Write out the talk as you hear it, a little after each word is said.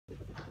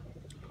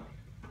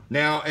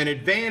Now, an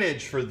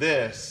advantage for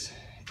this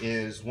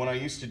is when I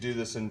used to do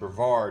this in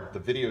Brevard, the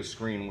video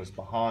screen was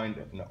behind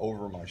and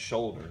over my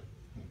shoulder,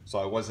 so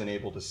I wasn't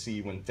able to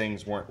see when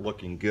things weren't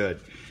looking good.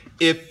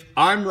 If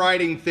I'm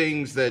writing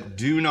things that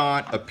do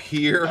not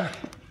appear,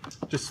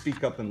 just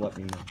speak up and let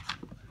me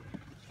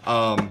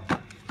know.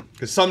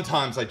 Because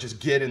sometimes I just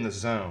get in the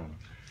zone.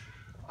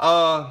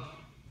 I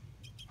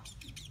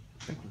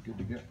think we're good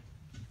to go.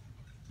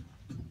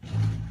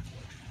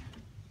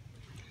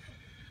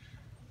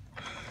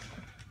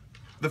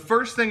 The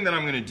first thing that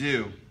I'm going to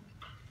do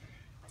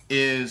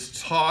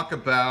is talk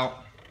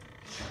about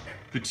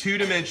the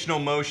two-dimensional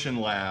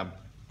motion lab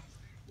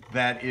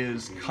that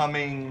is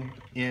coming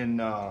in,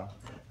 there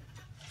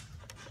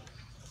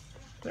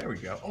we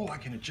go. Oh, I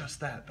can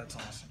adjust that. That's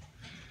awesome.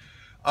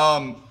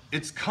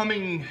 It's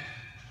coming,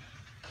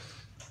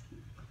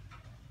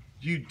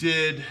 you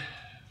did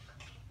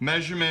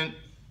measurement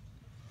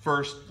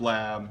first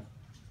lab,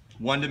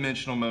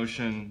 one-dimensional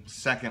motion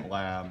second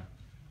lab.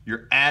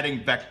 You're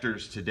adding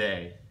vectors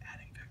today.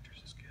 Adding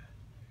vectors is good.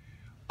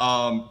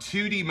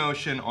 2D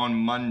motion on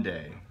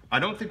Monday. I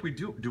don't think we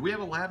do. Do we have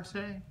a lab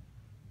today?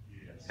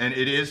 Yes. And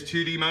it is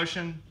 2D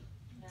motion?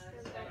 No,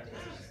 it's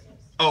vectors.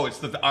 Oh, it's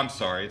the, I'm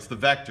sorry, it's the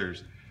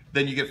vectors.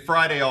 Then you get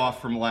Friday off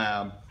from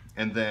lab,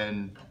 and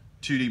then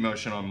 2D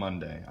motion on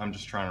Monday. I'm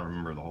just trying to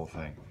remember the whole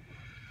thing.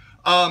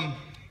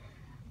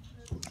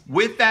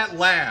 With that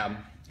lab,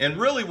 and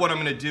really what I'm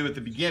going to do at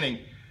the beginning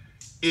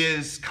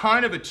is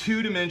kind of a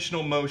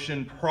two-dimensional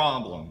motion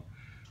problem.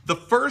 The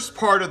first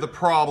part of the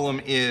problem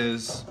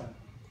is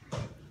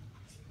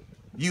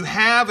you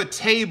have a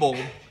table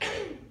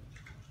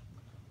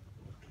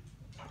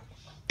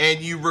and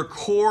you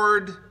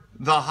record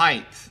the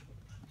height.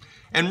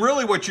 And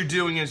really what you're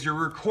doing is you're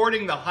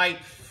recording the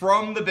height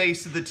from the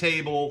base of the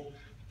table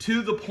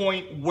to the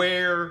point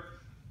where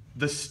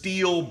the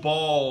steel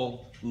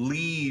ball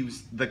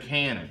leaves the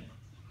cannon.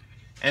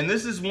 And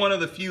this is one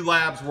of the few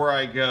labs where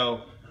I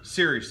go,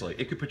 seriously,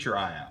 it could put your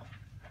eye out.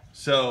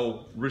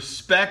 So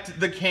respect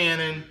the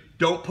cannon.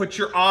 Don't put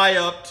your eye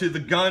up to the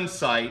gun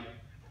sight.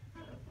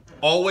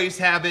 Always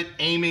have it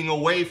aiming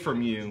away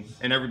from you,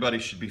 and everybody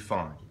should be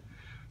fine.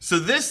 So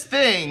this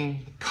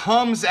thing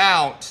comes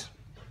out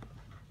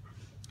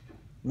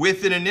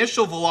with an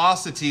initial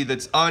velocity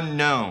that's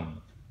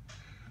unknown.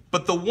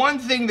 But the one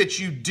thing that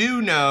you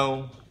do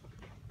know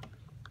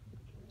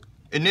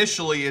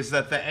initially is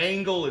that the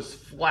angle is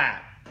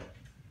flat,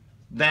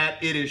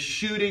 that it is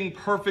shooting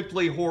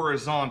perfectly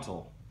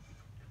horizontal.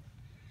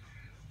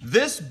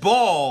 This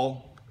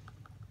ball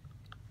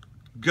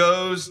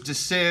goes,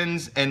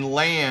 descends, and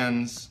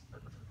lands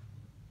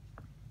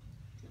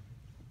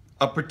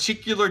a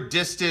particular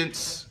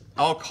distance,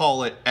 I'll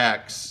call it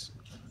X.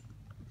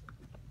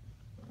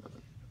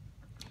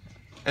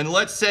 And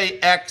let's say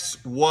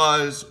X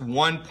was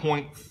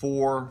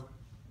 1.4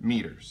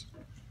 meters.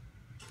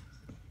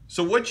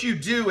 So what you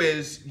do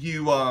is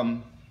you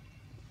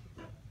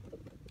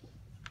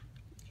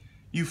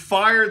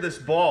fire this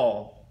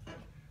ball.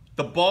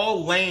 The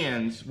ball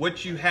lands.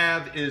 What you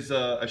have is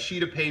a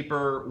sheet of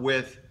paper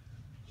with,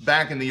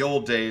 back in the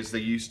old days, they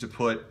used to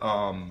put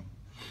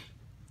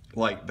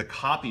like the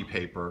copy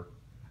paper,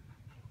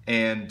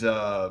 and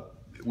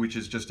which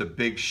is just a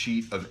big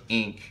sheet of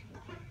ink.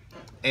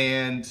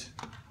 And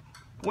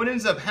what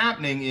ends up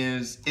happening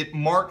is it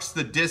marks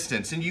the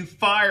distance, and you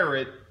fire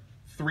it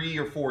 3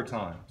 or 4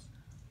 times.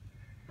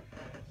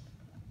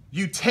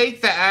 You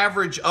take the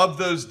average of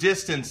those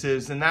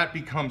distances, and that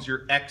becomes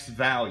your X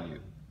value.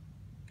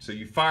 So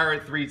you fire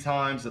it 3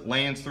 times, it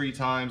lands 3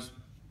 times,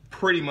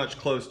 pretty much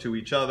close to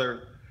each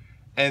other,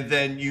 and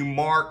then you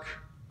mark,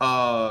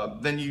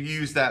 then you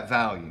use that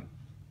value.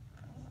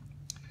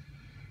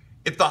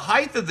 If the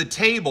height of the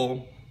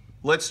table,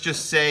 let's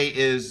just say,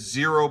 is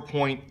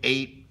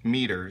 0.8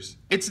 meters,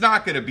 it's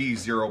not going to be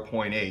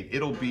 0.8,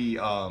 it'll be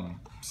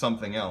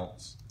something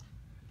else.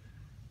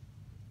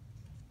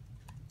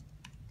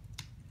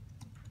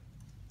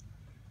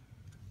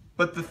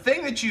 But the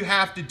thing that you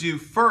have to do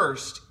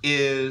first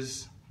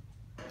is,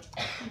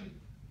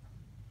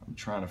 I'm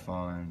trying to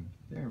find,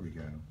 there we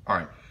go. All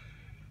right.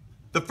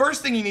 The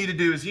first thing you need to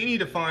do is you need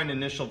to find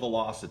initial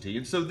velocity.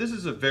 And so this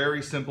is a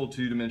very simple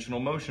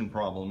two-dimensional motion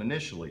problem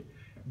initially.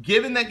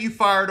 Given that you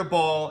fired a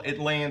ball, it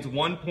lands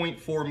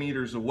 1.4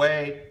 meters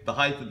away. The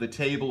height of the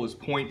table is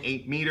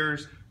 0.8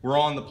 meters. We're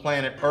on the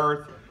planet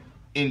Earth.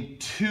 In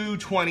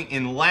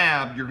in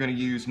lab, you're going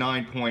to use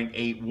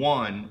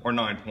 9.81 or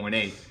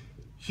 9.8.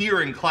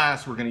 Here in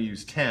class, we're going to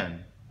use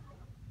 10.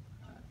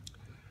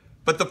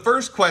 But the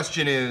first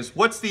question is,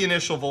 what's the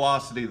initial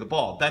velocity of the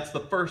ball? That's the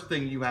first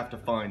thing you have to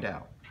find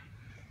out.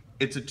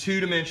 It's a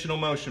two-dimensional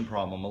motion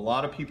problem. A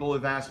lot of people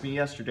have asked me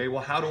yesterday,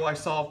 well, how do I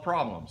solve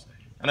problems?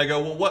 And I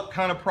go, well, what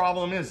kind of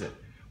problem is it?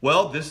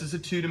 Well, this is a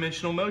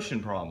two-dimensional motion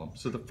problem.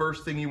 So the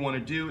first thing you want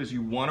to do is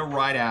you want to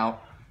write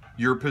out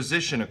your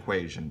position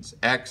equations.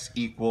 X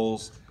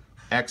equals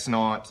x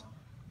naught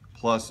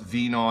plus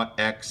v naught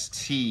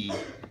xt,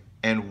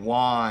 and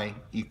y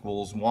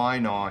equals y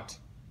naught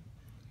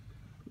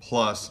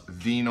plus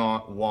v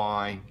naught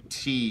y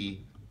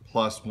t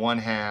plus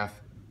 1/2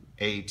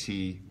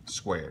 AT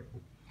squared.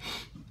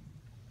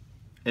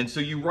 And so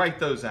you write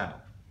those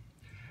out.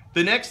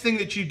 The next thing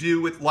that you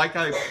do with, like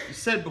I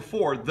said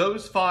before,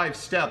 those 5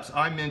 steps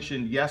I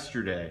mentioned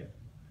yesterday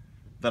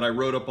that I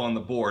wrote up on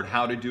the board,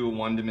 how to do a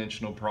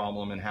one-dimensional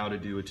problem and how to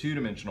do a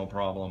two-dimensional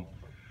problem,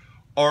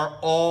 are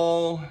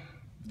all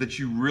that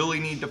you really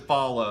need to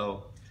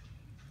follow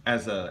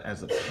as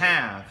a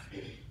path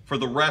for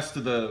the rest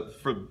of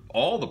for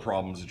all the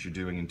problems that you're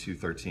doing in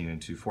 213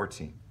 and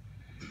 214.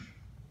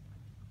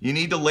 You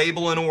need to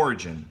label an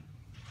origin.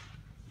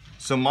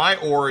 So my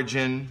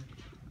origin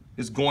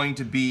is going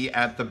to be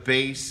at the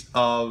base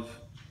of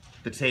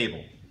the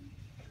table.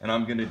 And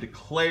I'm going to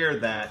declare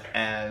that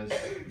as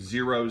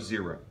 0,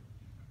 0.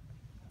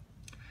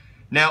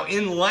 Now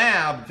in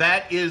lab,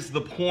 that is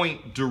the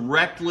point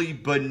directly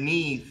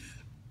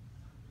beneath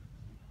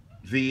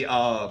the,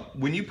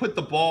 when you put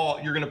the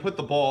ball, you're going to put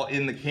the ball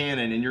in the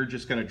cannon and you're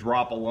just going to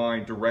drop a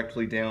line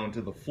directly down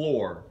to the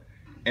floor.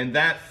 And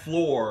that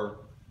floor,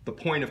 the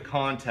point of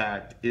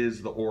contact,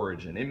 is the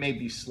origin. It may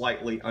be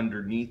slightly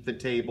underneath the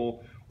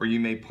table, or you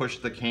may push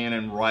the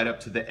cannon right up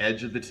to the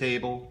edge of the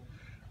table.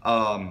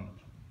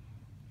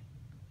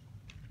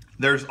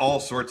 There's all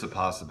sorts of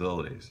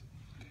possibilities.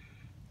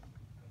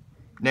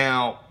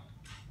 Now,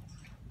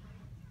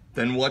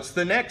 then what's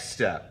the next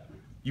step?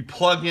 You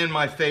plug in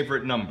my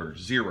favorite number,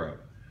 0.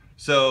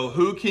 So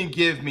who can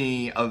give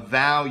me a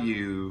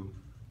value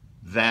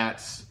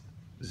that's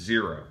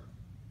 0?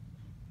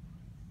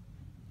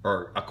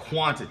 Or a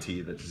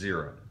quantity that's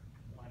 0?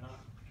 Why not?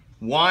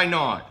 Why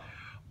not?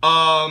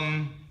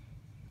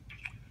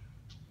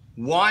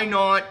 Why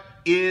not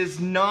is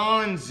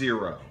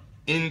non-zero.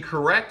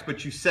 Incorrect,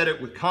 but you said it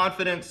with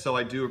confidence, so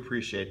I do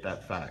appreciate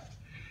that fact.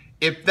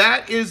 If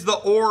that is the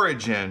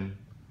origin,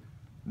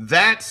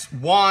 that's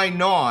why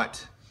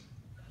not.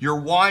 Your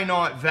why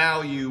not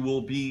value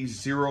will be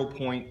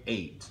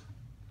 0.8.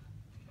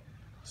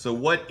 So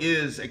what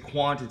is a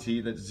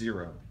quantity that's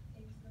 0?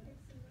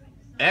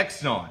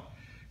 X naught.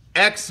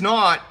 X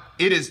naught,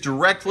 it is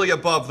directly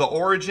above the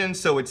origin,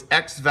 so its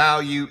X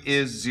value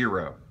is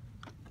 0.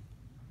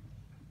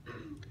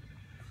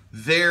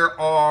 There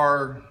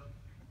are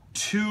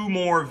 2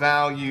 more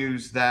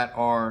values that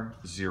are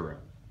 0.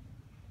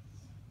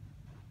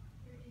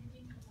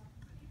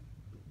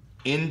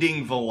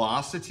 Ending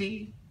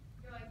velocity?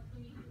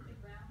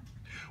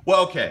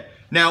 Well, okay.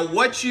 Now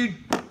we're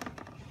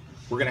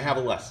going to have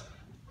a lesson.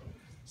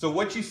 So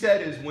what you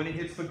said is when it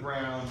hits the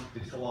ground,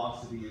 its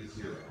velocity is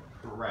 0.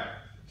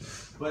 Correct.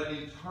 But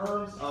in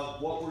terms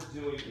of what we're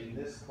doing in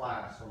this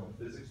class from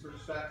a physics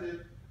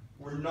perspective,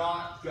 we're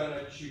not going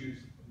to choose.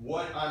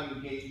 What I'm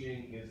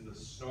engaging is the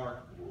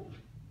snark rule.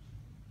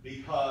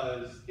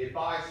 Because if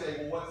I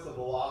say, well, what's the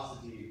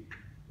velocity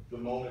the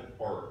moment,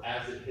 or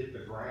as it hit the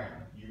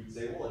ground, you would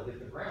say, well, it hit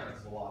the ground,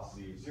 its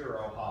velocity is 0,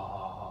 ha,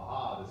 ha, ha,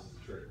 ha, this is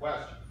a trick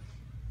question.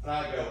 And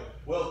I go,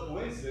 well,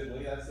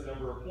 coincidentally, that's the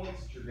number of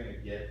points that you're going to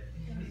get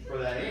for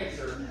that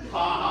answer. Ha,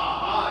 ha,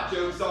 ha,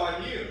 joke's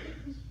on you.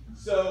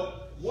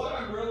 So what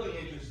I'm really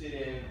interested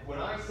in, when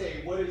I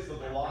say what is the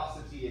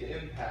velocity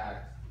at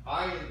impact,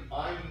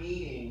 I'm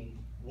meaning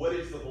what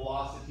is the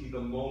velocity the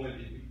moment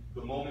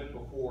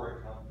before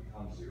it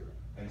becomes 0.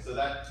 And so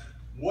that,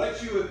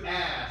 what you have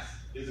asked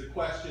is a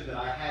question that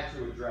I had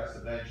to address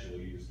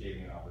eventually. You just gave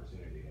me an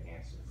opportunity to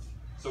answer.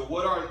 So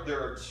there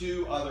are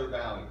 2 other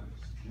values,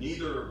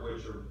 neither of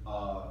which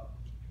are,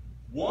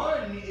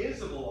 one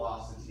is a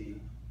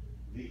velocity,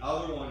 the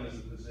other one is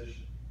a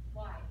position.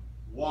 Why?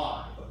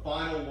 Y, the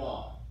final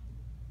Y.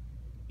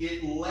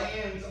 It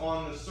lands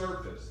on the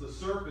surface. The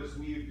surface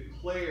we have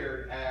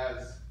declared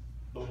as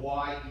the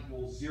y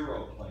equals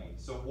 0 plane.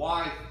 So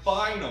y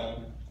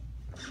final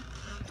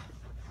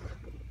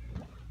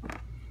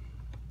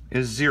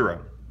is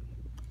 0.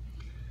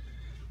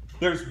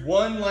 There's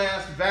one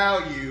last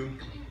value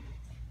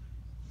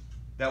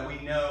that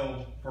we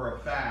know for a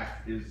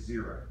fact is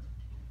 0.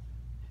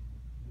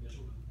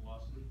 Initial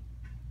velocity?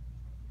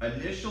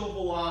 Initial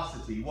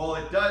velocity. Well,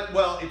 it does.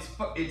 Well,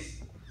 it's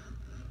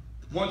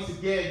once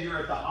again, you're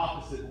at the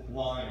opposite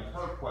line of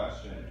her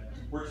question.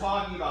 We're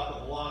talking about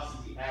the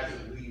velocity as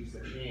it leaves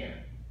the cannon.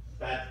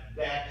 That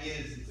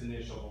is its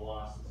initial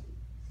velocity.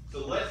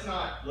 So let's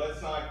not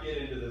get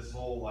into this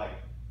whole like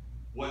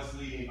what's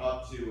leading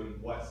up to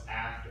and what's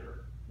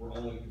after. We're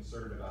only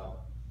concerned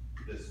about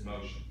this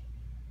motion.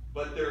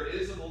 But there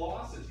is a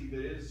velocity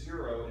that is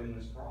 0 in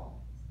this problem.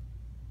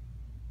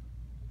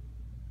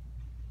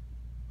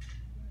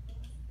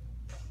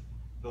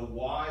 The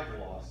y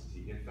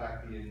velocity, in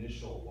fact, the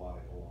initial y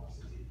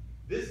velocity.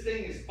 This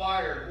thing is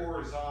fired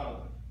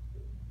horizontally.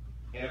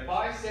 And if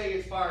I say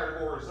it's fired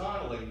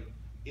horizontally,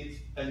 its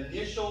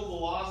initial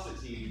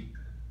velocity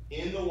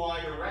in the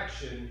y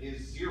direction is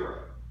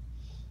 0.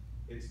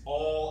 It's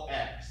all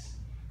x.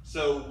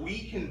 So we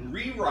can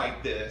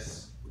rewrite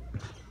this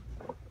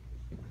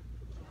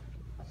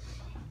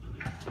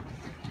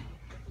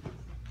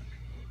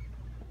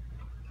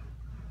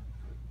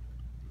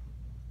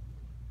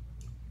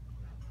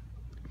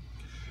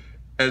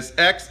as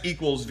x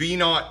equals v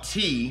naught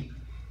t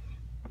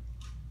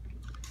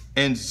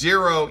and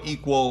 0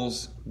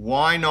 equals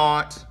y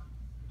naught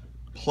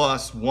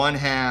plus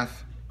 1/2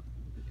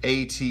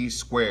 at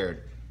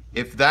squared.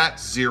 If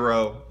that's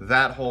 0,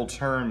 that whole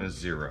term is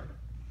 0.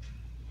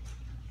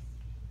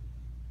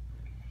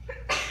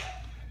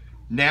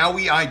 Now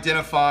we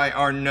identify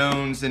our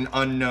knowns and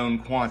unknown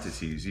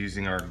quantities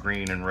using our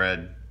green and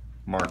red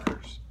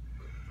markers.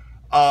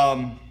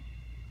 And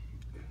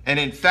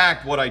in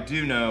fact, what I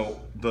do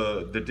know,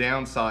 the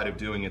downside of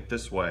doing it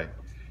this way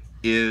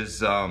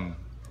is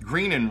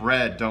green and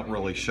red don't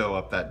really show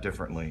up that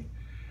differently.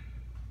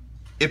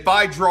 If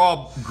I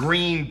draw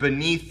green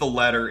beneath the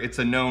letter, it's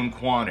a known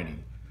quantity.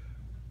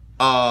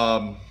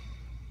 I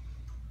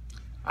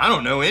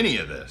don't know any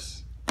of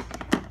this,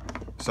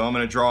 so I'm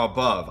going to draw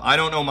above. I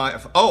don't know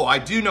my, oh, I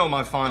do know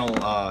my final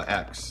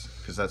x,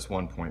 because that's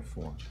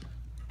 1.4.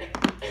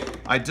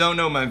 I don't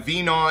know my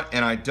v naught,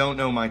 and I don't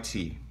know my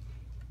t.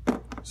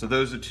 So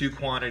those are two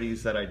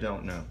quantities that I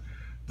don't know.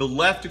 The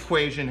left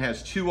equation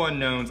has two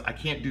unknowns. I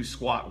can't do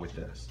squat with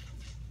this.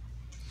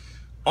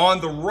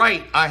 On the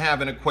right, I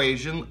have an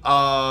equation.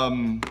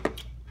 I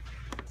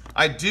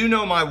do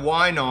know my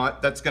y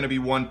naught, that's going to be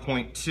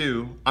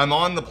 1.2. I'm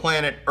on the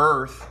planet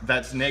Earth,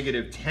 that's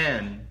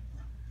 -10,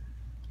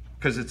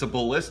 because it's a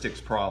ballistics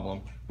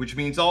problem, which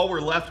means all we're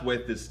left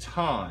with is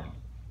time.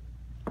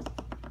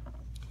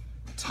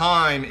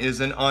 Time is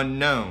an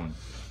unknown.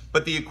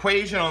 But the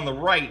equation on the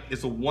right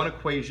is a one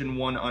equation,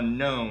 one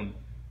unknown.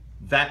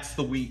 That's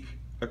the weak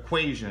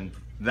equation.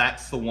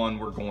 That's the one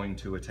we're going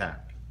to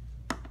attack.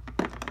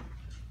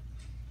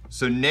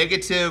 So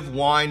negative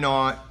y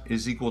naught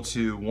is equal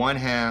to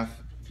 1/2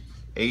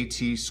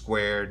 at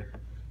squared.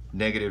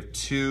 Negative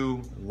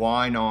 2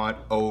 y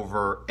naught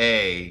over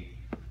a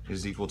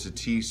is equal to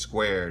t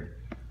squared,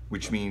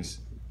 which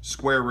means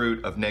square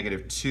root of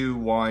negative 2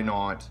 y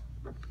naught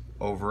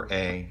over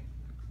a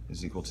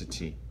is equal to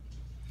t.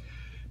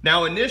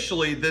 Now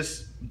initially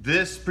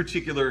this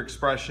particular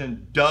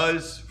expression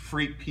does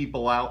freak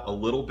people out a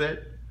little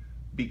bit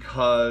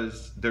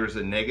because there's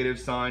a negative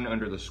sign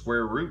under the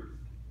square root,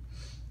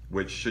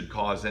 which should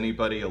cause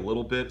anybody a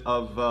little bit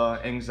of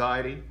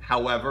anxiety.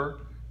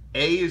 However,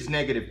 a is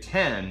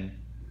 -10,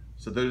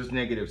 so those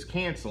negatives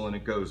cancel and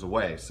it goes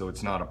away, so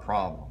it's not a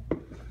problem.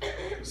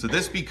 So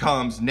this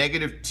becomes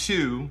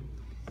 -2,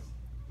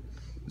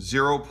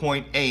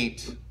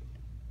 0.8,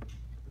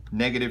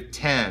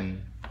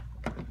 -10.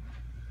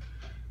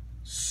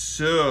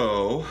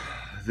 So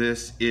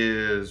this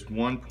is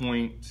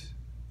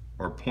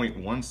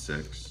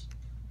 0.16.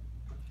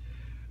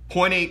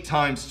 0.8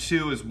 times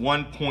 2 is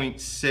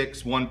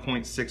 1.6.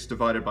 1.6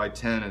 divided by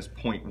 10 is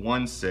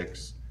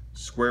 0.16.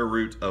 Square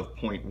root of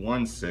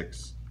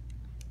 0.16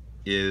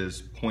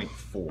 is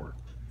 0.4.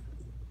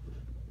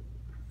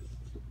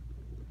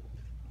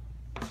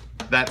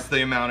 That's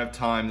the amount of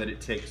time that it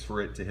takes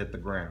for it to hit the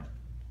ground.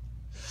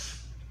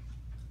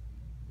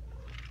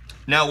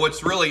 Now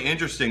what's really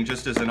interesting,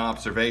 just as an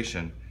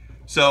observation,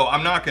 so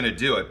I'm not going to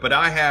do it, but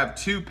I have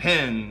two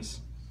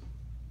pins.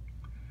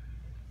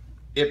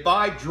 If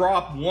I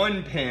drop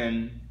one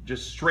pin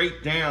just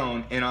straight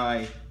down and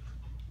I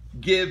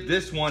give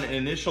this one an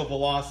initial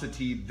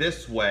velocity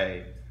this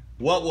way,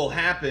 what will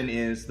happen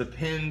is the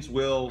pins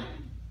will,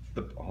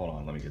 hold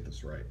on, let me get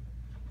this right.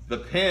 The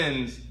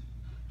pins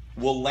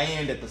will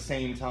land at the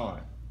same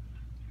time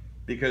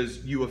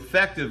because you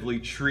effectively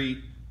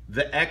treat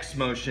the x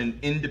motion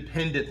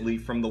independently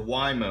from the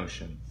y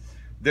motion.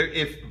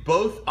 If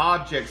both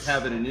objects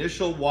have an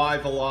initial y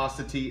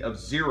velocity of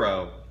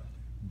 0,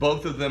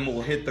 both of them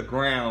will hit the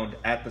ground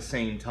at the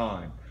same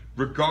time,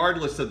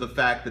 regardless of the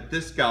fact that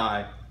this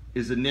guy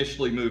is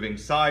initially moving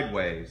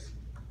sideways.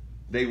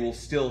 They will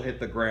still hit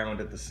the ground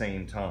at the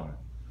same time.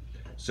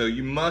 So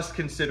you must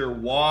consider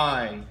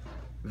y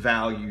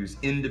values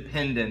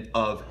independent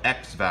of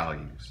x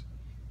values.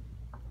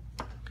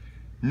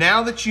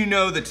 Now that you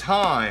know the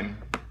time,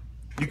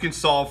 you can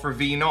solve for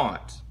v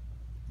naught.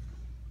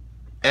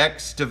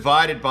 X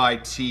divided by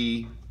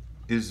t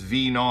is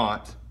v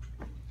naught.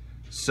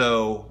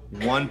 So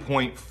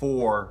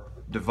 1.4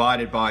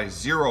 divided by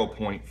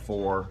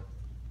 0.4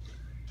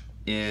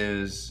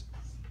 is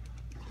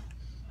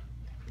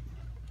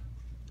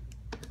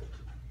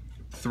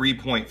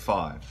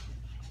 3.5.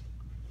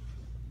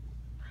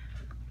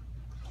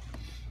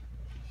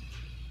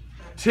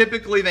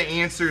 Typically, the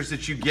answers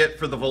that you get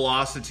for the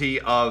velocity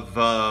of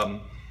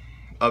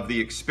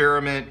the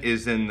experiment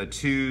is in the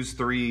 2s,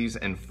 3s,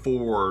 and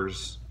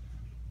 4s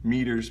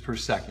meters per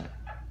second.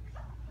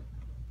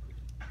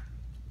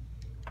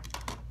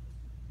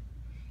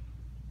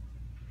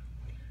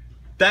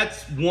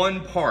 That's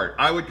one part.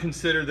 I would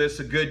consider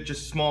this a good,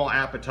 just small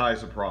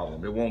appetizer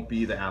problem. It won't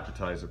be the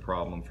appetizer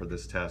problem for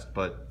this test,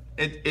 but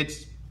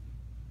it's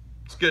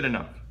good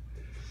enough.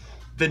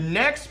 The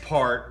next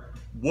part,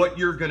 what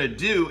you're going to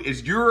do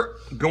is you're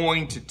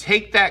going to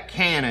take that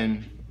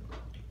cannon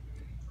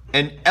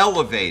and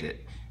elevate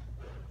it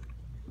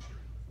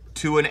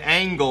to an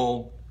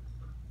angle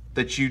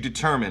that you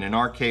determine. In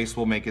our case,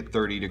 we'll make it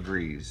 30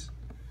 degrees,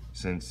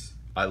 since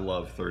I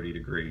love 30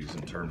 degrees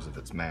in terms of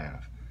its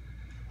math.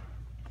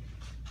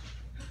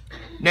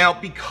 Now,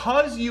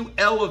 because you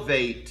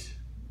elevate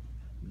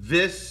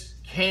this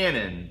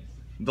cannon,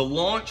 the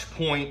launch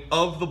point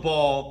of the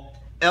ball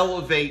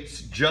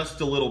elevates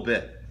just a little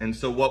bit. And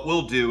so what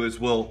we'll do is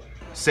we'll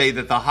say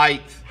that the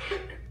height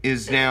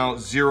is now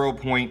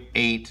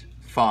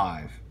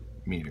 0.85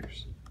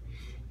 meters.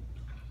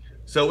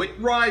 So it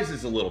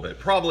rises a little bit,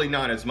 probably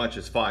not as much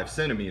as 5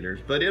 centimeters,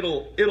 but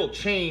it'll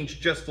change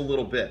just a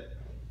little bit.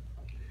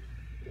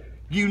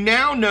 You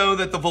now know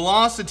that the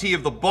velocity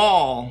of the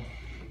ball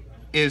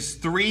is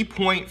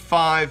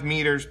 3.5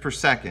 meters per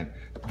second.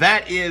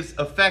 That is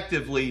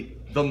effectively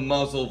the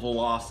muzzle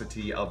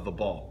velocity of the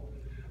ball.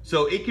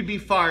 So it could be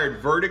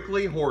fired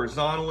vertically,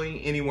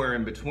 horizontally, anywhere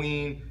in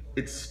between.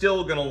 It's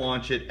still going to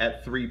launch it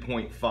at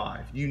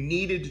 3.5. You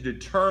needed to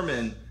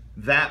determine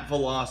that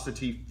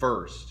velocity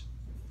first.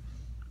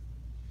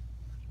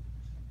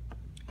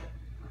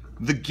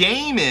 The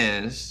game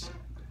is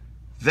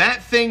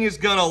that thing is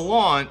going to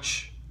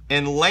launch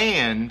and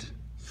land.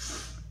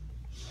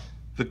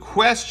 The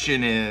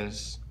question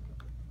is,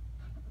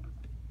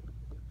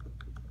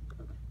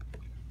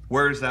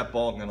 where is that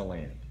ball going to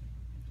land?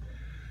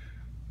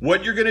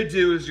 What you're going to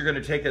do is you're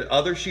going to take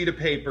another sheet of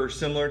paper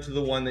similar to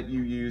the one that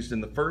you used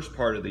in the first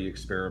part of the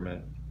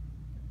experiment,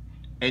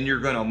 and you're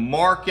going to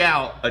mark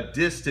out a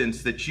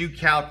distance that you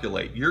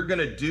calculate. You're going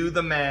to do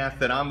the math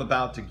that I'm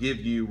about to give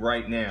you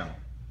right now,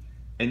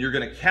 and you're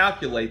going to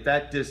calculate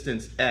that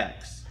distance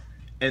x,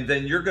 and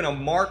then you're going to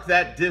mark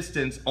that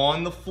distance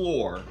on the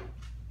floor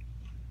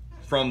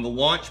from the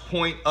launch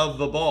point of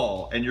the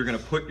ball, and you're going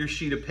to put your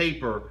sheet of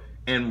paper,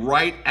 and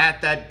right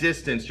at that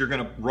distance you're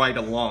going to write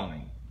a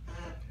line.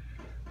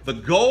 The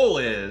goal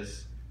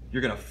is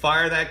you're going to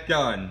fire that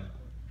gun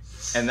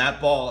and that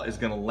ball is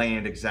going to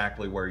land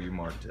exactly where you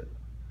marked it,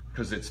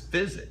 because it's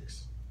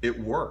physics. It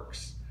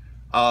works.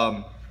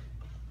 So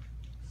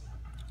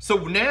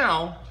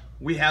now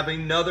we have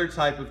another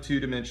type of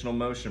two-dimensional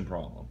motion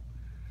problem.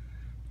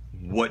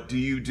 What do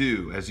you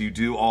do, as you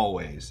do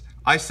always?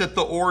 I set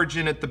the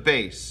origin at the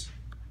base.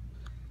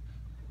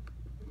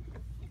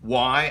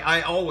 Why?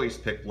 I always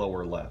pick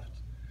lower left.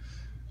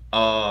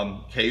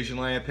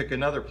 Occasionally I pick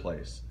another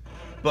place.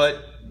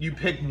 But you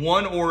pick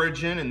one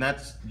origin and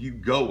you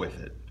go with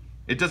it.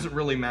 It doesn't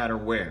really matter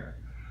where.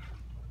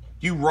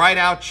 You write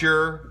out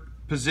your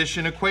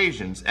position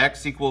equations.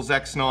 X equals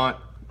x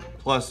naught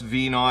plus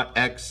v naught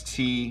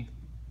xt.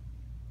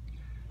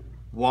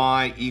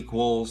 Y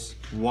equals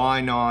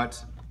y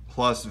naught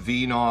plus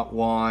v naught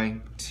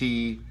y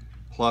t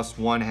plus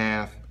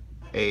 1/2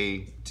 a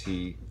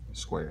t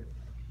squared.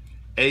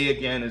 A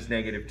again is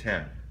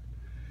 -10.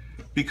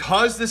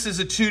 Because this is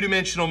a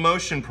two-dimensional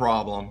motion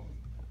problem,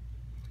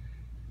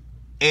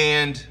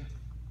 and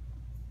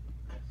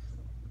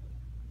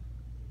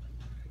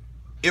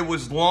it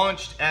was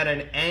launched at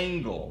an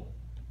angle,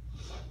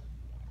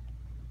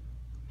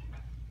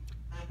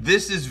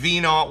 this is v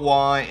naught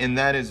y and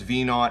that is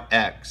v naught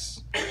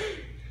x.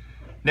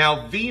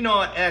 Now v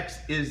naught x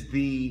is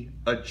the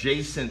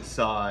adjacent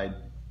side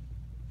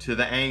to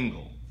the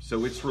angle,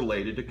 so it's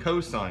related to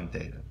cosine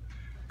theta.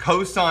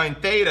 Cosine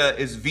theta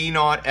is v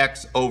naught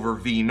x over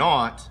v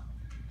naught,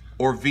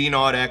 or v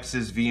naught x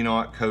is v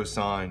naught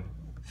cosine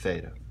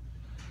theta.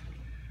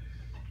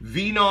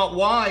 V naught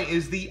y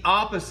is the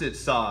opposite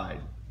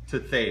side to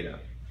theta.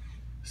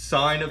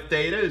 Sine of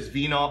theta is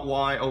v naught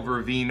y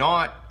over v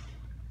naught.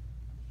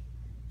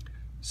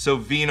 So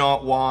v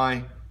naught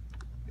y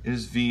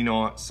is v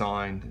naught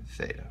sine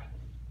theta.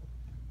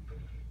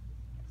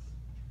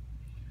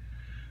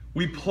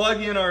 We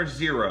plug in our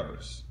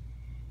zeros.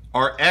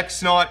 Our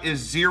x naught is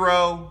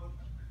 0.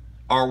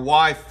 Our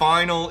y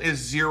final is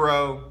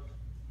 0.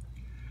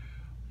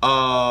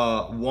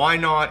 Y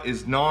naught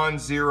is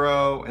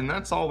non-zero, and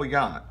that's all we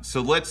got.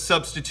 So let's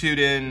substitute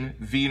in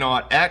v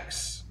naught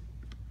x.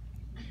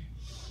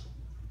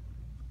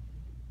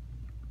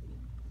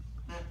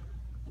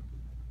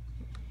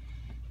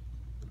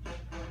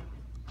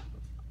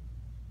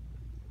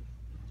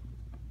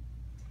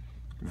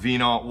 V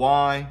naught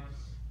y.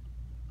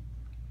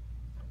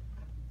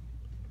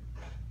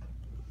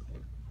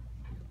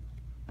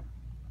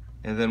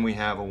 And then we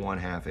have a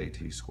 1/2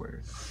 at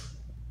squared.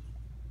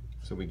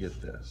 So we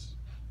get this.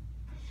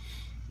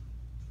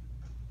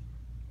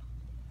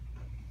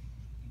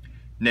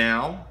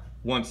 Now,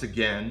 once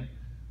again,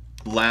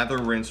 lather,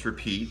 rinse,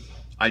 repeat.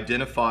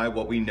 Identify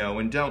what we know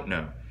and don't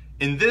know.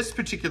 In this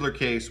particular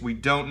case, we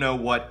don't know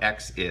what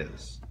x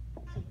is.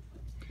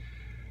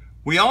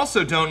 We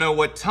also don't know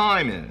what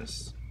time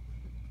is.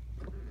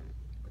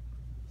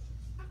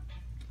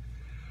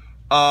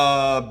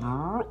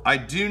 I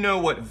do know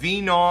what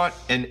v naught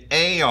and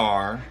a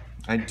are.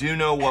 I do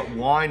know what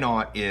y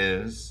naught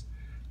is.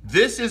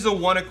 This is a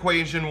one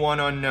equation, one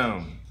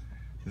unknown.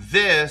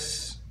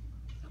 This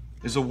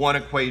is a one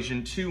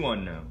equation, two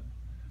unknown.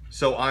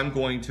 So I'm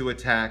going to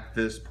attack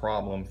this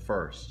problem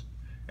first.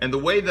 And the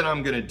way that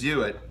I'm going to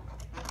do it,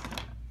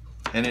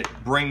 and it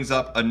brings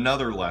up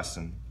another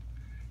lesson,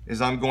 is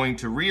I'm going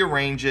to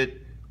rearrange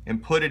it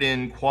and put it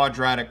in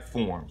quadratic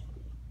form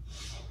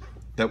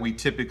that we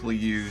typically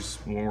use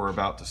when we're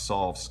about to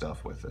solve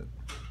stuff with it.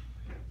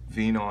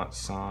 V naught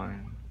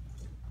sine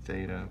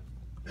theta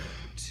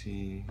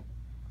t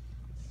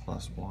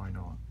plus y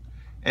naught.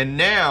 And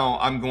now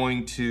I'm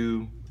going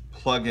to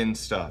plug in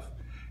stuff.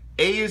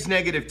 A is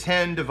negative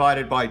 10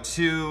 divided by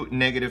 2,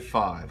 negative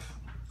 5.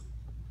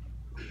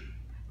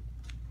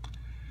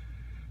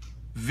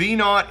 V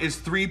naught is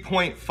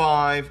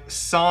 3.5,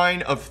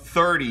 sine of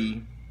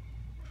 30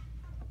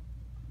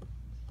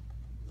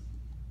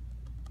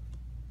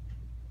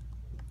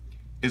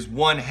 is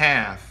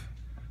 1/2,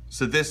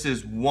 so this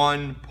is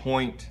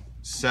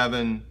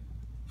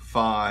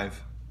 1.75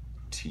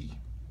 t.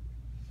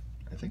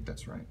 I think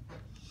that's right.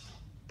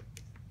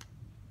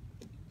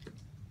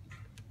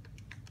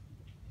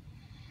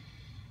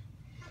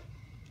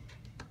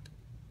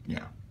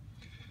 Yeah.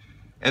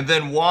 And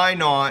then y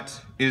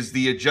naught is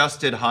the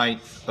adjusted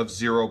height of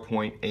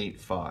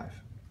 0.85.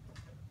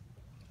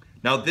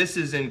 Now this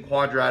is in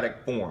quadratic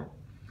form.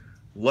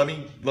 Let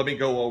me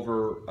go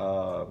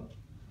over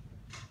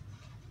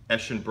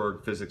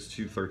Eschenberg Physics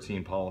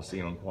 213 policy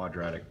on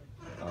quadratic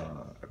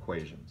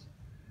equations.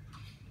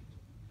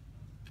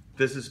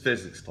 This is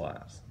physics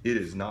class. It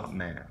is not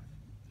math.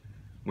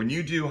 When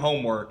you do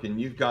homework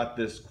and you've got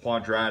this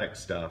quadratic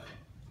stuff,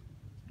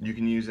 you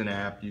can use an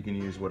app, you can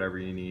use whatever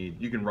you need.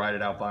 You can write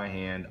it out by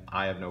hand.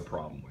 I have no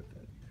problem with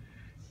it.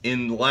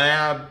 In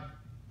lab,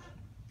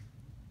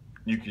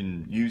 you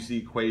can use the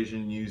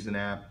equation, use an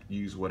app,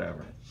 use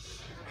whatever.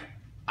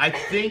 I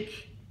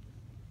think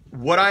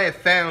what I have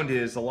found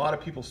is a lot of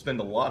people spend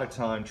a lot of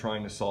time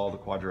trying to solve the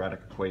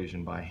quadratic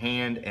equation by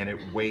hand, and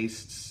it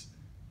wastes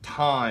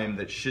time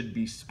that should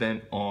be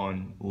spent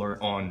on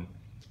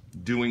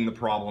doing the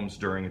problems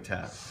during a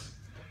test.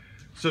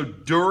 So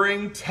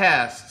during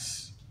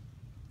tests,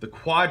 the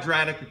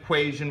quadratic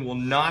equation will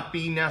not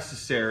be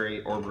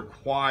necessary or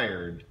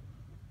required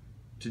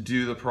to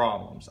do the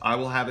problems. I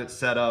will have it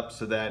set up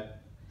so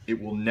that it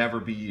will never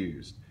be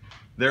used.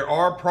 There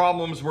are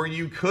problems where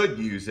you could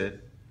use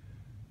it,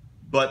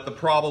 but the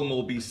problem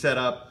will be set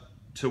up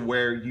to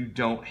where you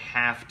don't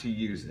have to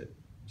use it.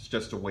 It's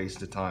just a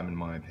waste of time in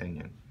my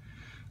opinion.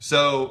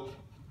 So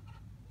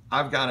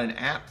I've got an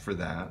app for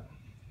that.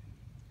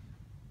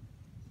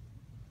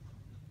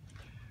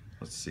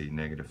 Let's see,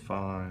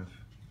 -5.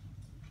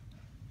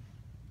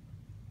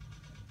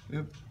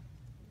 Oop.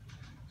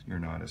 You're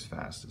not as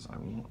fast as I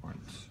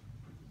want.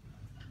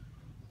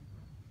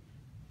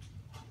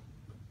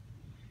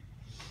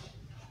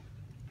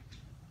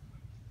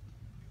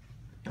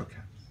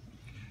 Okay.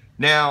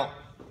 Now,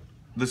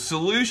 the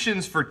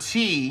solutions for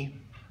t,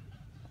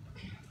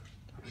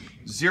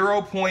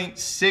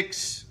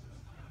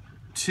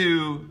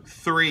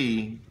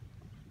 0.623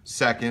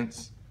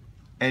 seconds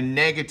and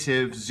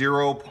negative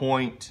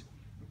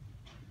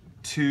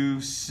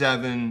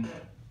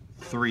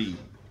 0.273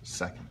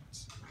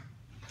 seconds.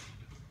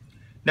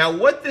 Now,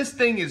 what this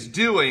thing is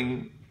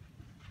doing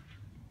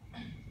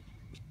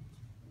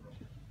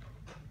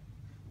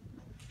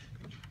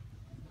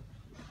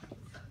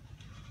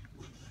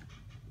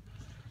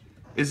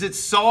is it's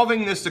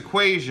solving this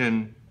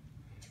equation,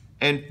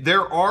 and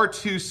there are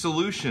two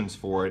solutions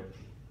for it,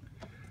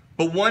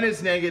 but one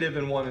is negative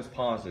and one is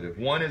positive.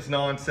 One is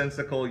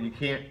nonsensical. You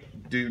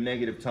can't do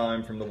negative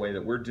time from the way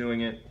that we're doing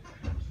it.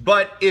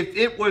 But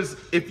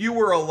if you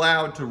were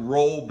allowed to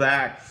roll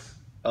back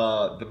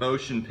the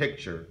motion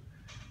picture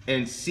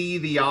and see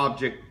the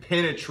object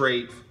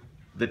penetrate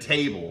the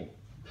table,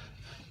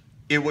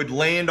 it would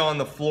land on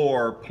the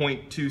floor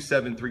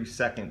 0.273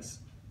 seconds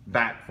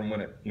back from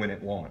when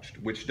it launched,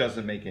 which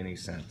doesn't make any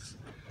sense.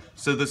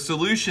 So the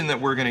solution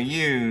that we're going to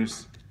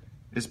use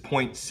is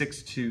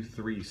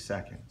 0.623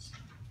 seconds.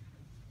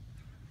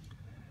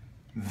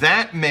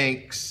 That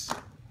makes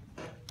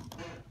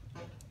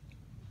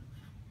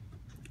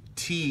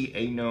t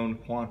a known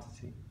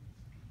quantity,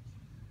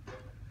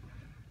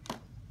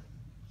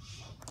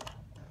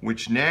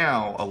 which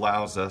now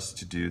allows us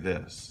to do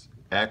this.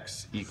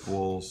 X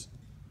equals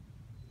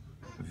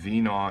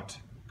V naught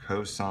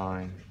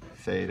cosine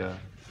theta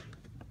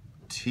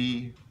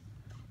t,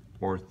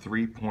 or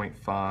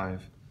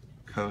 3.5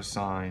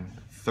 cosine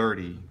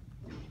 30,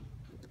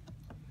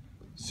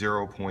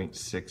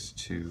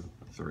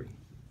 0.623.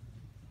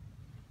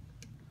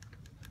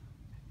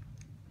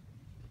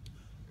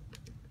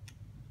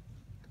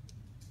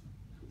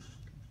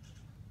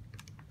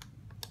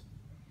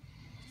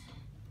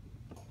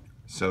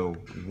 So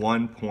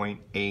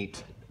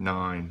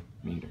 1.89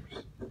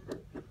 meters.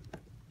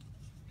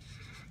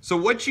 So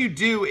what you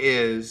do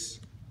is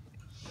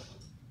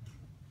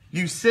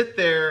you sit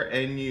there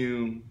and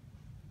you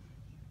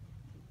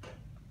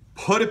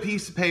put a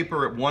piece of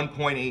paper at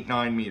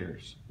 1.89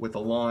 meters with a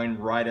line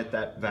right at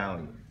that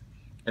value.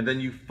 And then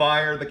you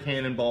fire the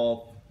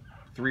cannonball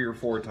 3 or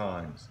 4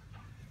 times.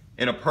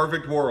 In a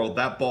perfect world,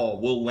 that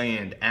ball will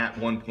land at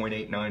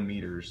 1.89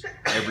 meters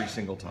every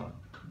single time.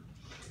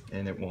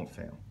 And it won't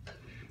fail.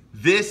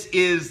 This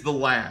is the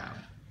lab.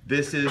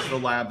 This is the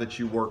lab that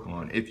you work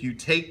on. If you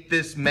take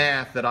this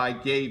math that I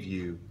gave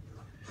you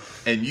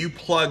and you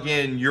plug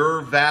in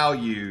your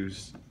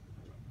values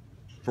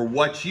for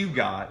what you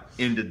got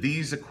into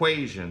these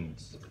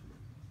equations,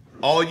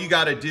 All you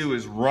got to do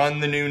is run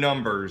the new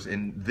numbers,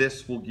 and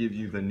this will give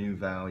you the new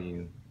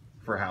value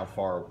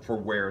for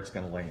where it's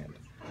going to land.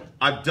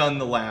 I've done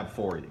the lab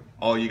for you.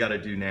 All you got to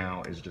do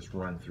now is just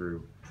run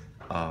through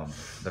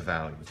the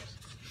values.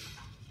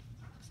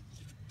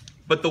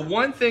 But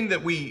one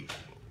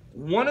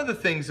of the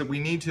things that we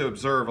need to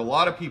observe, a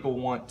lot of people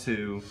want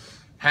to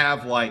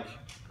have, like,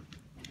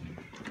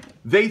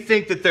 they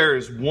think that there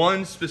is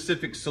one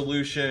specific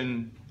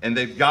solution and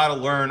they've got to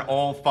learn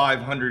all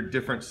 500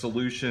 different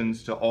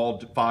solutions to all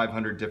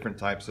 500 different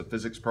types of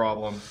physics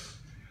problems.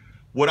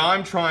 What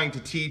I'm trying to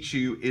teach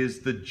you is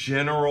the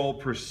general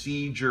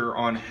procedure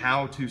on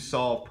how to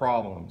solve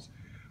problems.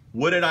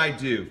 What did I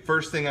do?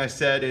 First thing I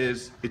said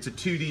is it's a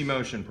 2D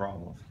motion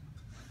problem.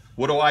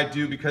 What do I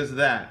do because of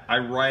that? I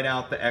write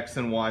out the X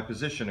and Y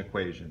position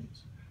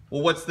equations.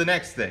 Well, what's the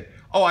next thing?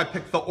 Oh, I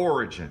pick the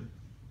origin.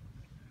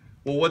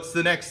 Well, what's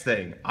the next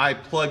thing? I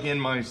plug in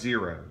my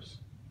zeros.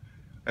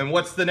 And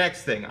what's the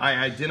next thing?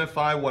 I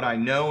identify what I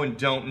know and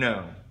don't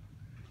know.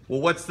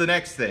 Well, what's the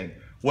next thing?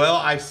 Well,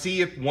 I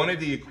see if one of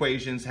the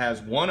equations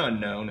has one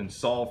unknown and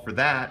solve for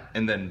that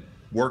and then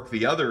work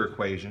the other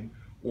equation,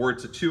 or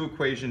it's a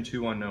 2-equation,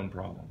 2-unknown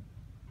problem.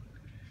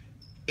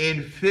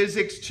 In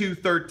Physics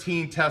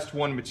 213 Test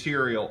 1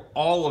 material,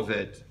 all of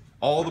it,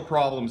 all the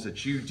problems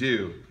that you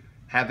do,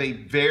 have a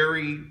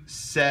very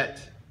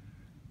set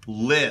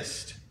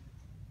list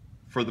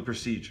for the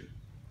procedure.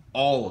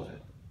 All of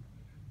it.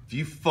 If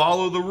you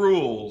follow the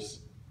rules,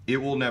 it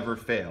will never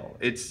fail.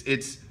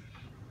 It's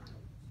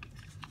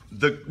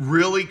the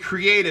really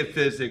creative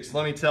physics,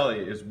 let me tell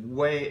you,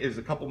 is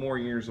a couple more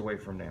years away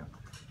from now.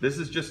 This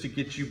is just to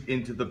get you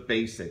into the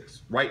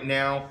basics. Right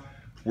now,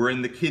 we're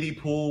in the kiddie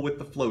pool with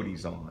the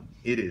floaties on.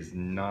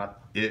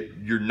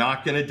 You're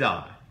not gonna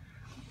die.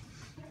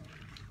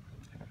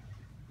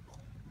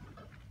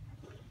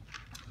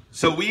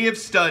 So we have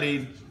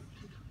studied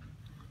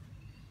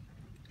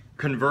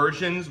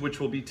conversions, which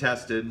will be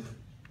tested,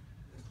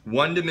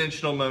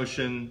 one-dimensional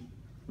motion,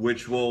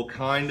 which will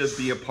kind of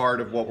be a part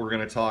of what we're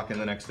going to talk in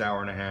the next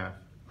hour and a half.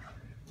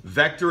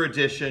 Vector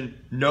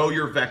addition, know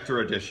your vector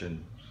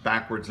addition,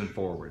 backwards and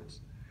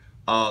forwards.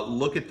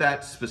 Look at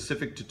that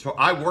specific tutorial.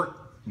 I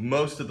worked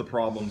most of the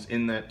problems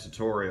in that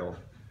tutorial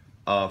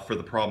for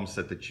the problem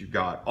set that you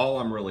got. All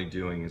I'm really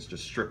doing is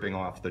just stripping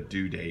off the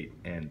due date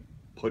and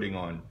putting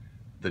on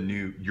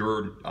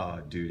your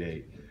due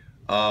date.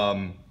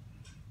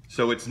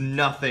 So it is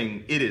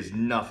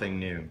nothing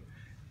new.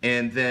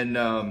 And then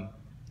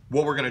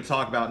what we're going to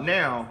talk about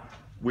now,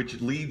 which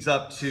leads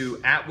up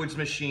to Atwood's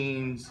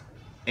machines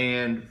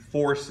and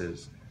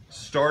forces.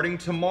 Starting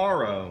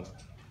tomorrow,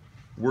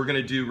 we're going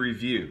to do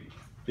review.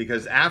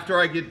 Because after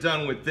I get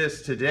done with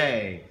this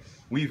today,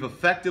 we've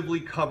effectively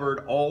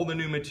covered all the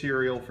new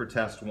material for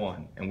Test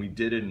 1. And we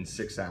did it in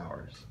 6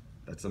 hours.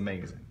 That's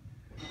amazing.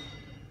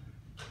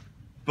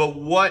 But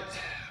what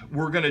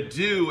we're going to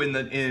do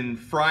in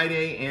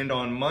Friday and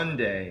on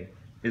Monday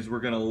is we're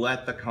going to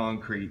let the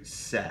concrete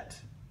set.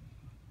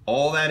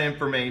 All that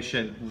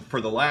information,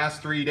 for the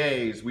last 3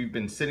 days, we've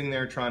been sitting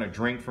there trying to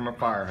drink from a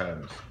fire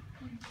hose.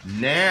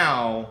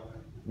 Now,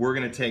 we're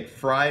going to take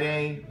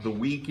Friday, the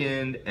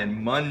weekend,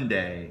 and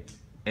Monday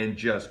and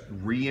just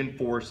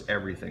reinforce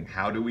everything.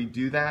 How do we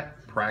do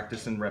that?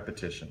 Practice and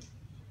repetition.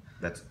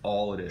 That's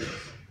all it is.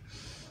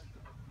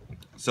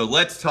 So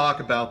let's talk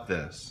about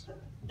this.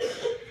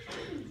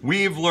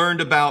 We've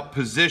learned about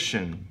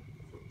position.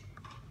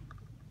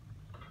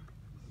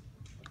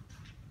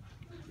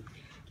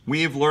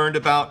 We've learned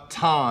about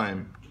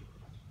time.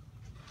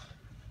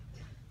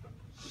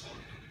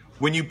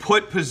 When you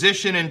put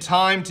position and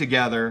time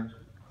together,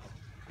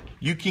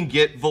 you can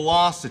get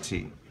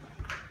velocity,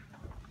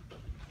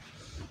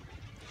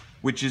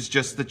 which is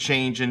just the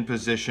change in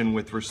position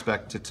with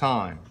respect to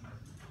time.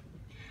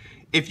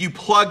 If you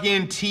plug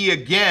in t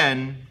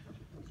again,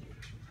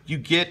 you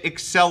get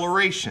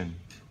acceleration.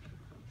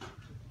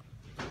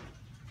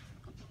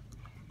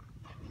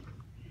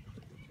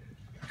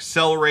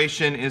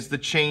 Acceleration is the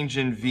change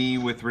in v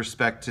with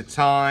respect to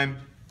time.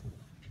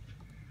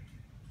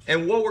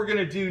 And what we're going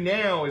to do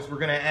now is we're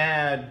going to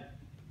add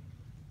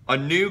a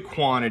new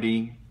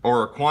quantity,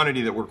 or a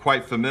quantity that we're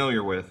quite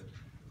familiar with,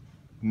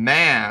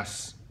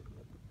 mass,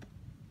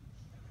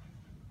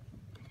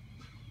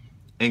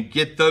 and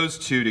get those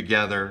two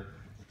together,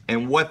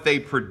 and what they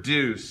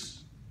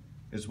produce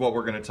is what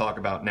we're going to talk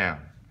about now.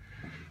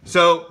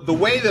 So the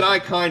way that I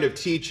kind of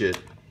teach it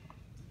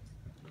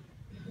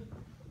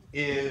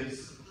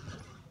is,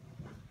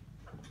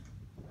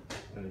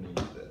 I'm going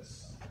to need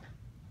this.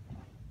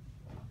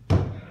 I'm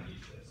going to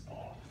need this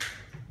off.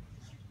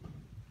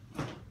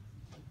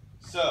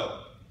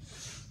 So,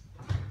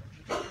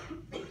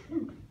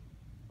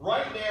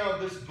 right now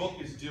this book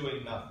is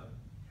doing nothing.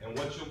 And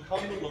what you'll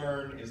come to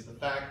learn is the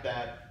fact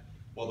that,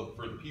 well,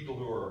 for the people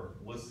who are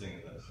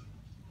listening to this,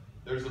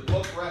 there's a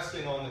book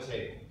resting on the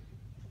table,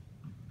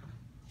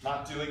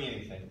 not doing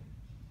anything.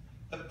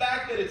 The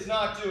fact that it's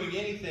not doing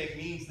anything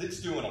means that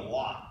it's doing a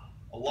lot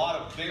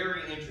of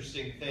very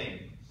interesting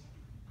things,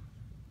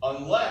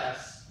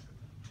 unless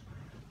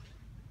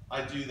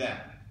I do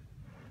that.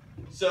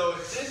 So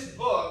if this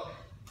book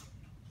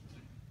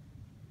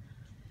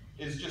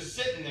is just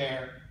sitting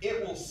there,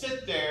 it will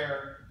sit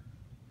there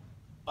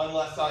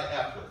unless I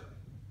F with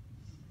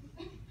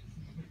it.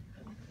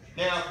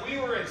 Now, if we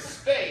were in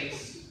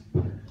space,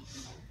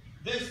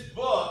 this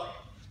book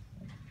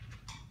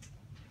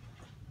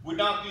would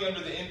not be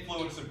under the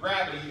influence of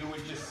gravity, it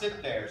would just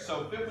sit there.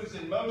 So if it was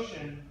in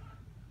motion,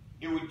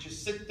 it would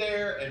just sit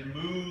there and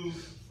move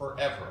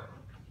forever.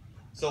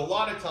 So a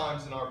lot of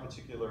times in our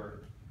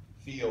particular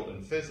field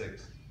in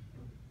physics,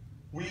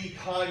 we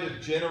kind of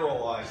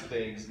generalize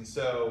things. And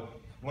so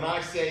when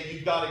I say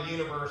you've got a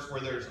universe where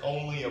there's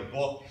only a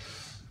book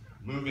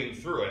moving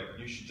through it,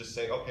 you should just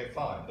say, okay,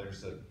 fine.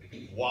 There's a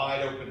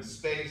wide open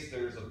space,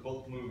 there's a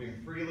book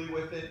moving freely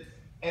with it,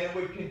 and it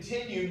would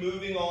continue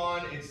moving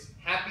on its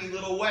happy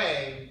little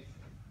way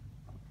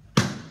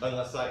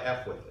unless I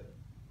F with it.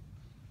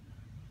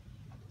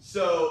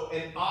 So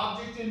an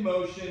object in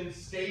motion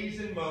stays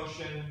in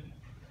motion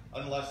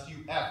unless you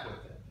F with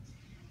it.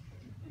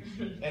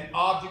 An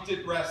object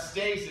at rest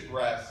stays at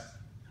rest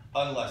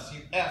unless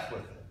you F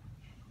with it.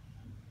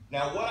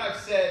 Now what I've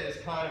said is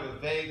kind of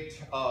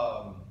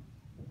a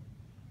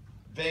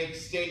vague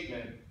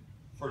statement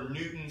for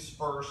Newton's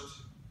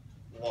first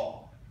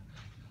law.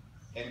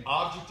 An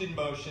object in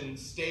motion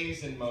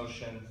stays in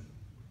motion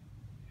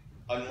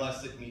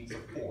unless it meets a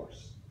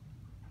force.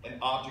 An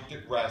object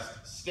at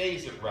rest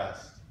stays at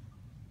rest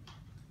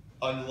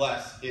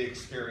unless it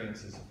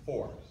experiences a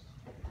force.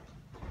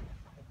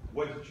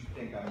 What did you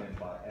think I meant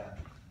by F?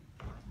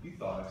 You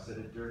thought I said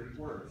a dirty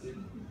word,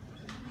 didn't you?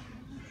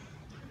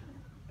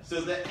 So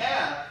the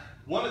F,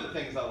 one of the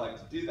things I like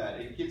to do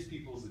that, it gets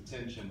people's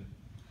attention,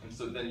 and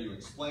so then you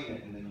explain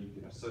it and then you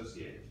can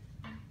associate it.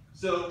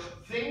 So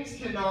things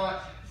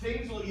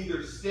will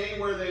either stay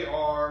where they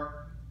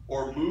are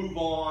or move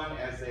on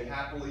as they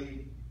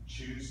happily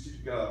choose to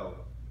go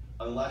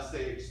unless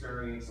they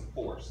experience a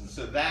force. And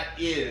so that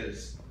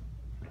is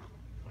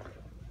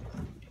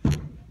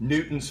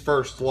Newton's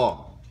first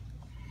law.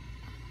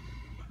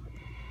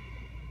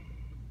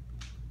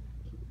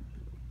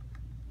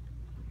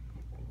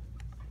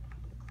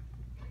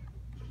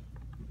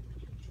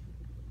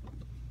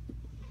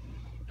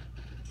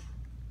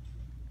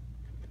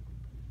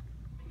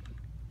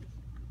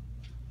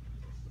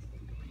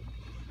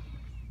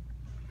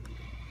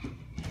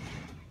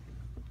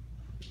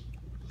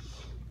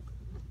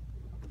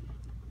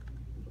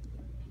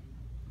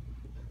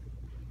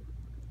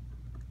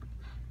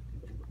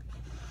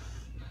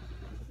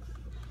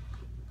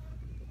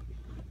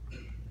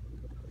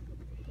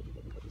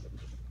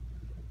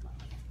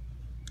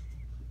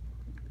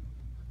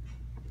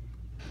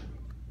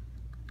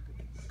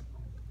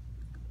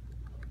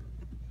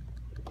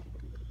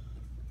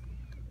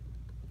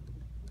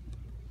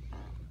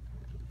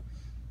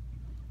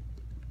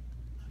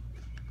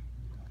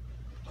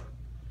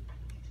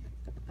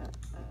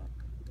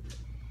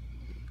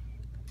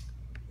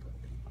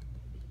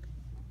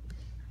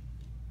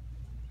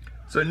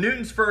 So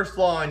Newton's first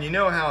law, and you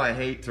know how I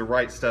hate to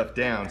write stuff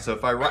down, so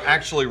if I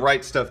actually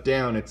write stuff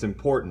down, it's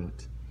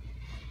important.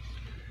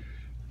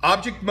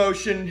 Object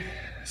motion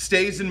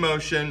stays in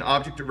motion,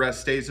 object at rest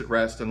stays at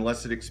rest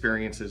unless it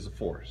experiences a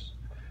force.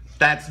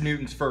 That's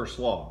Newton's first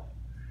law.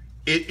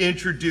 It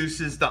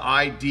introduces the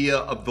idea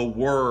of the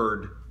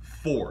word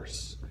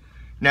force.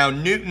 Now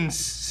Newton's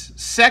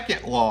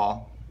second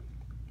law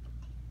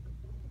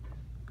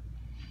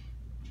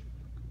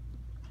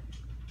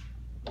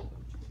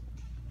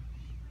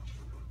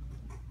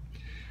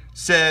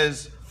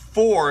says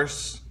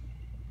force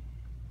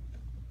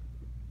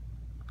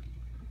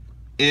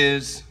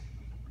is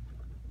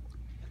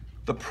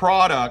the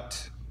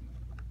product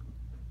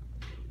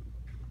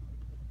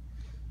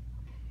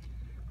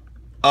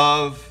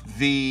of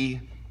the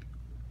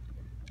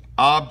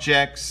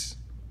object's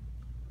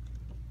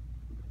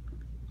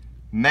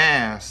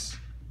mass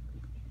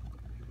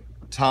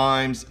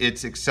times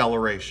its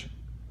acceleration.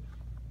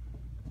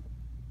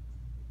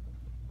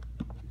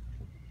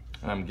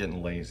 I'm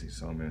getting lazy,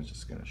 so I'm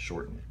just going to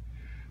shorten it.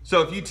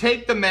 So if you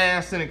take the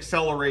mass and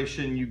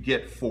acceleration, you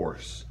get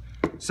force.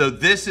 So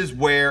this is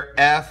where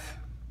F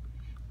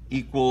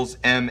equals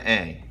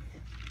ma.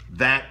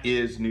 That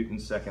is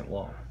Newton's second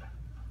law.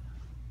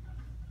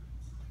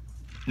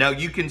 Now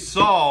you can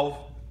solve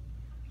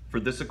for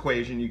this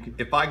equation.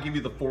 If I give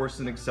you the force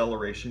and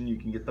acceleration, you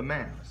can get the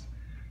mass.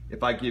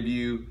 If I give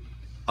you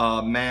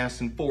mass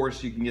and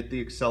force, you can get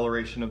the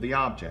acceleration of the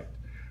object.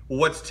 Well,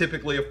 what's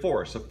typically a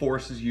force? A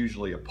force is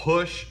usually a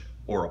push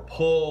or a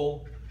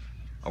pull,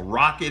 a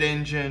rocket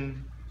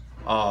engine,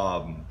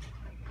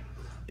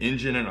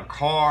 engine in a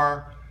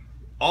car.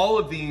 All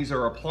of these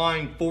are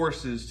applying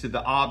forces to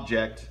the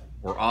object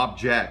or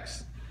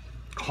objects,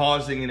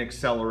 causing an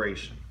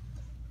acceleration.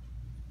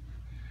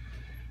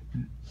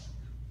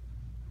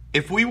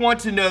 If we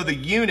want to know the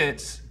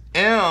units,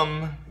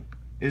 M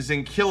is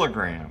in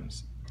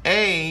kilograms,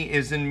 A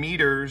is in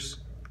meters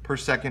per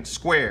second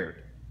squared.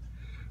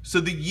 So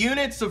the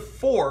units of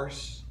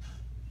force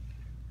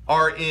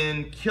are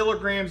in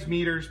kilograms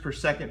meters per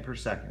second.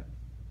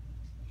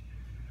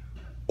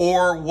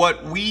 or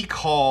what we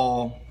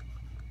call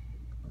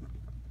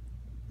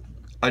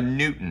a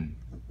Newton,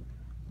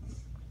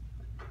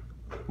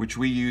 which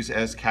we use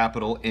as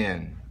capital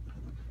N.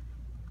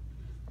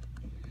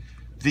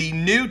 The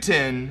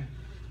Newton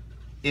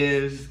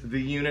is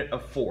the unit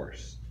of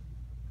force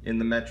in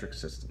the metric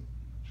system.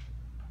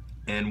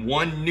 And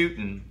 1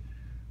 Newton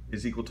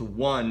is equal to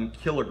 1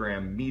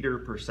 kilogram meter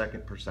per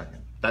second per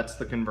second. That's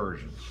the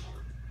conversion.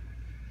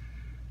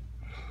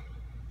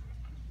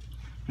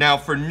 Now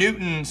for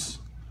Newton's,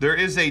 there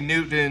is a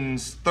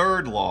Newton's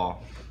third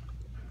law.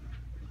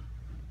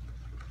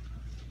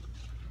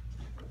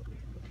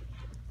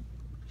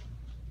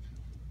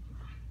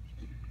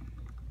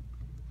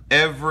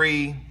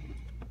 Every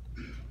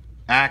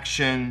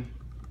action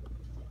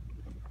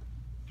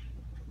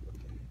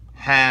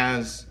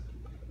has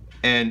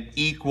an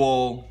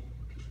equal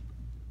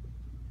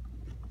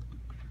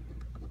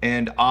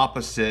and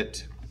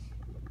opposite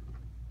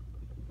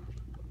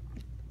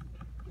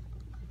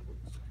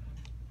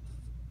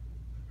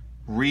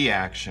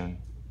reaction.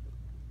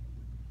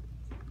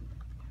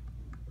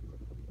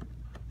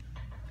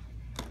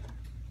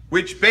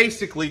 Which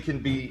basically can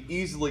be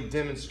easily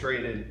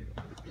demonstrated.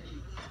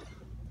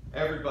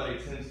 Everybody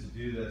tends to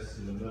do this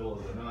in the middle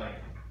of the night.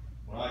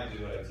 When I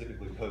do it, I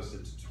typically post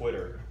it to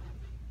Twitter.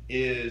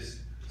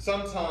 Is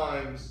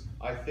sometimes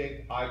I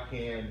think I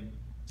can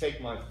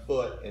take my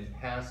foot and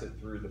pass it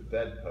through the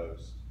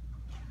bedpost,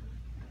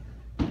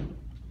 and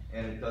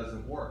it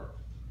doesn't work.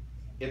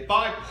 If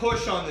I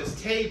push on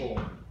this table,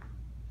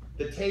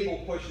 the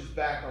table pushes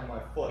back on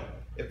my foot.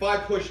 If I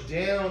push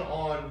down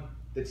on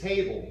the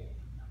table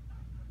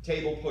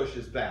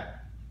pushes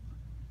back.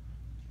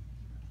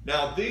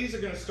 Now these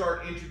are going to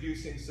start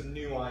introducing some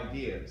new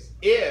ideas.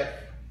 If,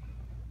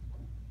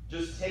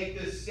 just take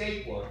this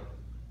stapler,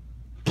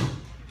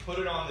 put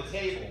it on the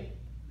table,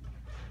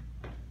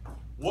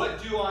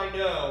 what do I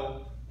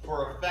know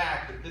for a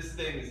fact that this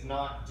thing is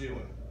not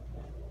doing?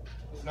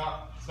 It's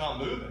not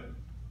moving.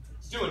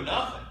 It's doing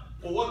nothing.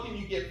 Well, what can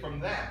you get from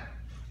that?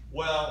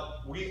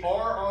 Well, we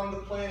are on the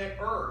planet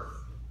Earth.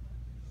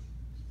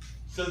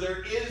 So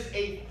there is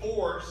a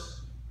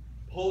force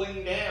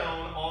pulling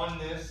down on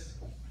this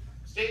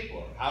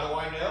stapler. How do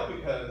I know?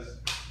 Because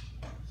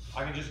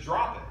I can just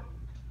drop it.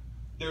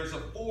 There's a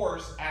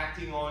force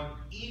acting on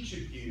each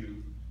of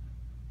you.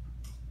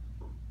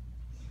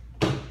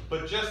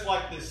 But just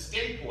like this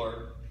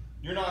stapler,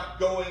 you're not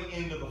going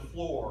into the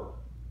floor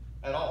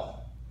at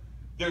all.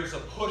 There's a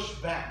push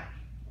back.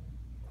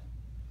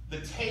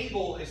 The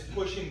table is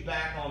pushing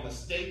back on the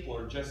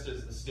stapler just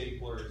as the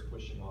stapler is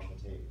pushing on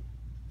the table.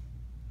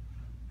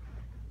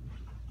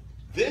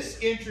 This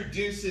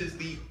introduces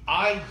the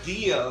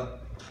idea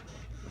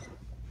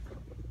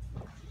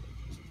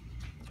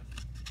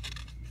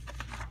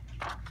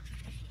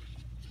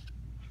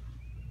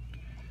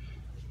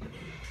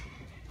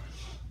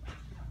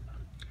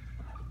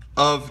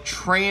of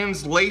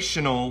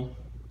translational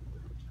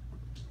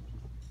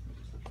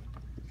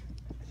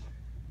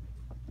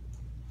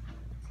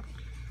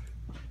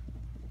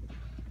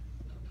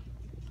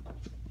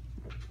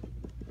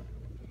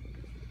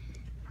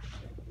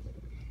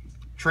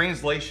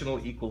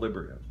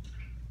equilibrium.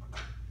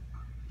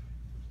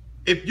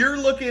 If you're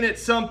looking at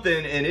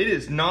something and it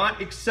is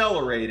not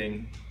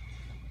accelerating,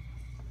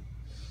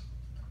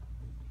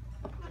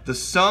 the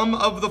sum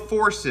of the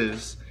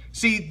forces.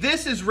 See,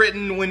 this is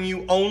written when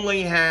you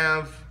only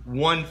have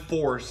one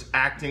force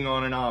acting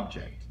on an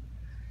object.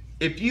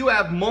 If you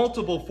have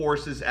multiple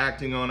forces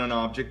acting on an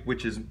object,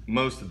 which is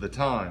most of the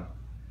time,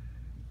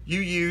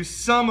 you use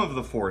sum of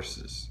the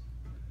forces.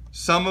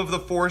 Sum of the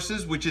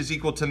forces, which is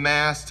equal to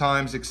mass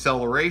times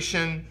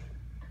acceleration.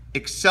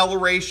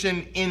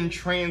 Acceleration in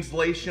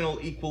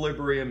translational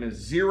equilibrium is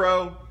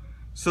 0.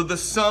 So the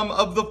sum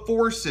of the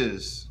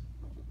forces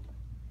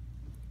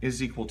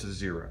is equal to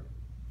 0.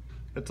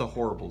 It's a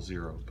horrible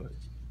 0, but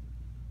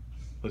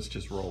let's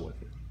just roll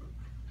with it.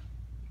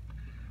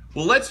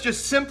 Well, let's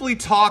just simply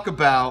talk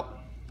about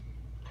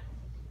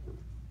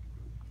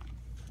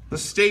the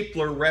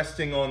stapler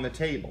resting on the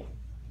table.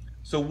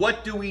 So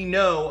what do we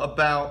know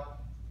about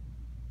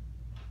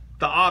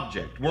the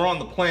object? We're on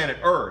the planet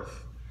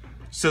Earth.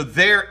 So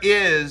there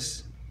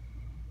is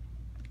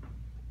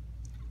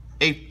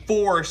a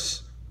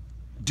force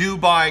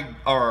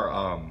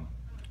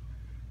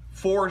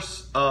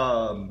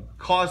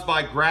caused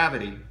by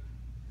gravity.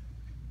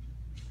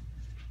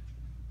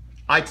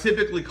 I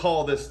typically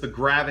call this the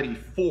gravity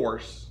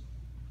force.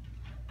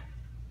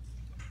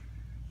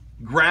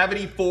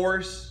 Gravity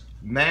force,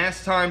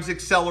 mass times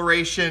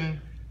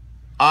acceleration,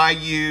 I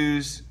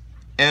use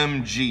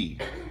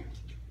mg.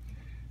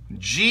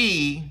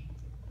 G,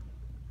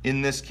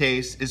 in this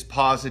case, is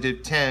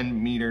positive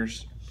 10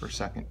 meters per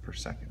second per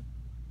second.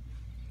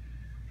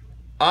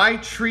 I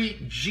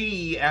treat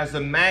G as a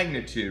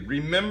magnitude.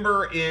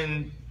 Remember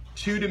in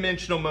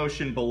two-dimensional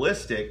motion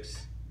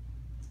ballistics,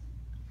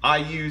 I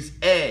use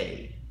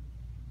A.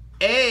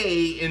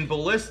 A in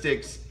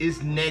ballistics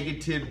is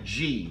negative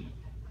G.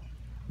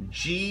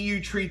 G, you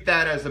treat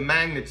that as a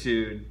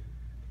magnitude.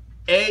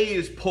 A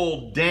is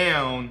pulled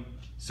down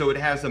So it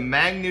has a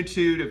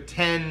magnitude of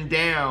 10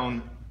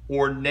 down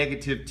or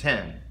negative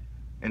 10.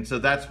 And so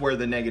that's where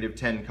the negative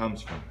 10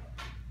 comes from.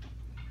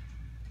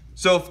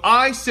 So if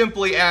I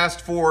simply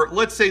asked for,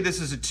 let's say this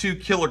is a 2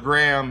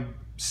 kilogram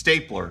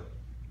stapler,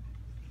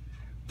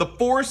 the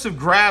force of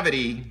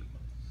gravity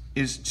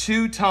is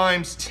 2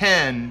 times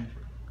 10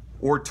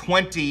 or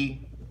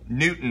 20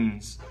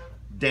 newtons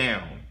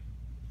down.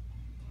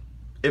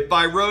 If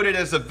I wrote it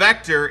as a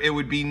vector, it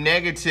would be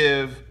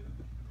negative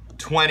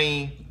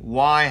 20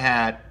 y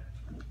hat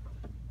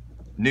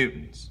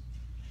newtons.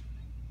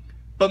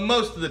 But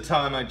most of the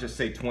time I just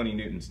say 20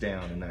 newtons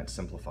down, and that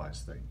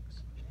simplifies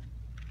things.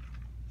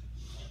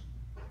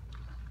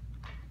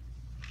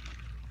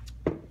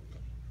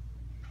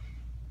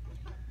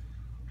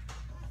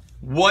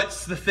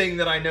 What's the thing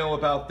that I know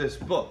about this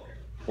book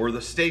or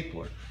the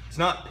stapler? It's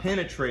not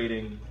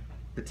penetrating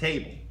the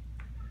table,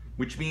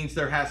 which means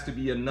there has to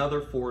be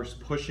another force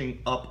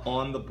pushing up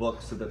on the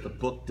book so that the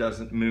book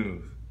doesn't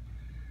move.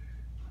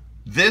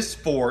 This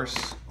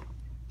force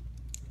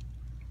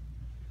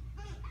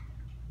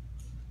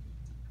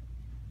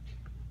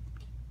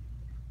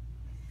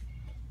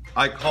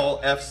I call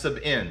F sub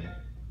n.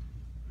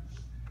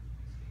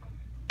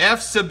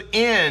 F sub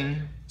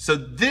n, so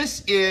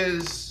this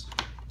is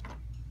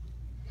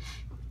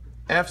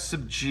F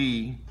sub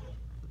g,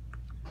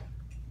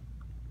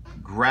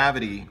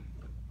 gravity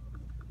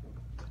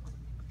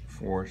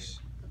force.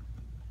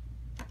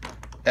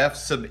 F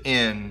sub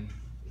n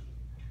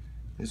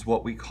is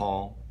what we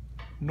call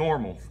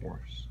normal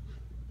force.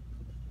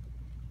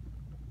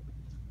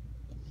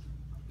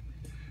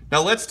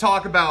 Now let's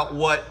talk about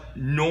what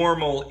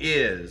normal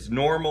is.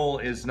 Normal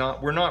is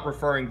not, we're not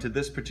referring to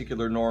this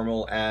particular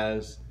normal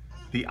as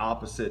the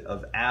opposite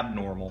of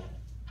abnormal.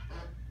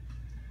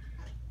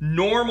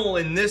 Normal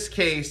in this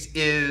case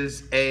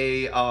is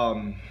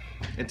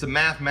it's a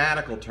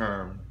mathematical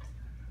term.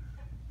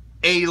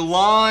 A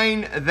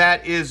line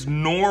that is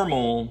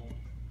normal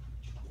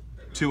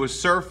to a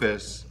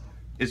surface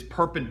is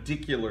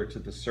perpendicular to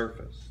the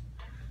surface.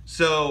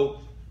 So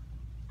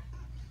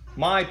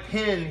my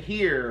pen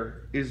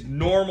here is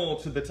normal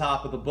to the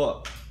top of the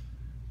book.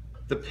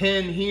 The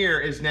pen here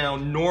is now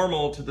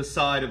normal to the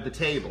side of the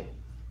table.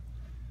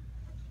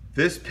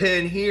 This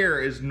pen here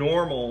is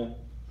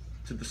normal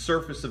to the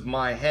surface of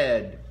my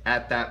head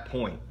at that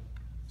point.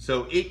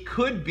 So it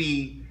could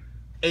be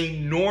a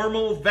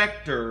normal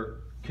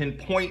vector can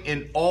point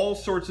in all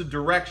sorts of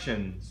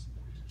directions,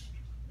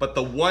 but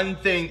the one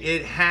thing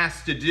it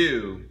has to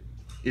do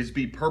is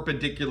be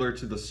perpendicular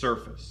to the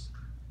surface.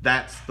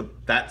 That's the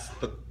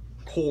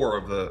core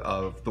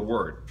of the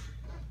word.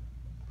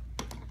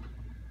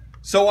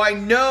 So I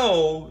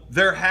know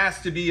there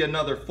has to be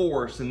another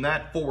force, and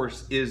that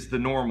force is the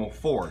normal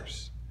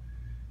force.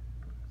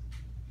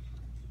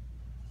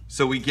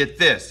 So we get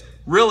this.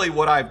 Really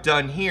what I've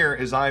done here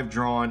is I've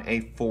drawn a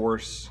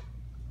force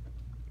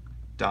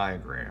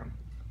diagram.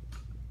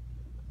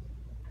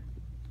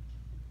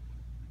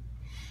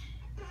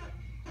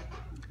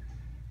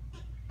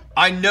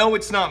 I know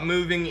it's not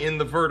moving in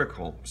the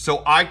vertical,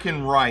 so I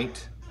can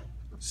write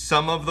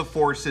sum of the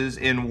forces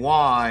in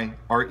y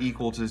are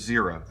equal to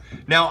 0.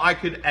 Now I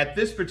could, at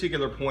this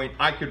particular point,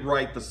 I could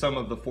write the sum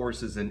of the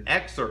forces in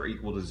x are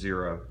equal to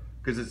 0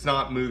 because it's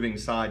not moving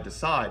side to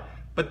side,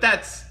 but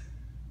that's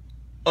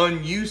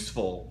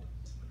unuseful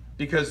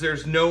because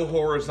there's no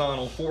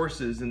horizontal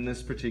forces in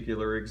this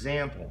particular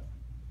example.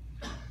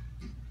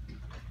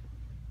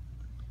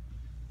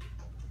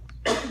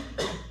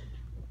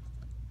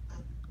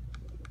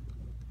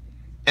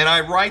 And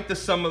I write the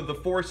sum of the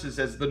forces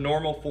as the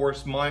normal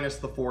force minus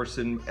the force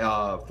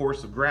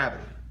of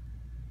gravity.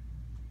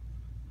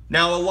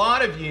 Now, a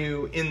lot of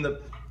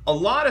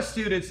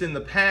students in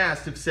the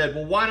past have said,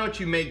 well, why don't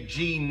you make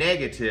G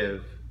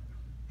negative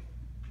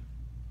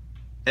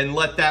and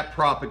let that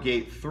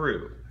propagate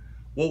through?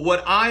 Well,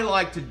 what I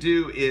like to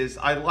do is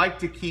I like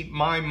to keep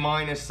my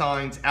minus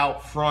signs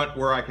out front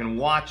where I can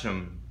watch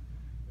them,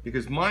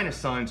 because minus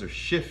signs are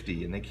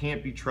shifty and they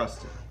can't be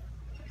trusted.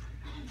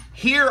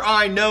 Here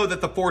I know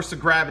that the force of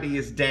gravity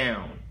is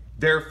down.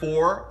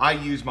 Therefore, I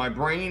use my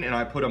brain and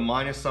I put a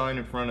minus sign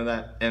in front of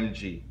that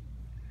mg.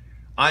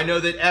 I know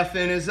that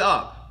Fn is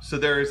up, so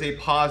there is a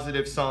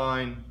positive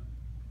sign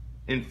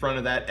in front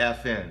of that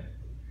Fn.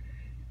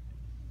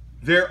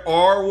 There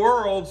are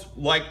worlds,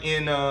 like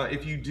in,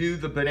 if you do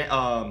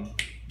the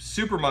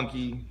Super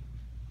Monkey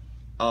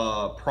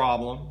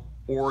problem,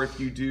 or if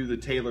you do the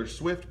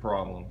Taylor-Swift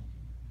problem,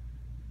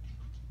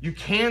 you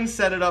can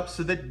set it up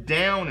so that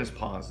down is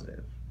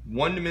positive.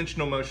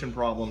 One-dimensional motion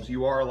problems,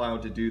 you are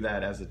allowed to do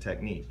that as a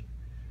technique.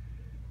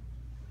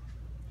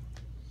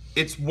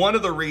 It's one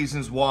of the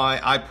reasons why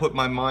I put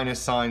my minus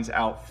signs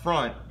out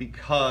front,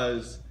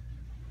 because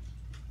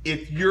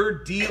if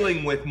you're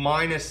dealing with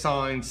minus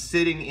signs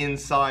sitting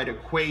inside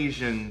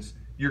equations,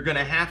 you're going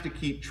to have to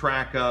keep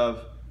track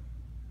of,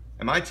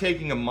 am I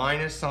taking a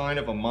minus sign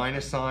of a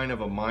minus sign of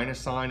a minus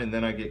sign, and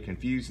then I get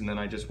confused and then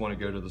I just want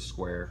to go to the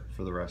square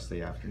for the rest of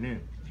the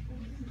afternoon.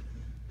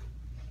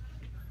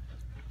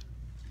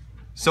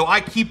 So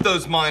I keep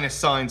those minus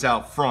signs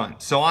out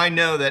front. So I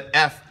know that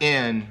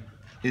Fn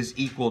is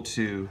equal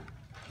to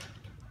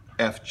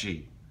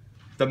Fg.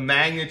 The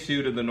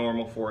magnitude of the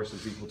normal force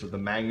is equal to the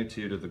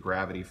magnitude of the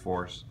gravity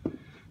force.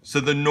 So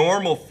the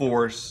normal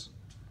force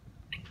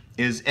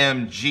is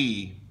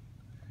mg,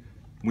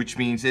 which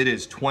means it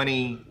is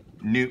 20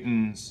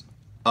 newtons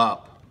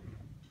up,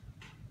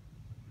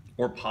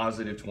 or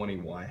positive 20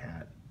 y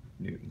hat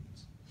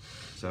newtons.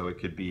 So it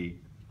could be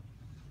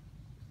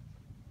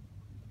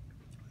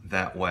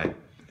that way.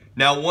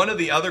 Now, one of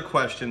the other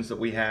questions that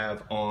we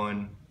have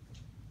on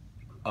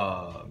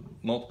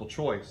multiple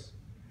choice,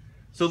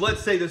 so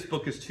let's say this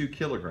book is 2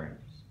 kilograms.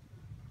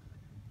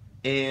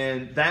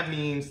 And that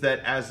means that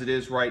as it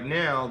is right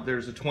now,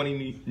 there's a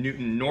 20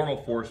 Newton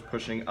normal force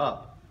pushing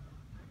up.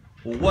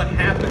 Well, what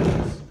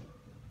happens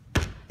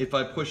if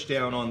I push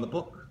down on the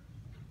book?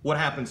 What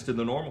happens to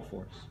the normal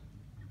force?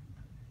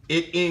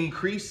 It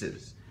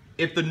increases.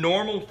 If the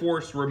normal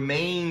force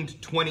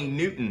remained 20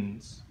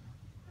 newtons,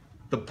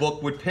 the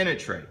book would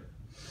penetrate.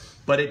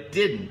 But it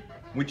didn't,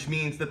 which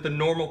means that the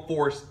normal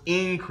force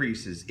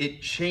increases.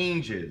 It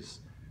changes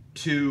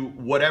to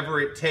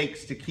whatever it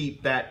takes to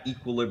keep that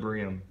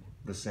equilibrium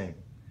the same.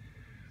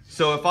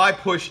 So if I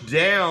push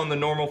down, the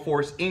normal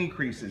force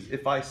increases.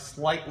 If I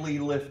slightly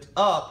lift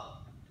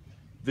up,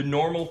 the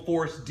normal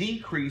force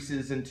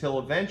decreases until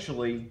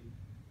eventually,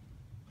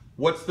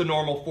 what's the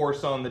normal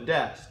force on the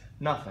desk?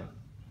 Nothing.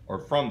 Or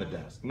from the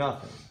desk?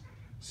 Nothing.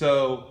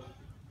 So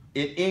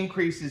it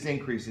increases,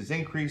 increases,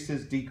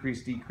 increases,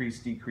 decrease, decrease,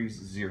 decrease,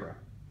 0.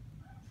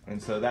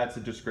 And so that's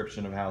a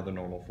description of how the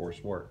normal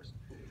force works.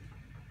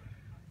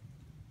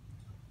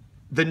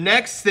 The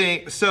next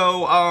thing,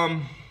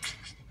 so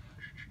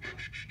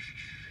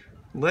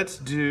let's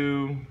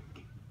do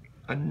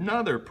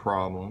another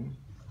problem.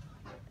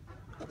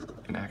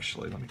 And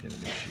actually, let me get a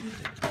new sheet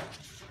here.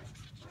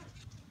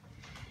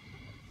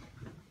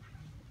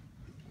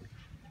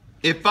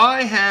 If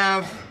I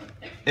have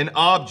an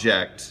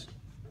object,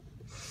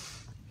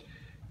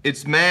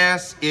 its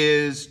mass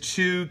is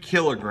 2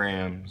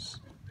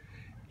 kilograms,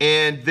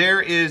 and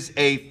there is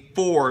a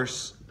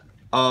force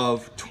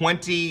of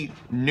 20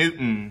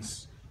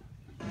 newtons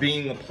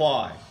being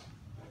applied.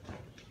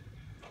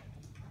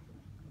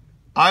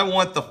 I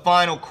want the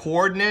final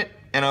coordinate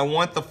and I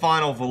want the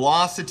final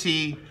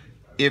velocity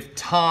if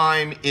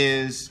time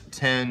is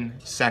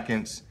 10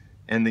 seconds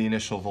and the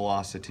initial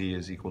velocity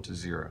is equal to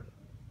 0.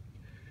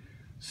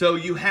 So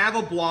you have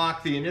a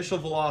block, the initial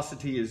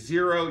velocity is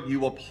 0,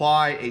 you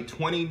apply a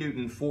 20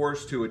 Newton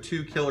force to a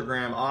 2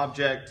 kilogram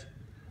object.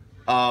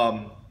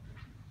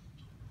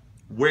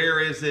 Where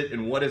is it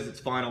and what is its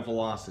final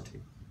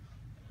velocity?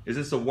 Is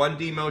this a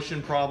 1D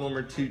motion problem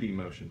or 2D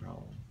motion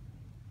problem?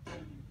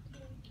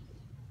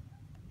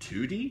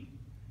 2D?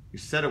 You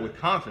said it with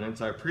confidence,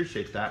 I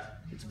appreciate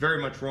that. It's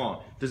very much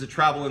wrong. Does it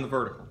travel in the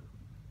vertical?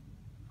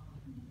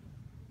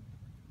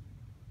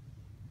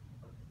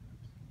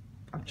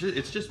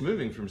 It's just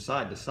moving from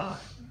side to side.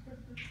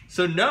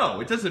 So no,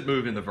 it doesn't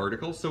move in the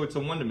vertical, so it's a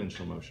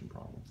one-dimensional motion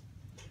problem.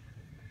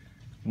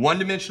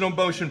 One-dimensional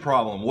motion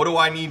problem, what do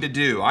I need to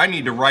do? I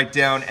need to write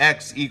down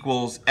x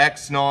equals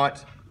x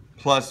naught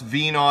plus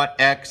v naught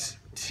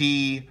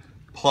xt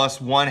plus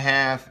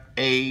 1/2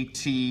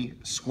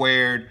 at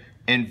squared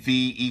and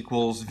v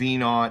equals v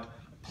naught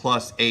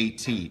plus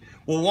at.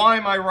 Well, why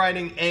am I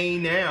writing a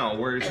now,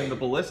 whereas in the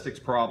ballistics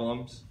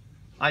problems,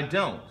 I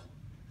don't?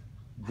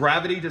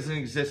 Gravity doesn't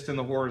exist in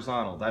the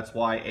horizontal. That's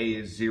why a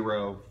is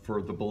 0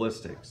 for the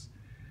ballistics.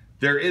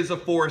 There is a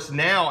force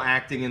now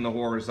acting in the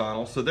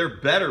horizontal, so there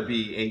better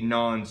be a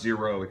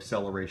non-zero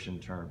acceleration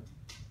term.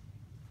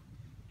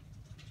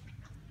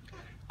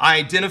 I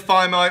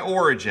identify my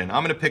origin.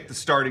 I'm going to pick the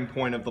starting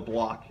point of the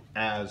block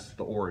as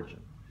the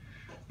origin,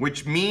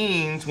 which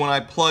means when I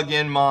plug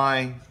in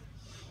my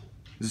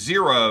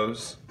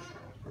zeros,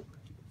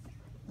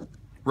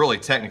 really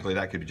technically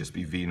that could just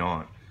be v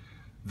naught.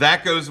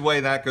 That goes away,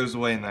 and that goes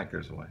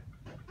away.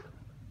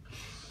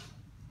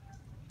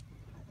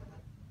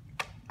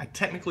 I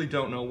technically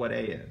don't know what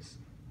A is,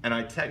 and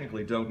I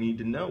technically don't need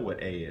to know what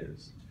A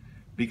is,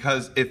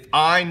 because if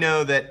I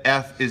know that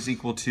F is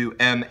equal to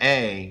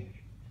MA,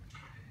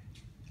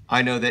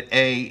 I know that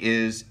A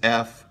is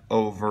F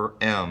over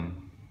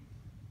M.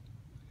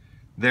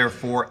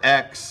 Therefore,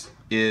 X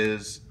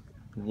is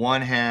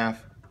 1/2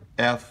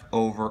 F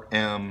over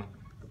M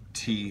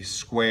T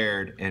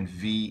squared, and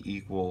V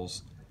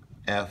equals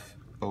F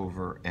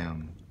over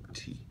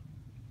MT.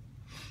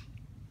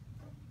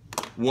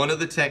 One of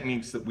the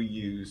techniques that we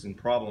use in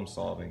problem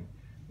solving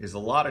is a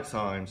lot of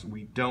times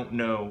we don't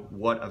know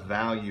what a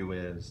value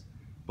is,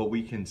 but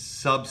we can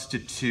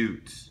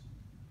substitute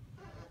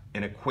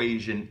an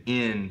equation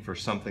in for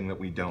something that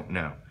we don't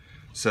know.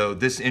 So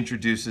this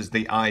introduces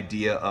the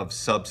idea of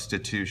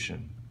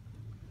substitution.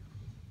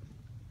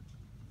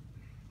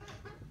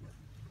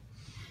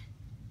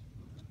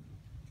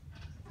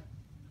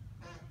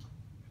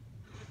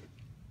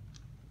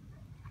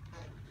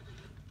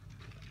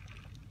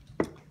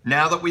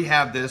 Now that we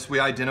have this, we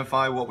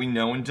identify what we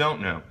know and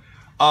don't know.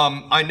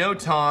 I know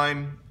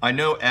time, I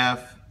know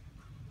F,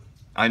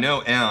 I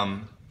know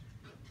M.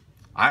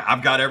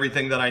 I've got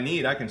everything that I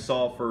need. I can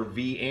solve for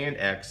V and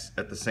X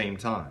at the same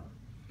time.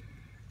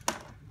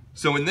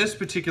 So in this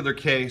particular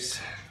case,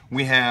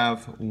 we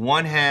have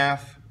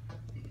 1/2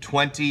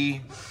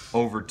 20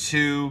 over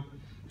 2.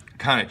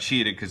 Kind of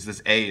cheated because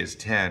this A is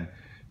 10.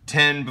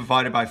 10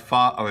 divided by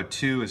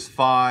 2 is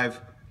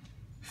 5.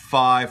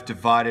 5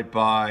 divided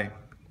by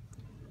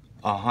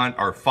 100,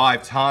 or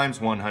 5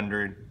 times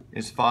 100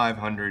 is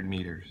 500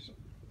 meters.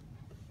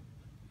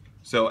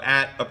 So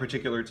at a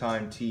particular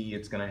time t,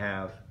 it's going to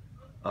have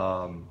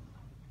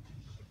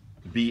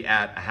be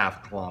at a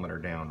 1/2 kilometer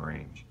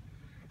downrange.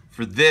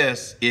 For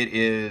this, it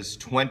is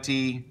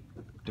 20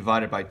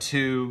 divided by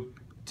 2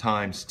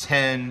 times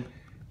 10.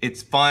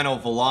 Its final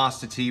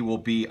velocity will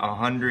be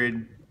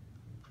 100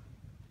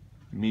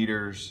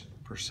 meters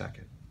per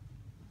second.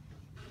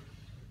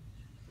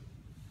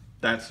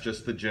 That's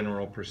just the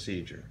general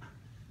procedure.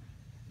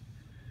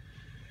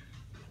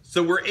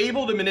 So we're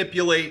able to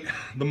manipulate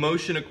the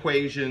motion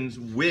equations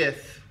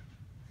with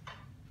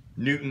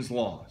Newton's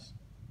laws.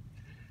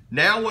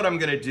 Now what I'm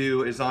going to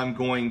do is I'm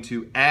going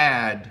to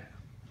add,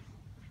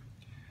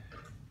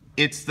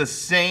 it's the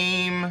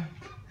same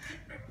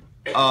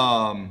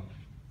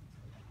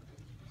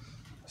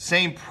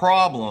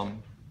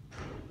problem,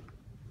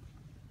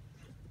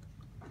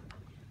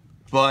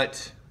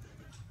 but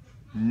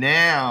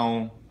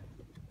now,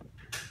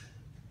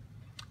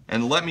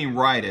 and let me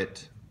write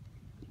it,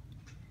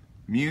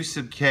 mu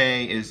sub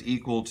k is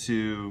equal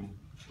to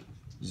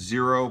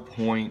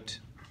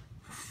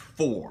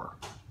 0.4.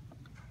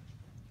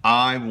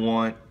 I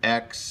want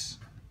x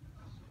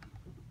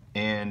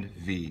and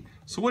v.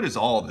 So what does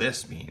all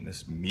this mean,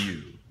 this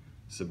mu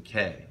sub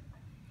k?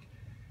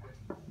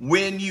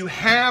 When you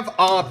have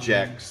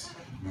objects,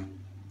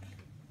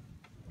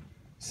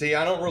 see,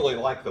 I don't really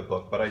like the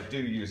book, but I do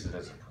use it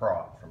as a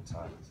prop from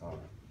time to time.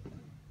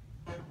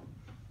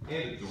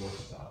 And a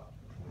doorstop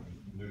when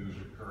move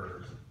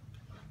occurs.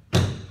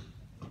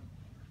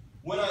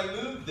 When I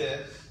move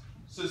this,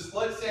 so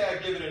let's say I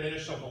give it an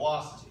initial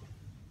velocity.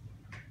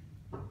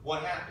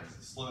 What happens?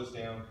 It slows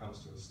down, comes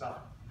to a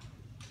stop.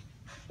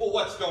 Well,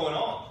 what's going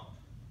on?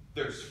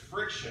 There's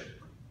friction.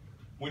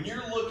 When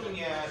you're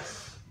looking at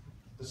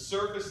the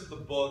surface of the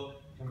book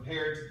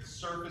compared to the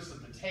surface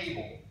of the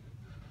table,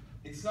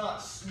 it's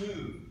not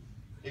smooth,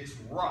 it's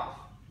rough.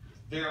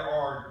 There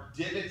are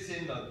divots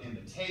in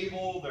the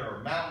table, there are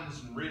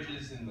mountains and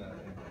ridges in the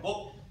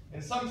book,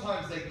 and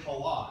sometimes they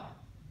collide.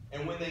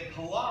 And when they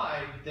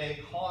collide,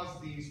 they cause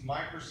these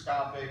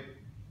microscopic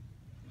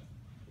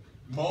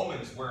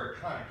moments where it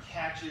kind of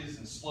catches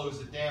and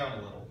slows it down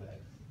a little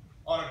bit.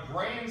 On a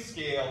grand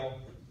scale,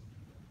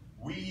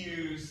 we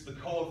use the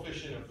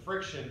coefficient of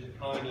friction to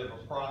kind of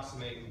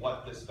approximate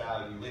what this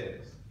value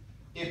is.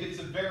 If it's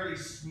a very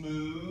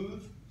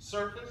smooth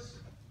surface,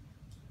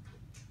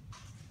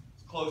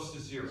 it's close to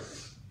 0.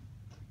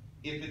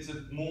 If it's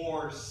a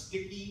more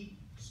sticky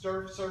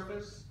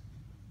surface,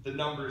 the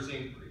numbers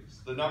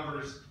increase. The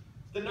numbers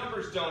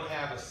don't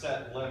have a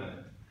set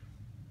limit.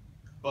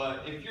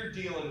 But if you're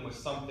dealing with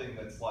something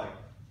that's like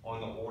on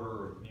the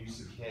order of mu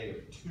sub k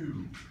of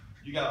 2,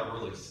 you got a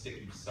really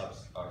sticky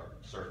surface.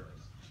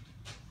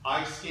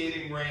 Ice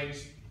skating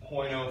rinks,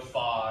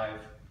 0.05,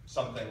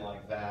 something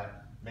like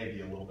that,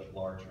 maybe a little bit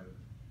larger.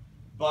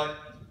 But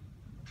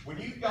when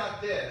you've got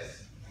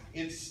this,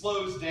 it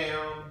slows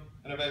down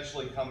and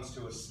eventually comes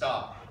to a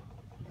stop.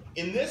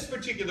 In this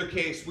particular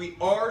case, we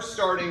are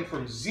starting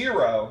from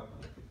 0,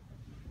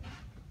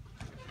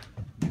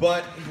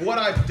 but what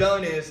I've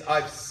done is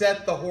I've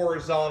set the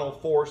horizontal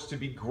force to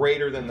be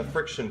greater than the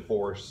friction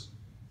force,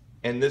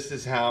 and this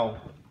is how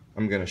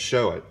I'm going to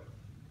show it.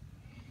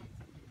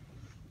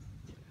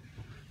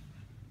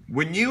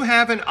 When you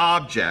have an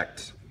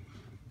object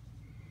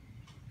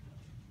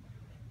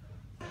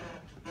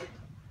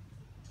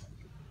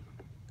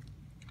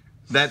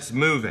that's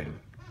moving,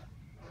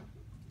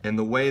 and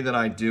the way that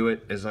I do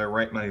it is I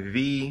write my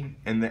V,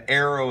 and the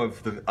arrow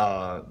of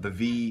the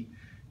V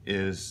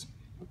is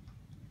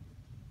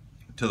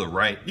to the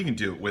right. You can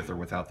do it with or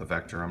without the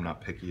vector. I'm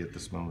not picky at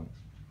this moment.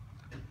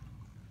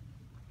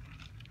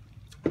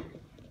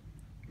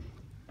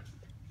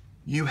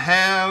 You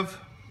have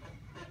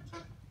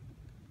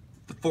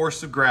the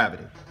force of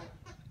gravity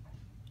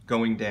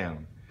going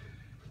down.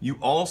 You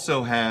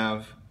also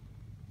have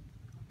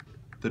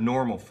the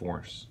normal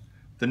force.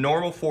 The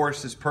normal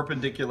force is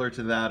perpendicular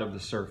to that of the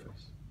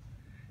surface.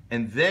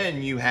 And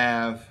then you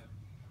have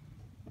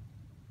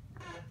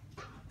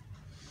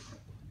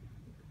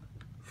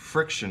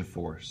friction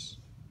force.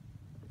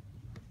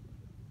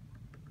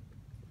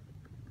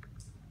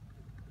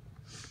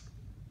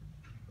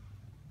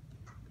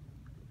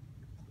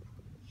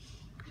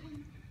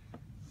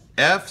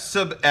 F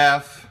sub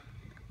F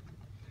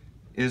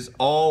is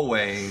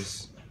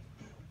always,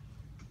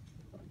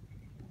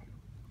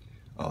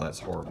 oh, that's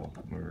horrible.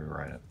 Let me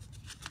rewrite it.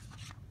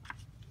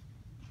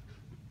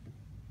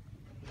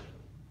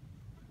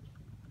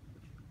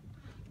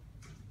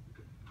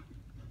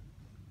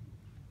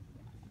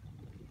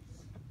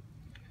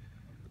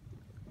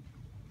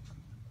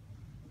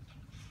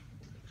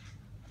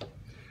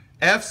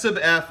 F sub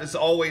F is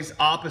always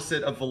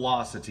opposite of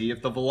velocity.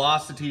 If the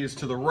velocity is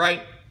to the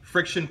right,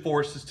 friction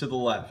force is to the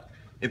left.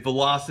 If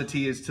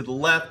velocity is to the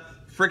left,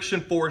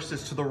 friction force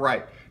is to the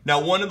right. Now,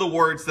 one of the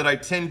words that I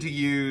tend to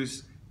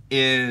use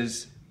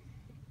is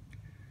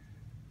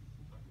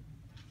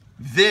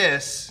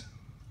this.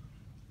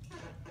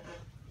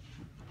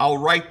 I'll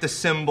write the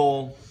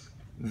symbol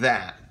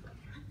that.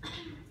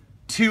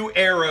 Two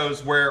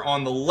arrows where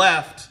on the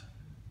left,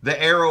 the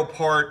arrow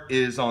part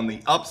is on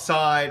the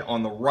upside,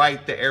 on the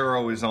right, the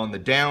arrow is on the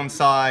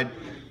downside.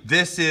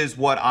 This is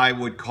what I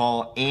would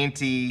call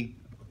anti-parallel.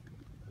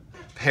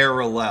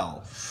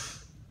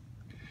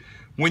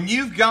 When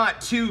you've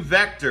got two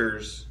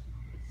vectors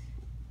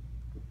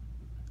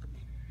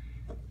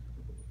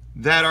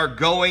that are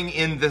going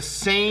in the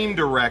same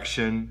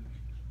direction,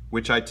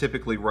 which I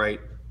typically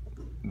write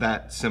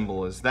that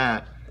symbol as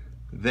that,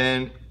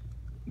 then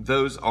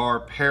those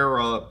are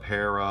parallel.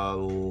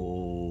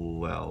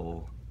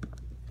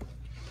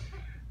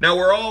 Now,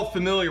 we're all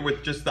familiar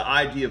with just the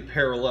idea of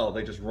parallel.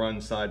 They just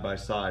run side by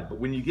side. But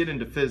when you get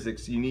into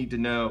physics, you need to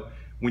know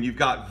when you've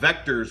got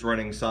vectors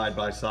running side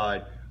by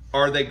side,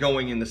 are they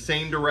going in the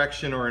same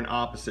direction or in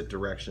opposite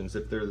directions?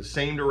 If they're the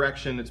same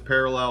direction, it's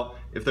parallel.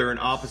 If they're in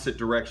opposite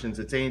directions,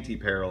 it's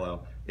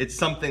anti-parallel. It's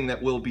something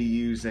that we'll be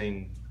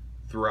using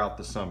throughout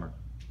the summer.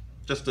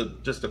 Just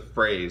a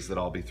phrase that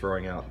I'll be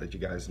throwing out that you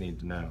guys need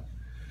to know.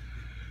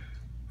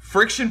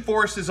 Friction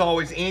force is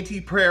always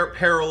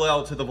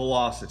anti-parallel to the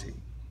velocity,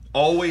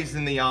 always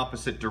in the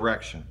opposite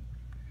direction.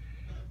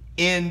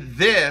 In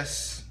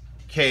this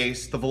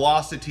case, the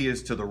velocity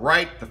is to the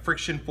right, the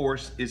friction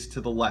force is to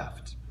the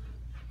left.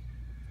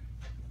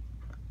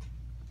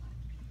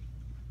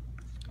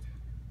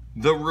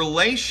 The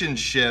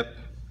relationship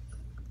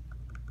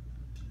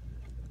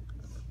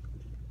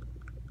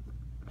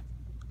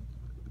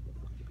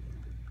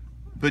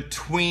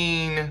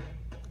between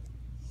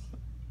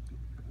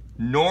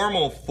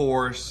normal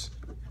force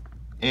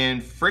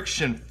and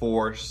friction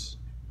force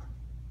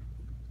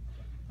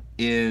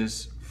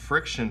is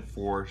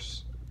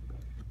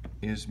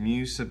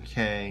mu sub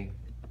k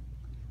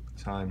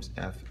times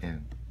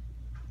Fn.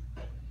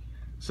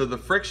 So the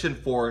friction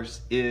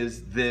force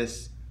is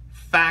this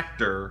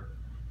factor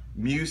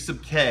mu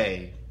sub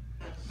k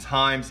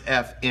times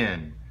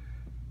Fn.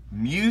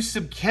 Mu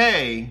sub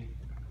k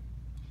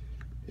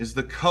is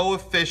the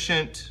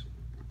coefficient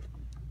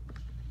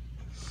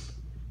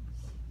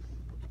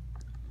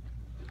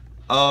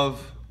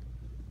of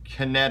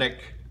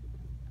kinetic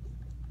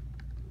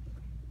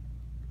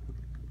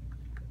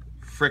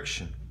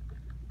friction.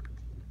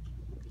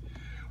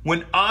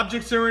 When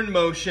objects are in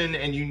motion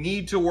and you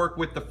need to work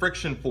with the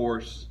friction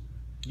force,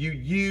 you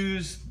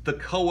use the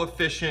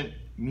coefficient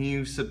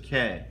mu sub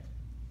k.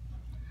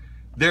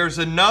 There's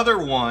another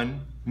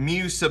one,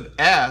 mu sub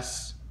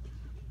s,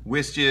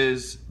 which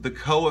is the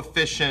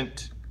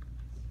coefficient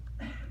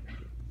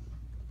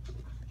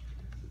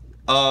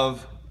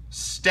of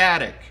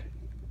static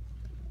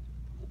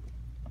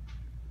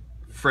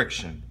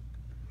friction.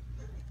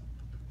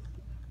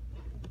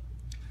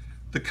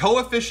 The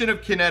coefficient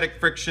of kinetic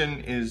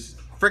friction is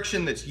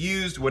friction that's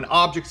used when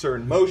objects are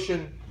in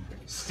motion.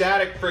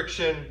 Static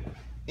friction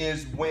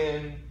is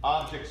when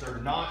objects are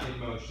not in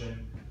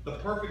motion. The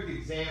perfect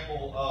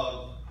example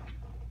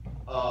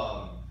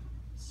of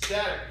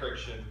static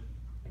friction,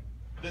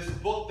 this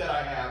book that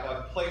I have,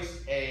 I've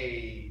placed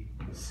a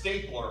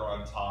stapler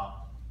on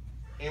top,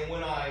 and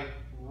when I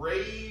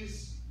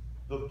raise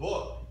the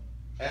book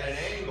at an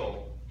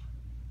angle,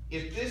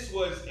 if this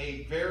was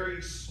a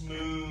very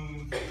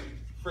smooth,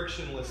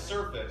 frictionless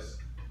surface,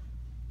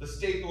 the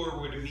stapler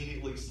would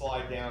immediately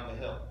slide down the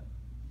hill.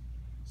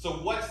 So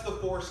what's the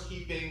force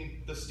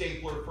keeping the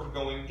stapler from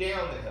going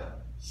down the hill?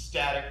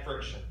 Static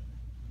friction.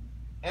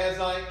 As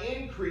I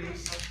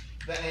increase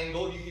the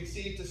angle, you can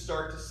see it to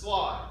start to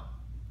slide.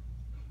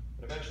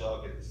 Eventually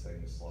I'll get this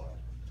thing to slide.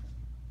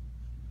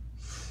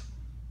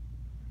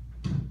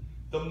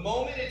 The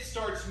moment it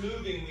starts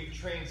moving, we've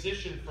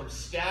transitioned from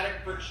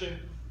static friction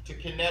to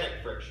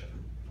kinetic friction.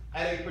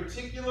 At a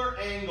particular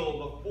angle,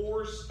 the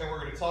force, and we're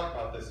going to talk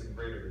about this in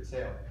greater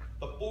detail,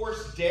 the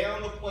force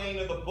down the plane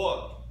of the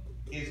book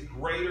is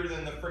greater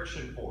than the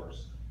friction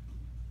force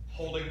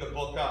holding the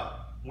book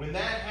up. When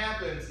that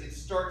happens, it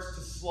starts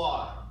to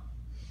slide.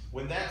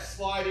 When that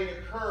sliding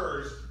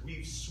occurs,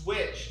 we've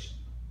switched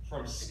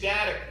from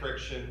static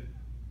friction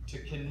to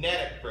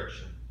kinetic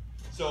friction.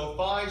 So if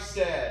I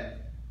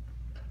said,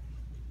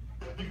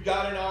 you've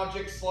got an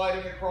object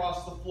sliding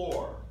across the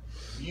floor,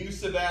 mu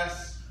sub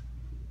s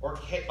or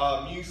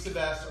mu sub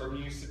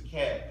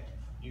k,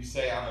 you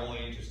say I'm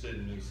only interested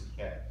in mu sub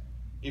k.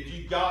 If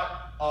you've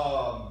got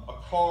a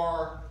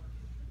car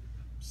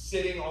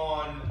sitting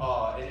on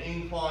an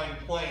inclined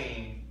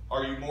plane,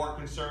 are you more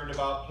concerned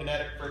about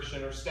kinetic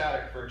friction or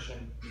static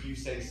friction? You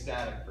say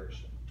static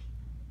friction.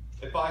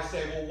 If I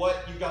say, well,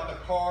 you've got the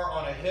car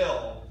on a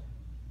hill,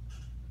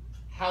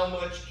 how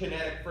much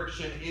kinetic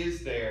friction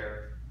is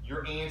there?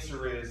 Your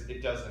answer is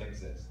it doesn't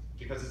exist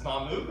because it's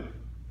not moving.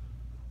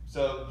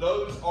 So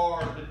those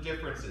are the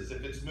differences.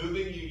 If it's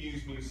moving, you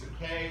use mu sub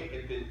k.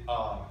 If it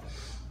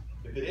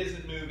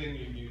isn't moving,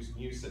 you use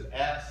mu sub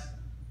s.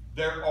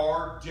 There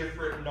are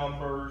different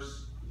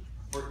numbers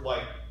for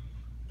like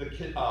the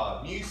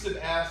mu sub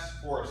s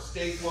for a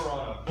stapler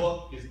on a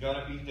book is going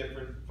to be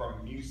different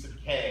from mu sub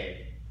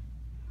k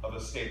of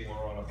a stapler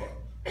on a book.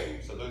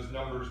 So those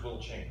numbers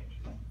will change.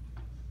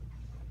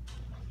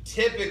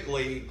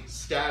 Typically,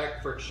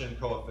 static friction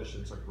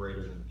coefficients are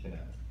greater than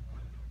kinetic.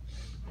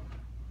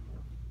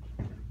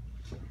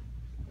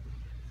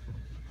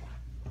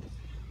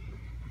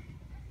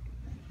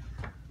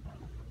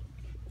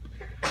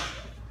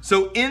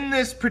 So in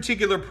this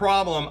particular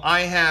problem,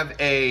 I have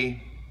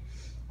a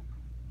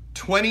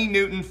 20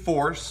 Newton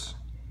force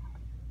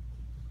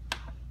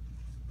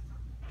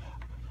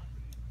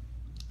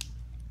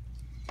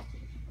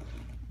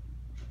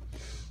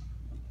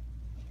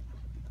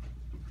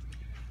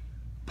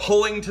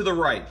pulling to the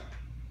right.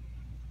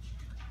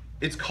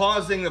 It's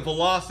causing a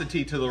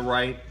velocity to the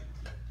right.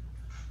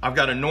 I've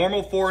got a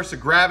normal force, a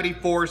gravity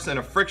force, and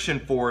a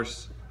friction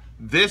force.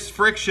 This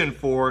friction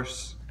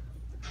force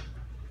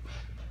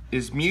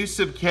is mu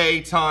sub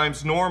k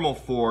times normal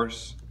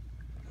force,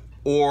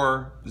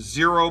 or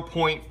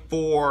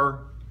 0.4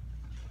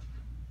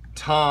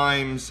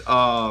 times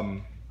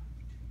the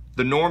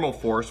normal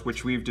force,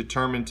 which we've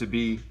determined to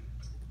be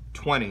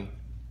 20.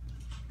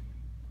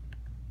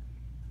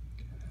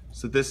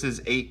 So this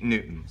is 8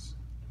 newtons.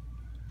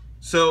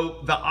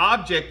 So the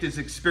object is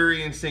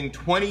experiencing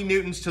 20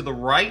 newtons to the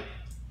right,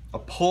 a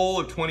pull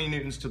of 20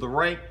 newtons to the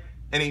right,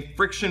 and a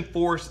friction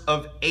force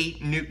of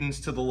 8 newtons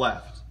to the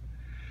left.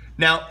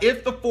 Now,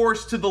 if the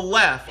force to the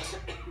left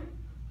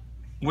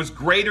was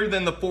greater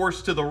than the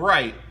force to the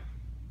right,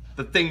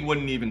 the thing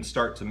wouldn't even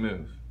start to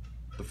move.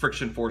 The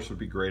friction force would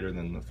be greater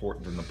than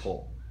the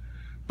pull.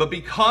 But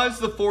because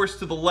the force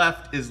to the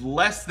left is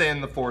less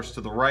than the force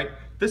to the right,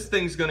 this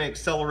thing's going to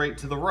accelerate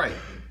to the right.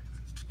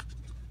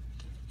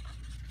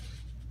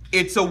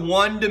 It's a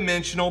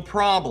one-dimensional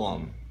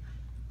problem.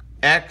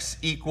 X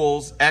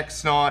equals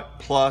x naught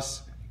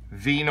plus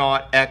v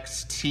naught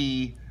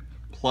xt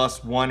plus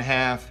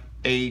 1/2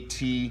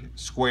 at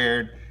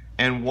squared,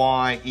 and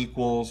y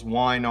equals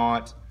y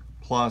naught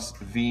plus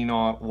v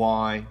naught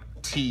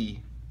yt.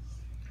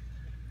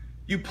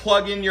 You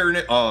plug in your,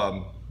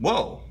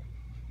 whoa,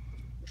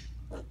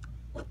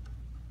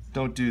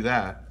 don't do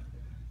that.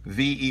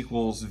 V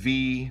equals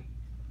v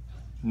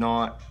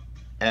naught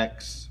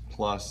x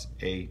plus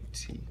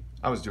at.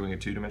 I was doing a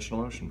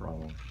two-dimensional motion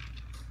problem.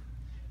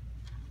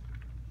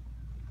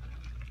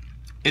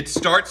 It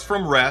starts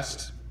from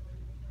rest.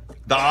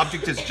 The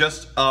object is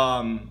just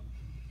overcome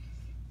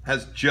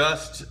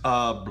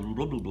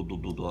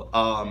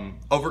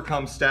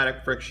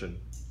static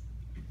friction.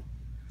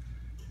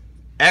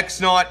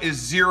 X naught is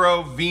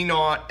 0, V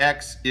naught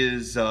x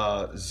is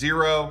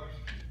 0.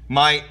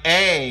 My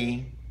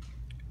A,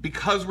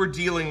 because we're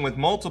dealing with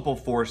multiple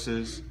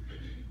forces,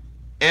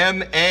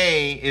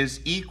 MA is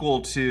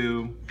equal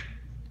to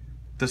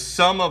the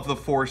sum of the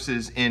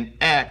forces in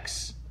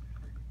X,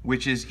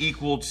 which is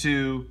equal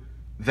to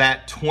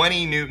that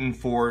 20 Newton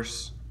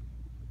force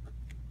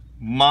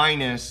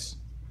minus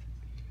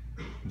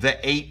the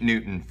 8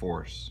 Newton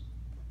force.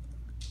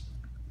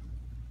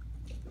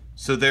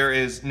 So there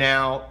is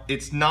now,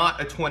 it's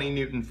not a 20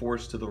 Newton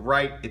force to the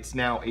right, it's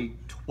now a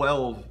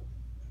 12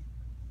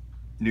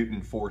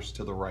 Newton force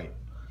to the right.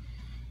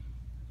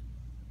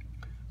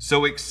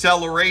 So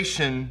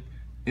acceleration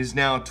is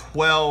now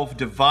 12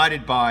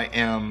 divided by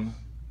m,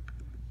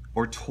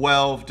 or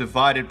 12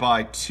 divided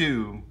by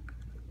 2,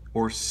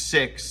 or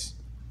 6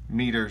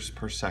 meters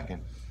per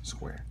second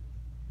squared.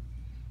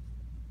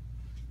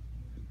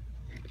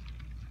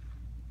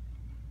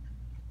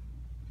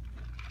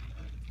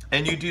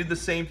 And you do the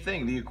same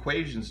thing. The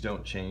equations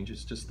don't change.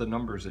 It's just the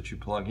numbers that you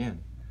plug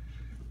in.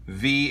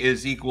 V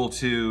is equal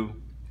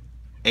to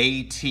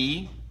AT,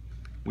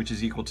 which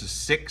is equal to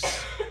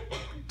 6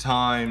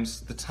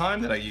 times, the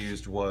time that I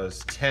used was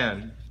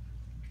 10.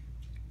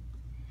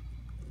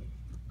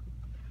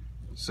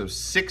 So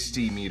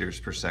 60 meters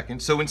per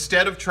second. So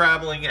instead of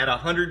traveling at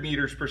 100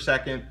 meters per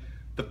second,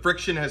 the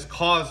friction has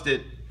caused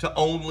it to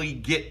only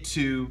get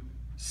to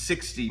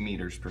 60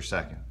 meters per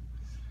second.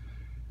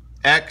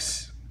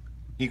 X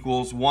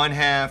equals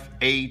 1/2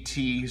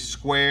 AT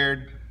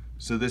squared.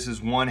 So this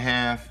is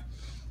 1/2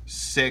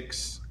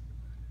 6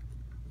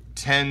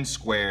 10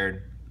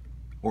 squared,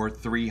 or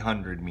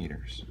 300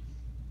 meters.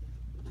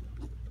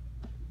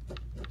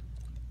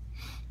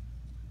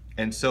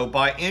 And so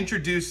by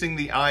introducing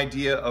the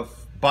idea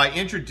of, by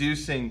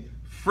introducing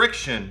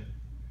friction,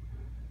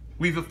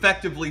 we've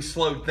effectively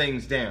slowed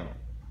things down.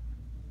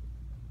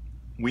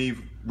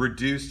 We've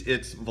reduced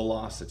its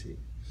velocity.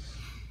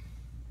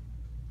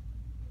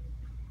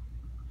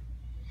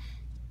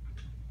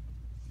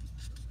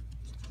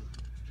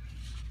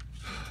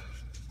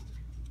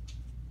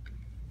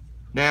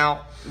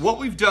 Now, what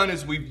we've done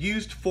is we've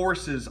used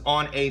forces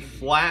on a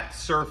flat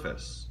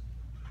surface.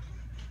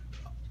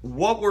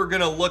 What we're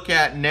going to look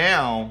at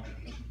now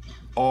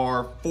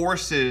are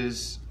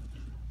forces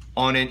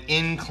on an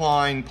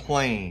inclined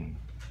plane.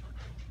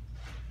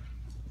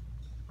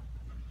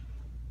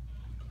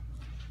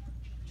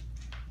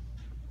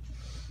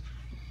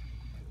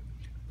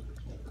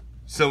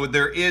 So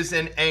there is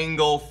an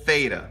angle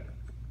theta.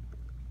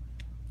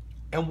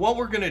 And what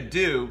we're going to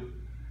do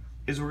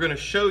is we're going to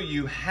show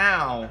you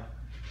how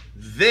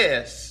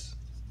this,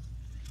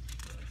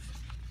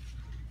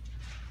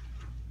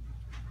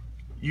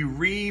 you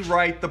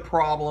rewrite the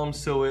problem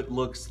so it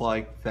looks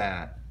like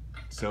that.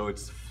 So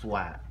it's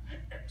flat.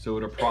 So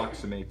it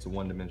approximates a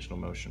one-dimensional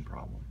motion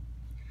problem.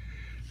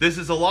 This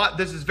is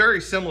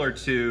very similar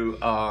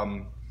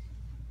to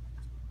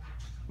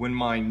when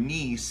my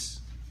niece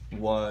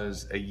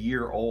was a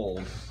year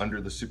old under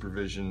the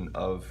supervision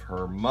of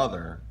her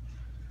mother.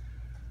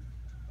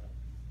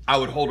 I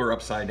would hold her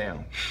upside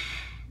down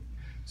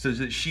so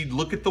that she'd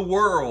look at the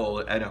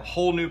world at a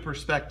whole new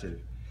perspective.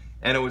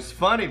 And it was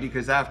funny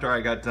because after I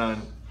got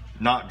done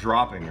not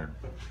dropping her,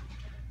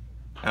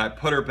 and I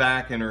put her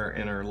back in her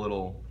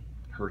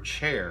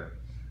chair,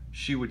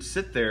 she would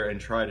sit there and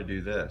try to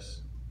do this.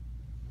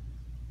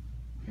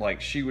 Like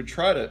she would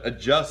try to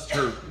adjust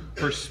her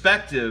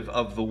perspective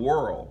of the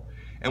world.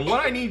 And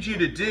what I need you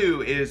to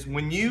do is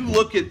when you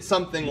look at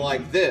something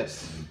like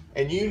this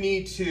and you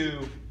need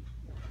to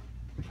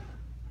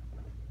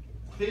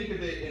think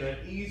of it in an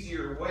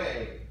easier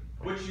way,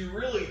 what you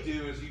really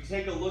do is you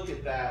take a look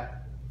at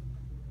that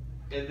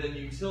and then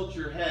you tilt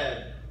your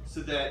head so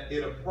that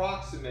it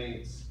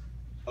approximates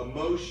a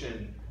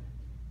motion.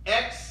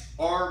 X,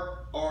 our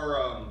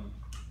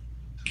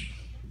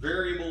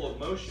variable of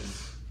motion,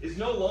 is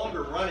no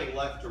longer running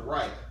left to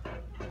right.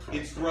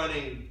 It's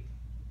running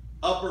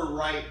upper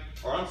left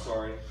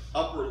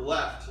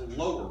to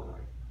lower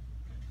right.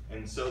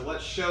 And so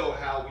let's show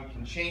how we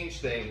can change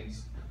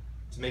things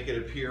to make it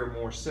appear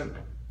more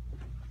simple.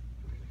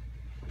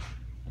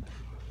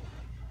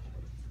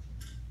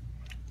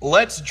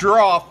 Let's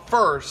draw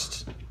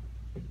first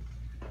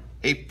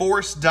a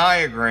force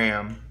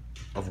diagram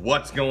of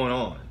what's going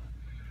on.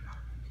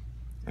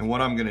 And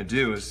what I'm going to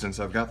do is, since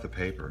I've got the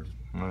paper,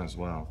 might as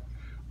well.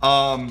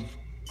 I'm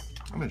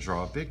going to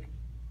draw a big,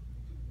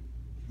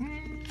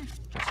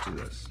 let's do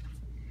this.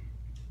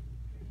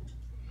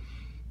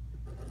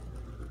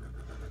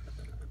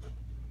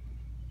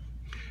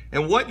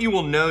 And what you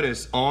will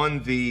notice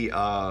on the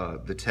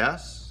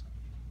test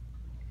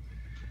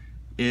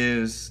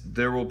is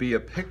there will be a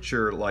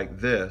picture like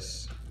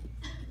this.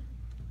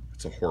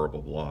 It's a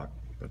horrible block.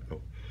 But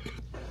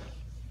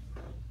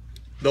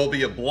there'll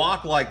be a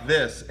block like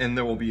this, and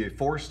there will be a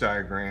force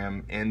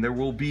diagram, and there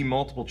will be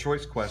multiple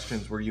choice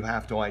questions where you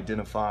have to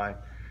identify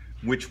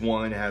which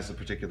one has a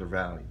particular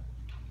value.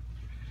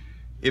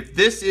 If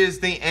this is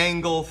the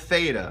angle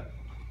theta,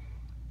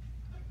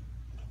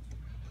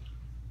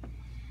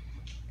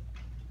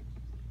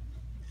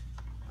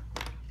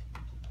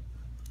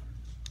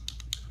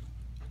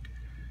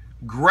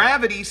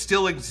 gravity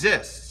still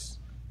exists.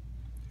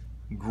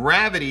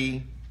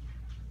 Gravity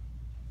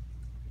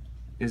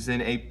is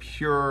in a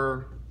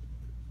pure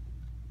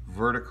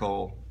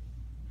vertical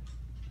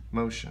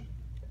motion.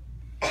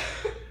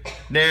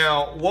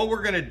 Now, what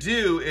we're going to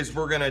do is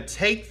we're going to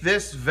take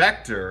this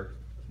vector,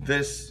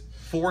 this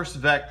force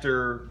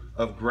vector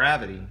of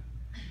gravity,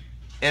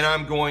 and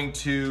I'm going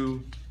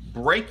to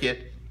break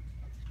it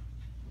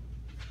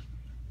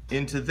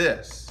into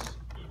this.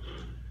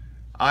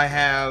 I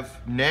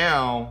have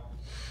now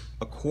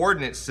a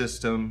coordinate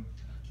system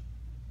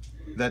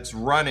that's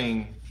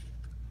running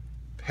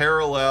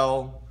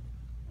parallel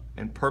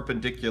and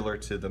perpendicular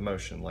to the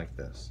motion like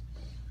this.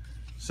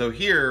 So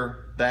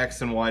here, the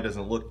X and Y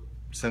doesn't look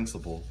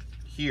sensible.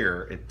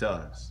 Here, it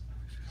does.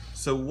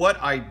 So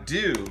what I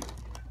do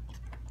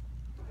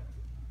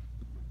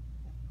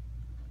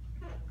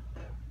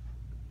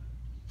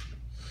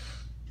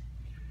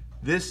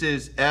this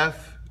is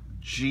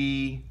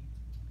FGY,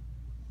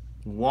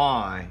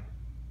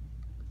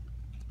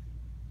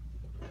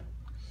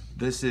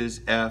 this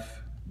is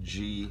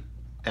FGX,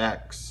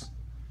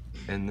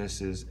 and this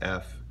is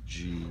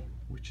FG,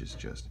 which is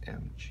just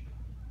MG.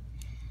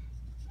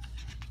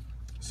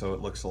 So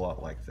it looks a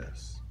lot like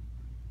this.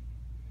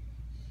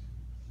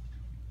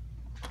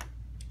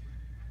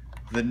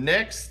 The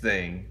next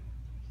thing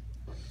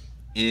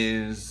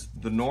is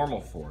the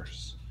normal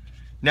force.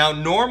 Now,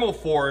 normal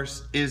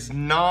force is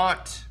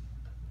not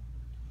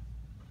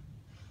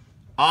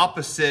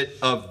opposite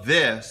of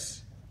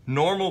this.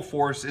 Normal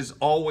force is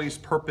always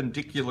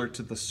perpendicular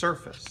to the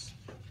surface.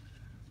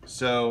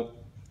 So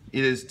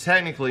it is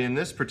technically, in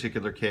this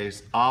particular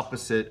case,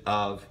 opposite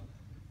of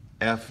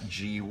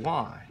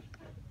FGY.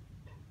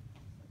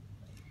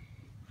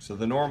 So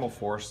the normal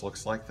force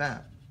looks like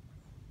that.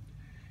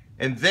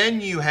 And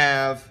then you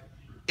have,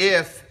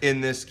 if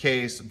in this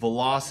case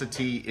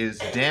velocity is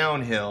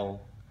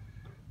downhill,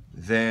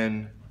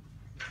 then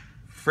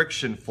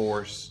friction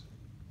force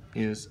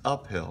is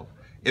uphill.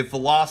 If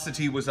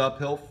velocity was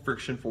uphill,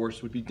 friction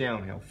force would be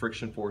downhill.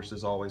 Friction force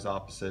is always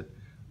opposite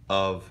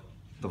of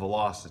the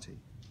velocity.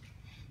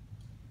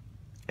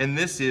 And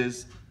this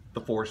is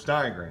the force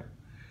diagram.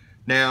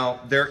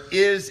 Now, there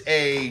is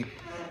a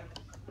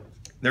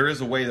There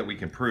is a way that we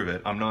can prove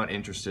it. I'm not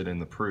interested in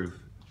the proof.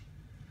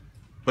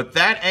 But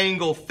that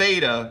angle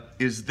theta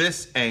is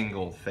this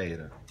angle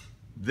theta.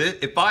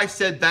 If I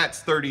said that's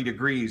 30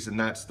 degrees, then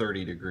that's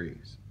 30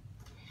 degrees.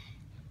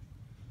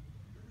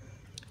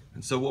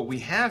 And so what we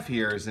have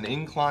here is an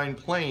inclined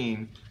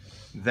plane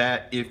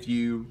that if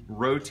you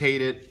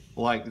rotate it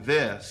like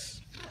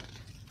this,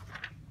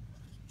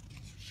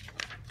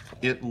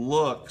 it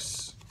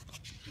looks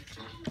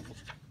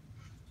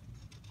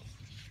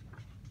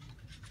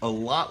a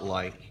lot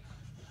like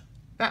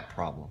that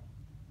problem.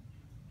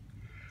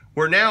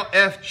 Where now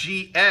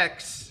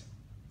FGX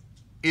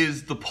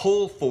is the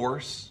pull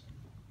force,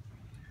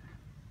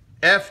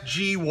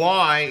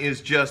 FGY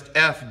is just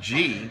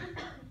FG.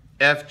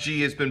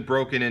 FG has been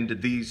broken into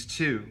these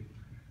two.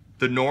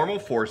 The normal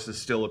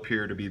forces still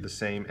appear to be the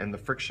same, and the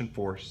friction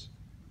force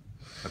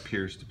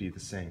appears to be the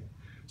same.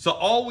 So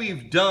all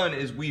we've done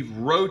is we've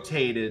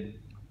rotated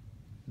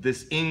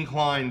this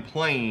inclined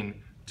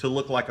plane to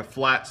look like a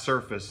flat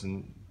surface,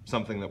 and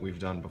something that we've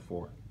done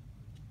before.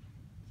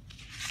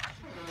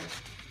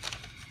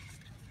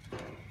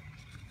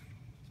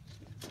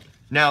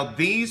 Now,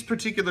 these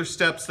particular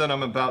steps that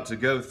I'm about to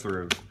go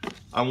through,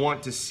 I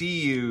want to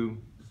see you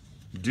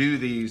do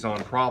these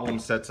on problem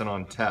sets and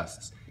on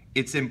tests.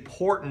 It's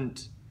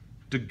important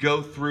to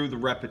go through the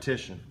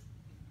repetition.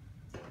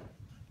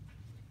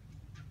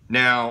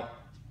 Now,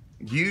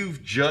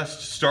 you've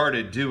just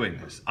started doing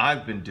this.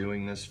 I've been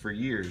doing this for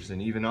years, and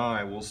even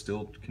I will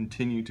still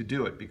continue to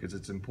do it because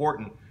it's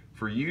important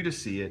for you to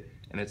see it,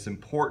 and it's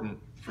important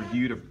for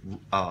you to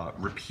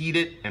repeat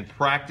it and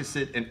practice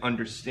it and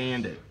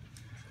understand it.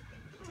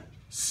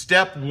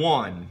 Step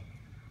one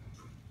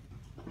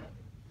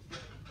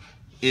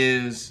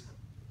is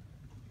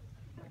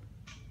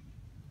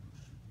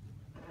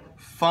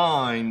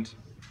find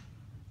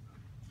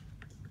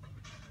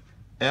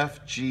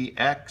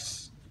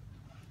FGX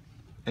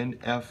and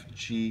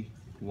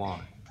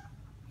FGY.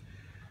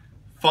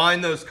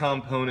 Find those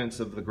components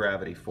of the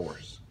gravity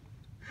force.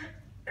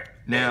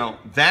 Now,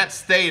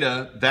 that's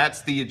theta,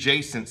 that's the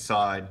adjacent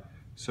side,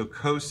 so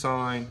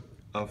cosine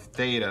of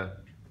theta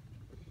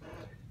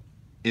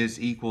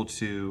is equal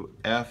to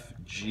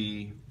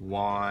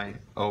FGY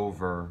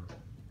over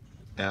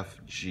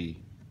FG.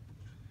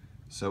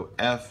 So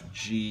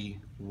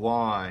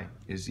FGY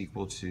is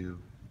equal to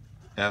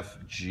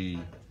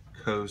FG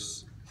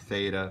cos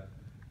theta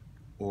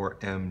or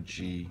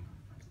mg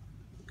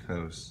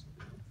cos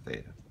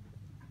theta.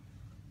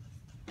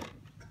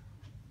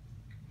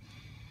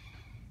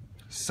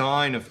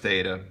 Sine of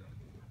theta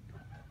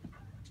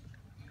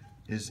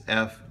is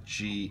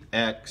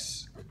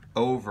FGX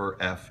over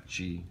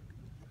FG.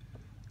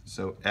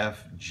 So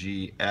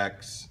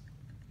FGX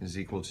is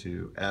equal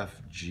to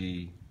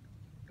FG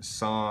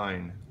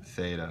sine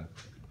theta,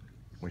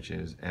 which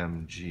is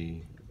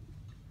mg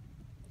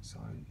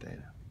sine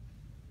theta.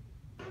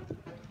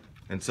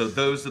 And so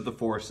those are the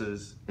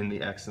forces in the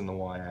x and the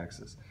y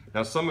axis.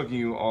 Now some of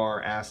you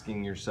are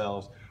asking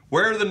yourselves,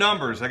 where are the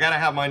numbers? I gotta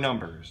have my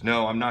numbers.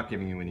 No, I'm not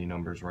giving you any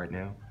numbers right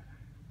now.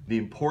 The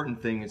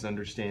important thing is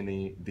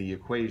understanding the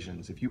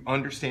equations. If you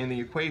understand the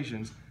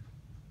equations,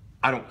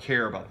 I don't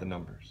care about the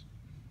numbers.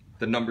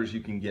 The numbers you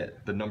can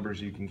get, the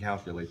numbers you can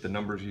calculate, the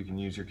numbers you can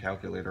use your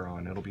calculator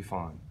on, it'll be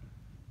fine.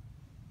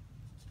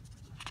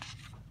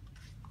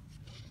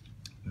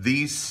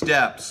 These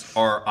steps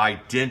are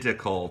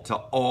identical to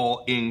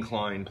all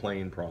inclined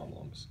plane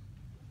problems.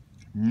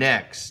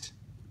 Next,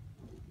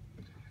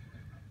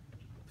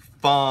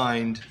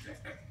 find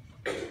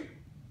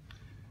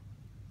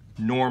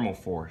normal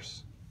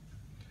force.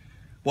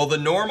 Well, the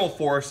normal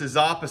force is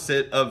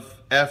opposite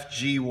of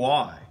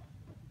FGY.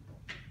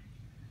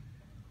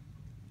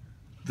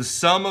 The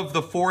sum of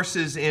the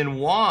forces in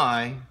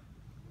y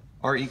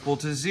are equal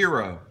to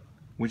 0,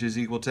 which is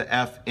equal to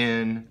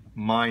Fn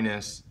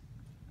minus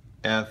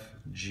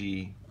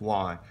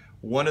FGY.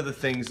 One of the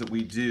things that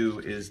we do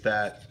is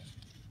that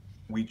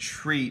we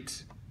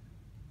treat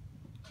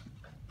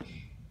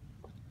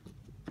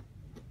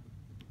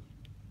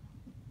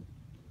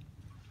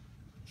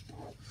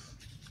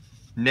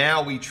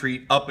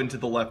up and to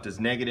the left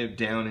as negative,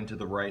 down and to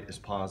the right as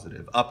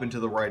positive. Up and to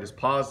the right is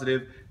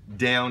positive,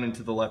 down and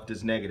to the left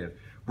is negative.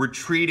 We're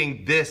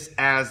treating this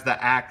as the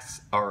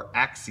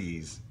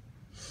axes,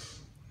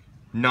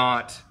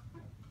 not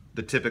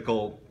the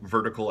typical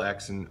vertical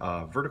x and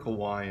vertical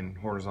y and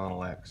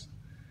horizontal x.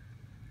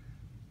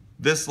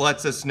 This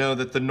lets us know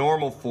that the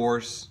normal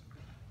force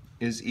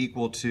is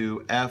equal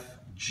to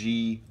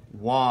FGY,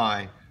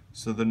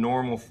 so the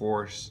normal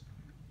force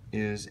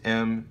is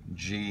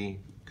mg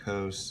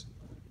cos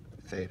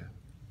theta.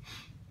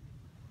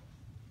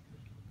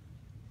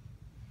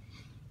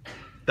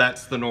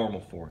 That's the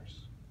normal force.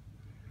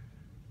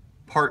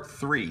 Part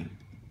 3,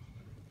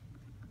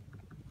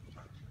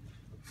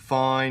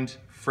 find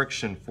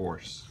friction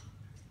force.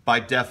 By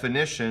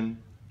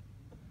definition,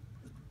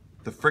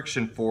 the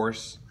friction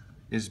force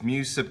is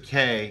mu sub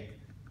k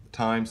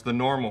times the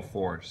normal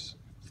force.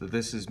 So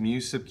this is mu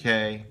sub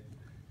k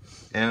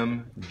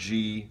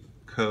mg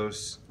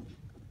cos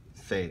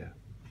theta.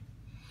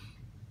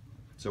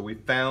 So we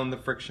found the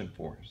friction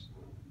force.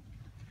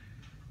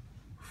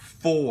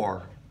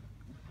 4,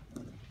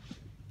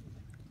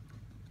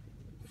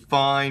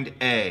 find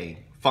A.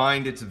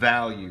 Find its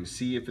value.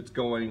 See if it's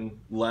going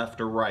left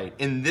or right.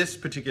 In this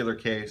particular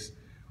case,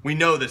 we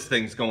know this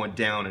thing's going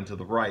down and to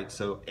the right,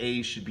 so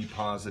A should be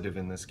positive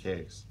in this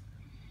case.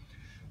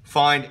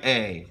 Find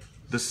A.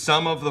 The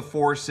sum of the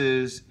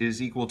forces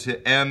is equal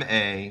to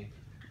MA.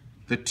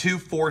 The two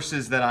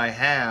forces that I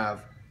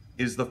have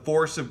is the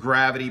force of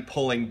gravity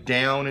pulling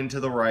down and to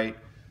the right.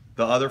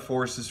 The other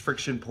force is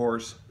friction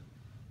force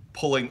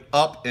pulling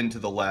up and to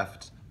the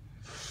left.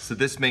 So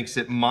this makes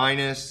it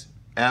minus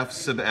F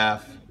sub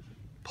F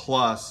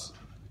plus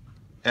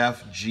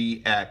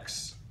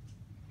FGX.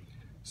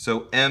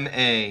 So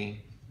MA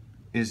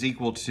is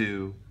equal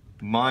to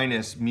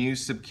minus mu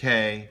sub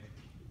K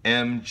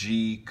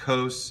mg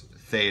cos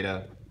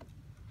theta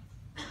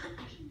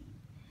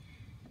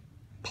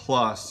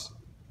plus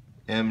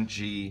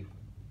mg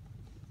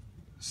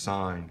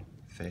sine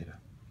theta.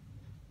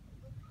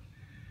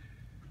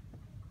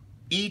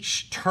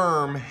 Each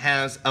term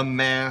has a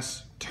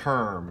mass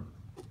term,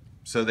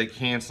 so they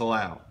cancel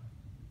out.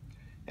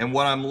 And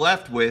what I'm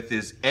left with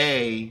is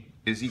A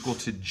is equal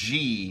to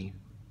G,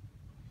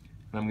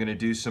 and I'm going to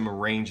do some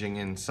arranging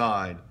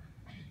inside.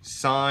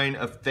 Sine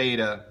of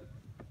theta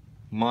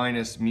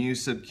minus mu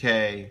sub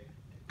K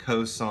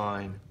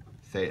cosine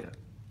theta.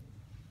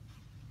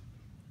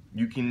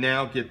 You can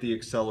now get the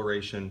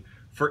acceleration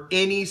for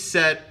any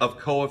set of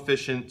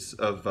coefficients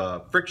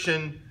of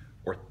friction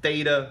or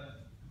theta,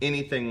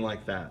 anything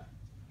like that.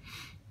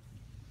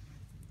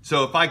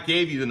 So if I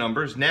gave you the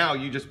numbers, now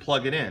you just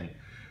plug it in.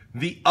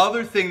 The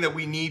other thing that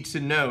we need to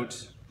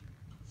note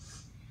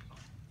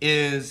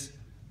is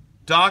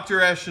Dr.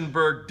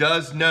 Eschenberg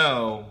does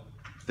know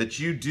that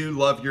you do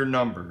love your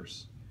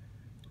numbers.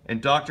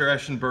 And Dr.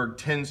 Eschenberg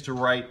tends to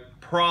write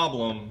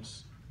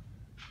problems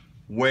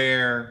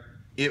where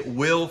it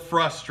will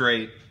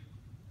frustrate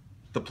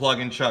the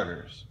plug-in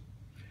chuggers.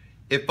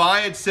 If I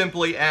had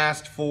simply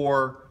asked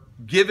for,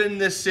 given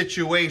this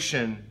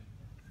situation,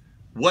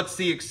 what's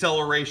the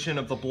acceleration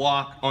of the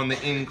block on the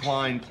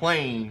incline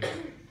plane,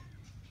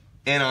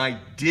 and I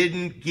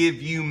didn't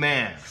give you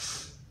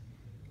mass.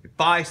 If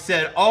I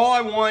said, all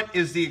I want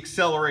is the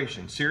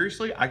acceleration,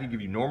 seriously, I can give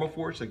you normal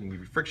force, I can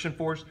give you friction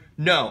force.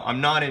 No,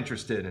 I'm not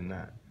interested in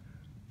that.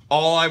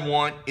 All I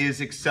want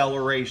is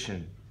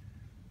acceleration.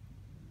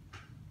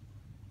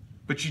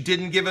 But you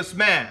didn't give us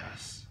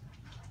mass.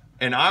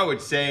 And I would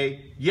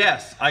say,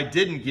 yes, I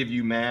didn't give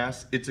you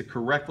mass. It's a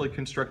correctly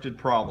constructed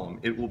problem.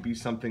 It will be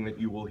something that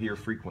you will hear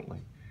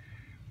frequently.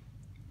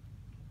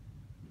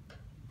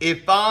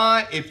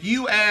 If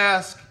you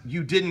ask,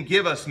 you didn't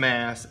give us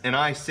mass, and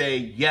I say,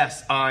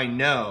 yes, I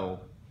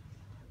know,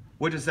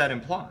 what does that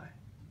imply?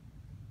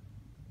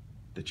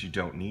 That you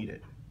don't need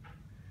it.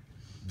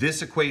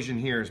 This equation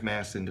here is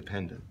mass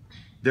independent.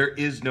 There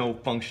is no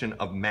function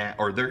of mass,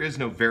 or there is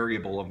no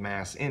variable of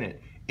mass in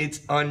it.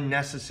 It's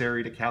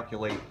unnecessary to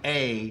calculate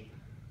A.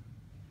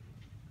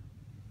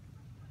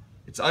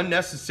 It's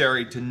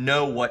unnecessary to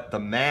know what the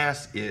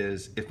mass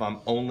is if I'm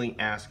only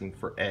asking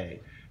for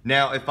A.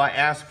 Now, if I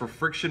ask for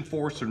friction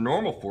force or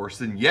normal force,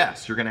 then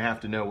yes, you're going to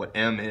have to know what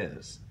M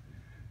is.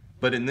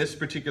 But in this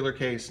particular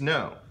case,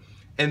 no.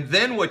 And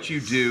then what you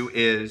do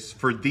is,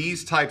 for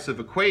these types of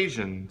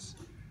equations,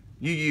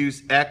 you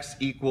use x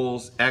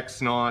equals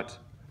x naught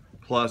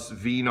plus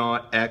v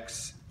naught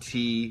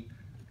xt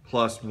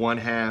plus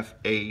 1/2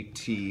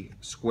 at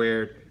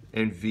squared,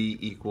 and v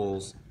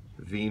equals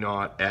v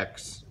naught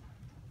x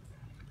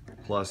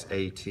plus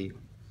at.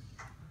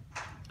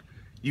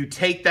 You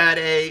take that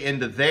a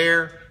into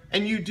there,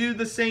 and you do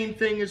the same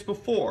thing as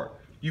before.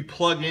 You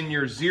plug in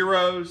your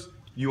zeros,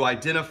 you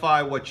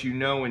identify what you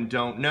know and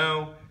don't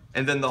know,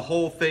 and then the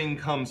whole thing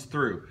comes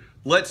through.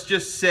 Let's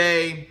just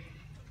say,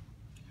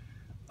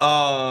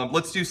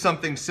 let's do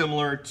something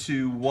similar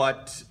to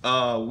what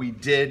we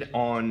did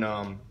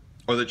on,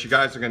 or that you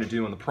guys are going to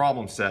do on the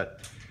problem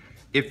set.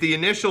 If the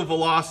initial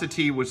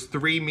velocity was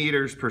 3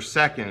 meters per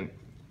second,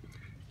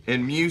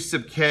 and mu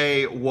sub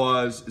k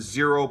was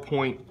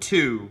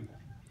 0.2,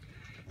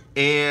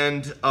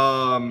 and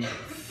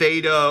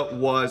theta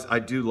was, I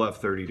do love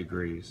 30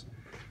 degrees,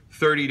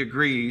 30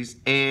 degrees,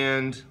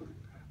 and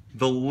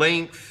the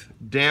length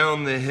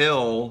down the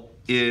hill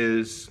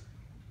is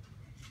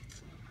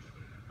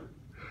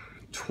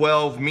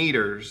 12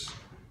 meters,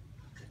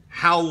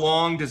 how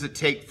long does it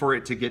take for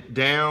it to get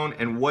down,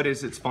 and what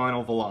is its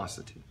final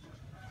velocity?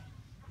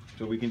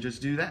 So we can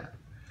just do that.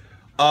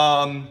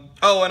 Oh,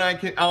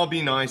 and I'll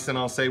be nice and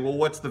I'll say, well,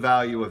 what's the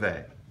value of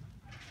A?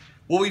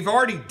 Well, we've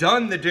already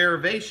done the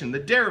derivation. The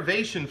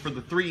derivation for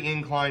the 3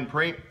 incline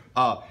plane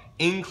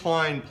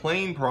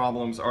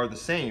problems are the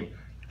same.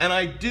 And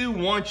I do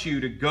want you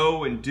to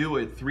go and do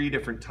it 3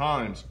 different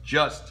times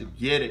just to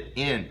get it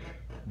in.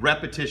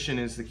 Repetition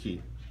is the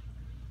key.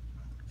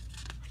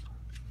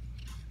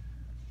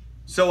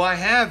 So I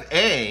have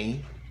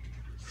A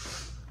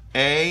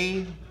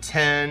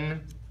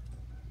 10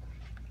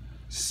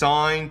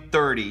 sine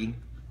 30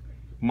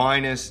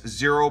 minus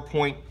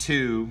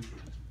 0.2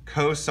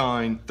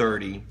 cosine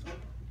 30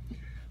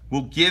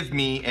 will give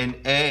me an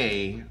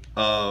A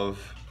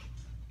of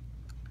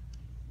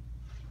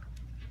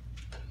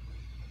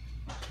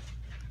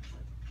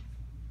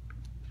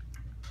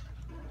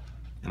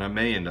and I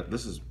may end up,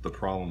 this is the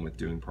problem with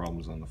doing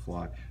problems on the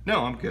fly.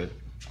 No, I'm good.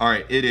 All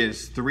right, it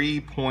is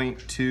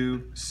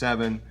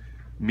 3.27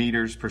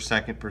 meters per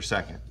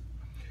second.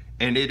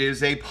 And it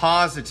is a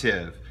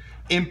positive.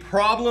 In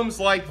problems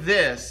like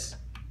this,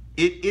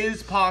 it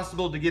is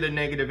possible to get a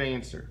negative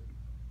answer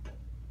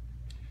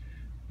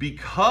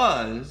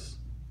because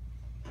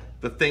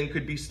the thing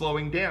could be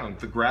slowing down.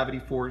 The gravity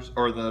force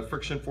or the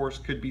friction force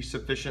could be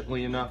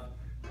sufficiently enough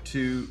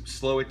to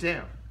slow it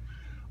down.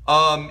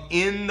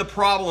 In the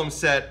problem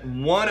set,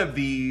 one of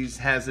these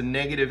has a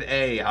negative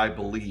A, I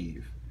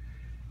believe.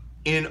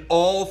 In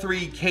all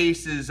three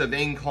cases of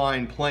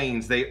inclined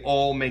planes, they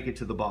all make it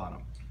to the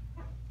bottom.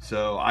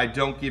 So I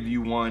don't give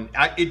you one.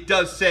 It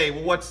does say,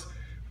 well,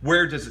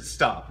 where does it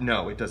stop?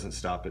 No, it doesn't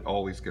stop. It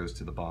always goes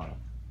to the bottom.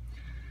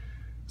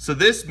 So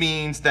this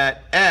means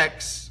that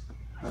X,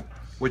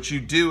 what you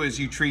do is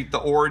you treat the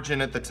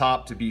origin at the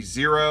top to be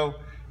 0.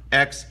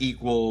 X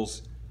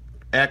equals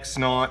X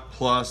naught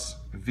plus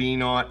V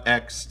naught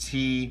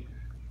XT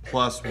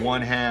plus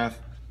 1/2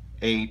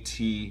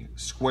 AT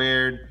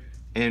squared,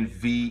 and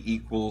V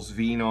equals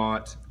V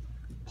naught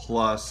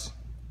plus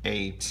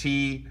AT.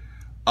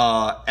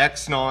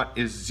 X naught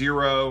is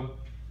 0.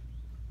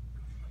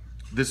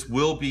 This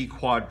will be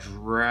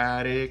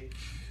quadratic.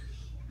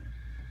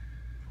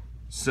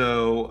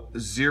 So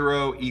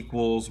 0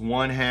 equals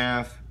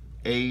 1/2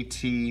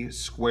 AT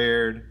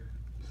squared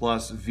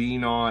plus V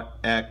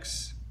naught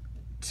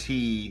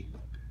XT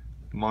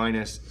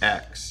minus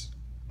X.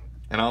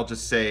 And I'll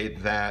just say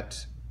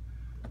that,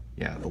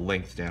 yeah, the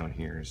length down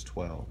here is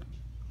 12.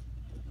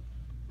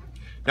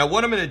 Now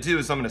what I'm going to do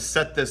is I'm going to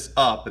set this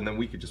up and then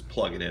we could just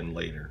plug it in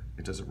later.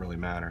 It doesn't really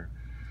matter.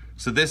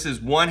 So this is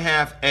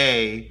 1/2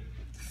 A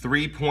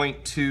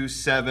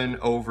 3.27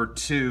 over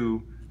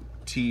 2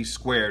 T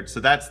squared. So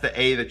that's the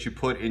A that you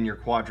put in your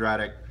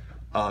quadratic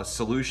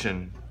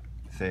solution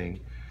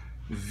thing.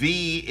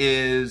 V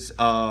is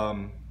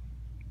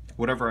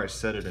whatever I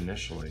set it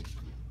initially.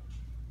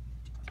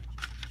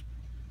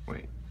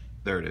 Wait,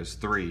 there it is,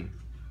 3.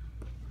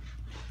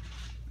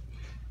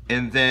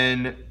 And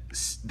then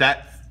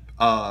that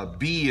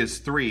B is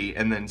 3,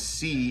 and then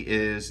C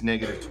is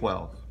negative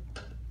 12.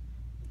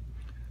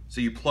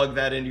 So you plug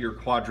that into your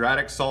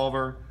quadratic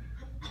solver,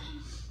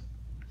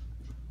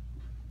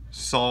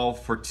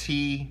 solve for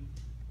T.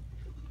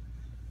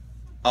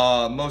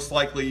 Most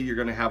likely you're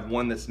going to have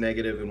one that's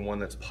negative and one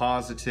that's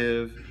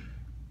positive.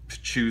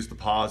 Choose the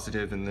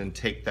positive and then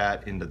take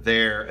that into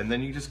there, and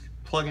then you just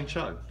plug and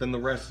chug. Then the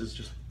rest is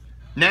just,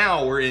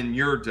 now we're in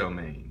your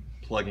domain,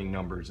 plugging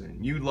numbers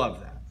in. You love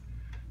that.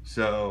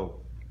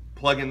 So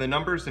plug in the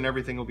numbers and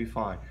everything will be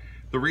fine.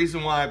 The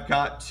reason why I've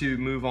got to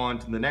move on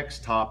to the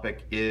next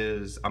topic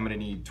is I'm going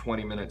to need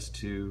 20 minutes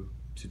to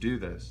do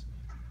this.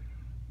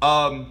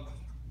 On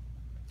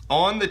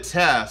the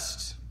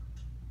test,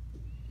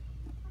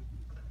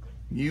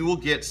 you will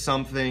get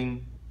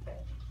something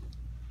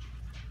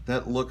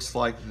that looks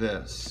like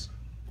this.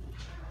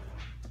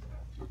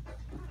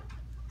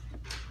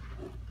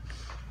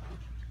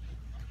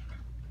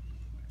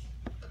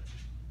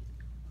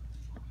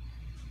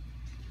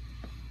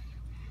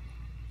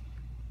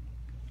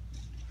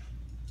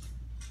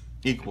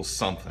 Equals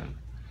something.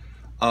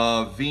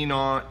 V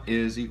naught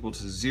is equal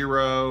to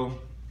 0.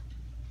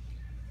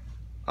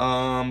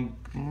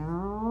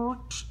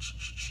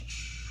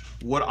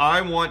 What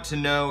I want to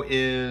know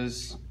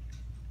is,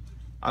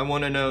 I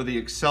want to know the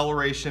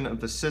acceleration of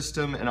the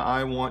system, and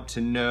I want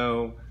to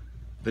know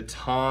the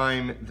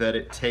time that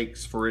it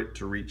takes for it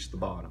to reach the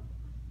bottom.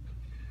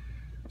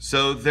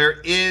 So there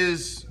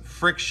is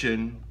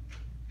friction,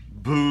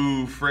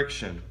 boo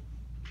friction.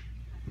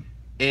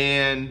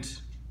 And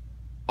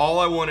all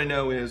I want to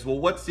know is, well,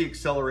 what's the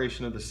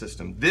acceleration of the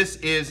system? This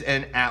is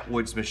an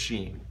Atwood's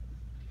machine.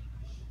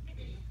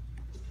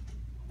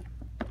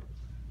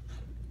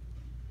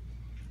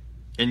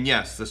 And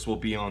yes, this will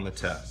be on the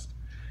test.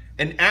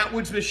 An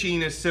Atwood's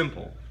machine is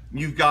simple.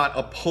 You've got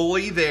a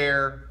pulley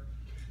there.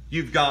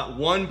 You've got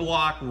one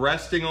block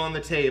resting on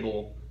the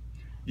table.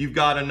 You've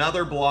got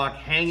another block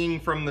hanging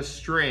from the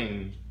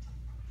string.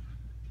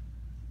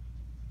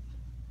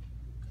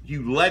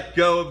 You let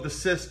go of the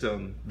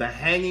system. The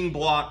hanging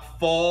block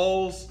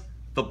falls.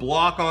 The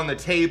block on the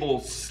table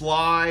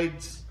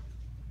slides.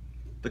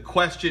 The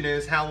question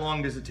is, how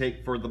long does it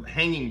take for the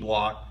hanging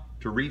block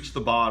to reach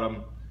the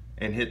bottom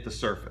and hit the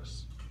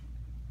surface?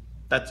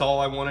 That's all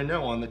I want to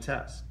know on the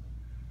test.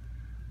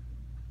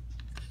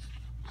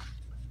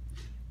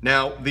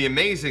 Now, the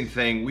amazing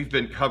thing, we've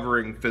been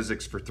covering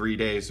physics for 3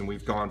 days and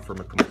we've gone from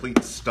a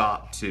complete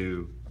stop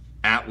to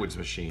Atwood's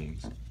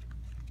machines.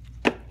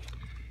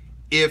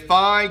 If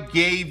I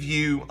gave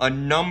you a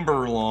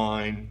number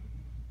line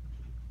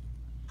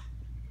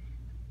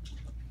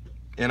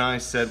and I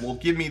said, well,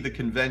 give me the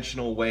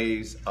conventional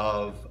ways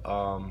of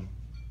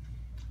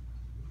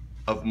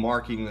of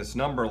marking this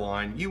number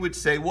line, you would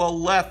say, well,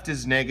 left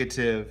is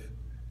negative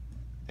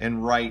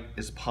and right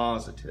is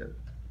positive.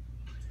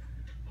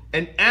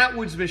 An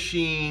Atwood's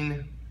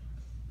machine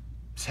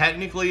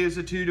technically is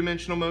a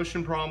two-dimensional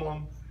motion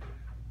problem.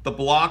 The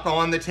block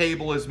on the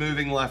table is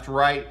moving left,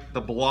 right.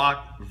 The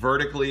block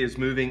vertically is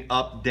moving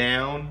up,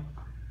 down.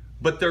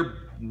 But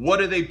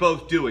what are they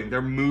both doing?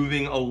 They're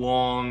moving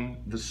along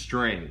the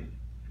string.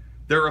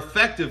 They're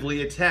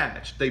effectively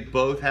attached. They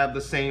both have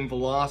the same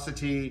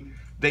velocity.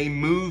 They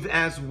move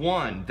as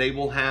one. They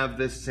will have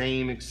the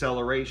same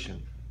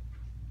acceleration.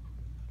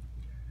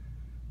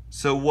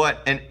 So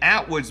what an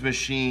Atwood's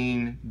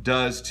machine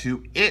does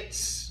to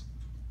its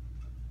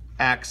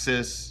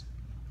axis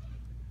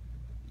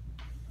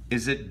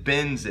is it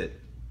bends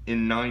it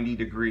in 90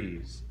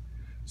 degrees.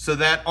 So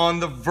that on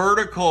the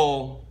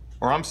vertical,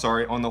 or I'm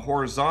sorry, on the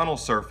horizontal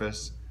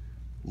surface,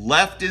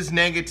 left is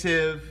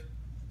negative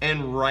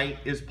and right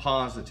is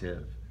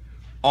positive.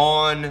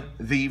 On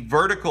the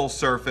vertical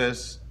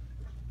surface,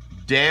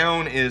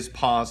 down is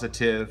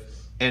positive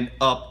and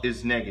up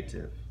is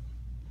negative.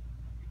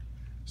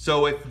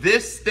 So if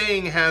this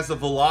thing has a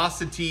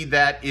velocity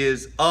that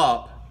is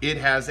up, it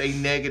has a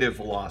negative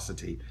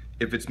velocity.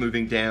 If it's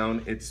moving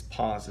down, it's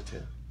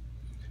positive.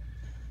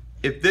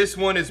 If this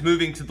one is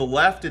moving to the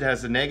left, it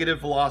has a negative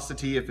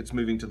velocity. If it's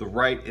moving to the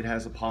right, it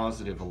has a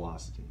positive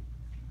velocity.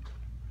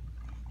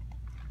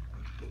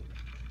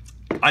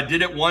 I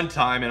did it one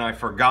time and I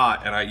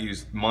forgot, and I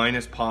used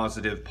minus,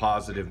 positive,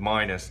 positive,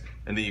 minus,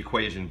 and the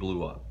equation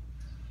blew up.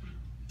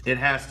 It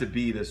has to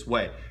be this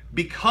way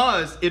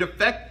because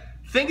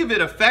think of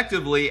it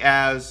effectively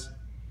as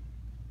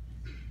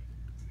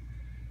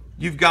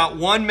you've got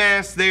one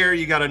mass there,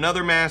 you got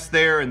another mass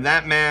there, and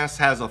that mass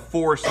has a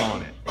force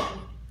on it.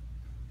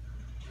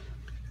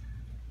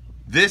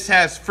 This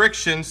has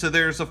friction, so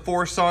there's a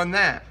force on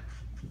that.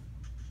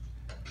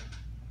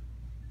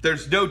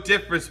 There's no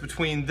difference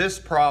between this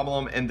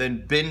problem and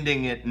then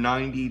bending it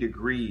 90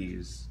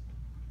 degrees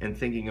and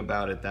thinking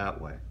about it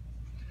that way.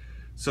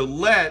 So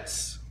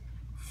let's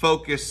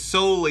focus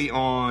solely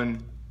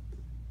on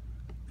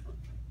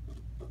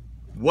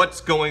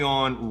what's going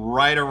on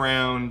right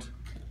around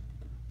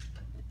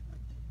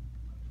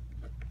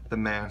the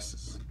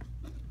masses.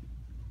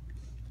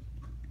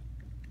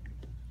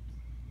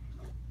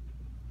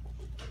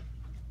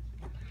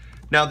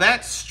 Now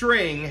that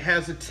string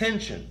has a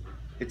tension.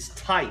 It's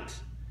tight.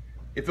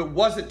 If it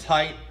wasn't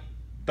tight,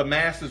 the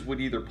masses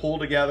would either pull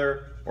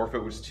together, or if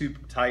it was too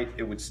tight,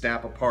 it would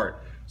snap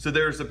apart. So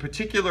there's a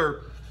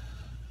particular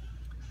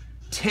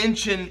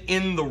tension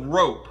in the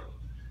rope.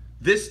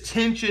 This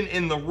tension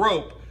in the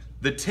rope,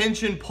 the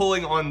tension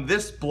pulling on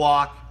this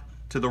block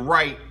to the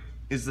right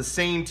is the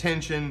same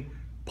tension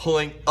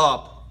pulling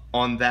up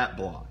on that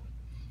block.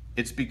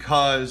 It's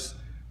because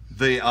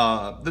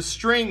the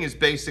string is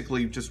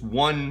basically just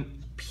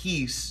one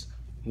piece,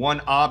 one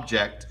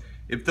object.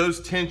 If those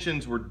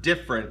tensions were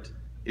different,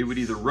 it would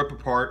either rip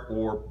apart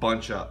or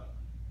bunch up.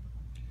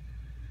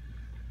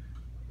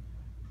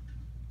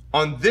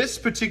 On this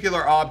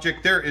particular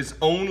object, there is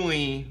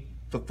only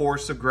the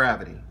force of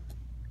gravity.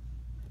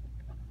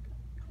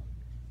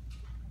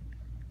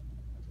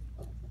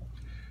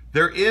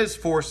 There is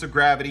force of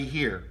gravity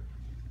here.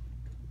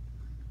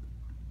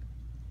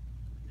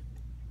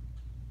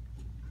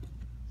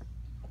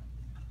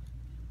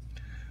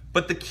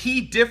 But the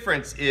key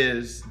difference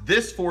is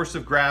this force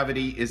of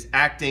gravity is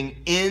acting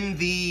in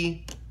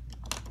the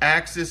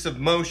axis of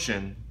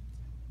motion.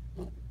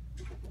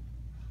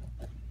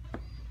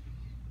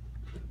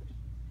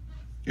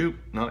 Oop,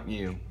 not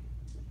you.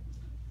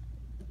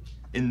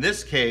 In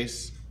this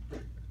case,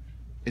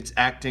 it's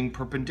acting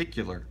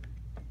perpendicular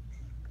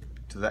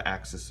to the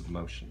axis of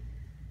motion.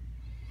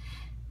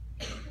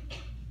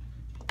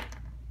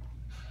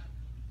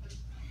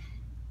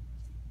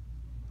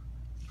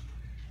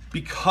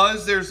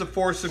 Because there's a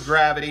force of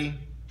gravity,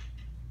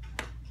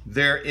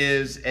 there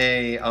is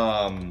a,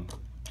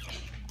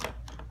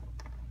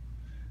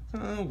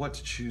 what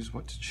to choose.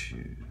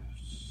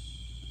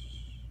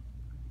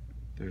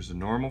 There's a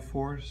normal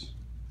force,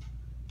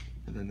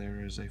 and then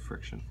there is a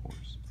friction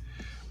force.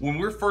 When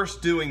we're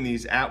first doing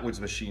these Atwood's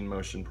machine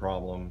motion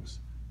problems,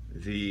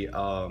 this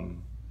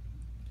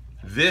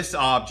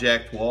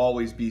object will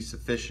always be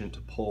sufficient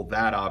to pull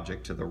that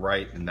object to the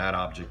right, and that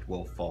object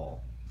will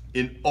fall.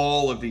 In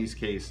all of these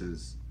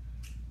cases,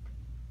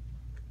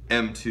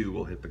 M2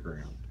 will hit the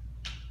ground.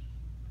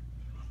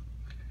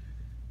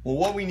 Well,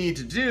 what we need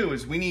to do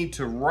is we need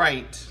to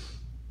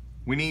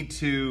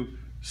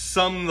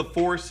sum the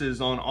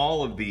forces on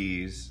all of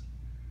these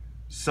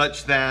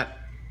such that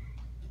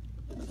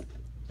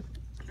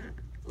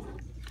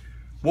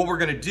what we're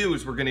going to do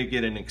is we're going to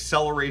get an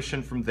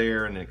acceleration from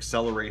there and an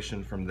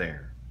acceleration from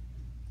there.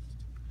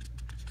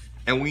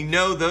 And we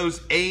know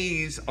those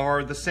A's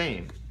are the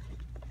same.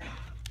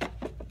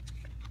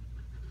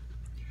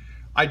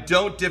 I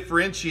don't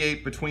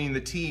differentiate between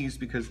the T's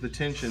because the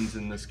tensions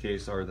in this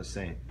case are the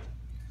same.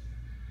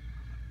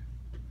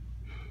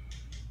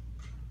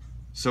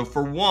 So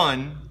for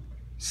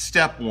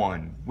step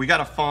one, we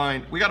gotta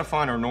find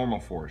our normal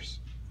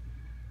force.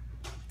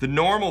 the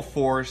normal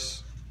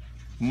force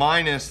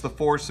minus the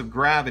force of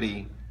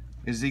gravity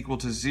is equal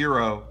to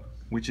 0,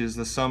 which is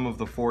the sum of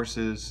the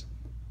forces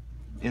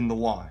in the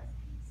y.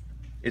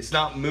 It's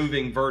not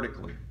moving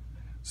vertically.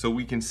 So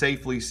we can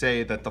safely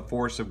say that the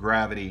force of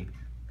gravity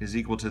is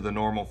equal to the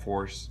normal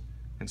force,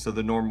 and so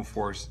the normal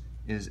force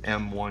is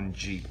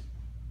m1g.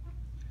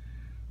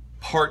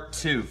 Part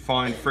 2,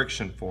 find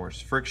friction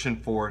force. Friction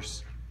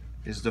force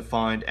is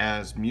defined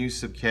as mu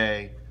sub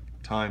k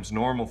times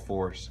normal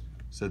force,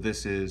 so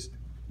this is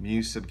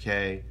mu sub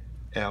k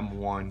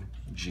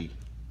m1g.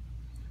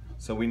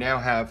 So we now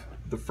have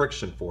the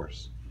friction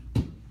force.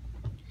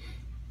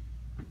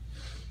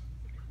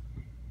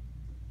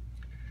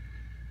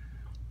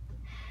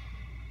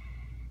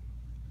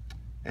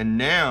 And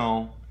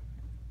now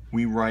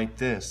we write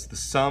this: the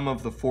sum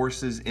of the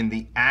forces in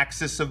the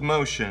axis of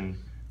motion,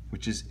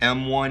 which is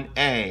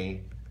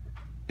m1a,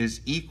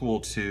 is equal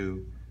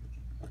to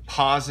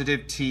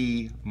positive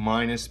t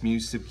minus mu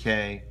sub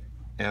k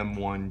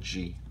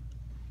m1g.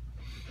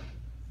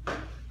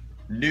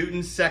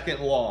 Newton's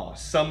second law,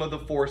 sum of the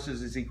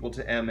forces is equal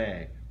to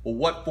ma. Well,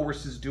 what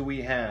forces do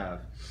we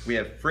have? We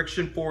have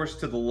friction force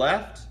to the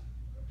left,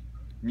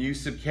 mu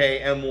sub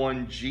k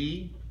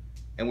m1g,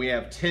 and we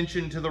have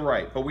tension to the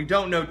right. But we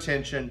don't know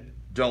tension.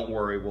 Don't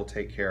worry, we'll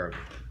take care of it.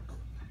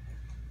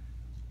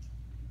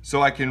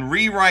 So I can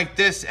rewrite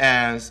this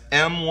as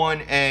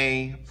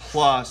m1a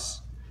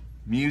plus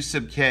mu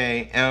sub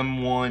k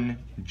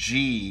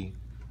m1g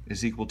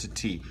is equal to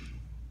t.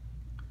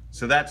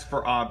 So that's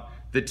for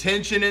the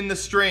tension in the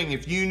string.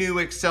 If you knew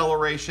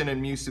acceleration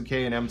and mu sub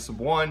k and m sub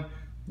 1,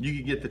 you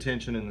could get the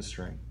tension in the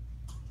string.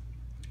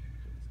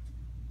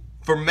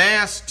 For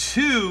mass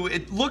 2,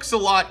 it looks a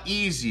lot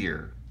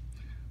easier.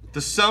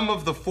 The sum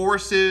of the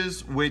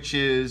forces, which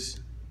is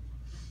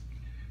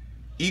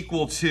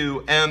equal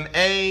to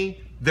ma,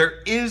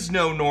 there is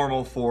no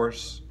normal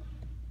force,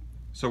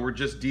 so we're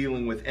just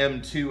dealing with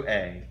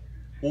m2a.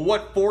 Well,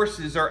 what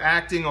forces are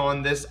acting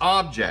on this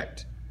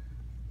object?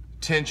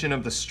 Tension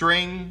of the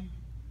string,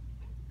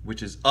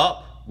 which is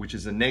up, which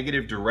is a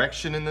negative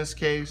direction in this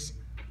case,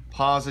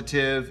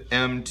 positive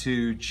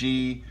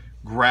m2g,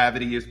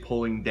 gravity is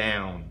pulling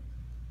down.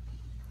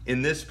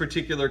 In this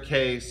particular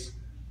case,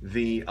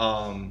 the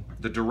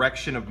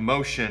direction of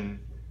motion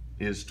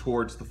is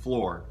towards the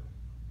floor,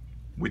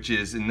 which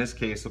is in this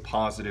case a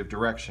positive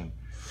direction.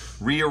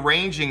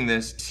 Rearranging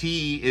this,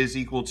 t is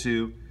equal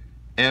to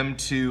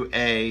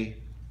m2a,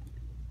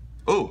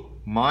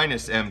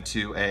 minus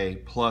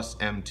m2a plus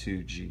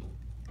m2g.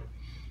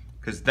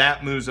 Because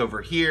that moves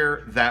over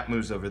here, that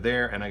moves over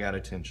there, and I got a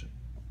tension.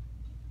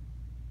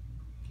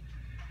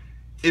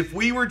 If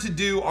we were to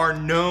do our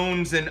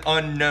knowns and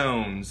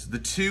unknowns, the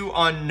two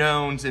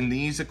unknowns in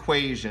these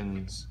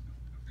equations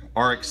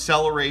are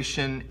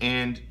acceleration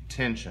and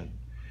tension.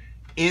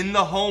 In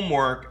the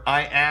homework,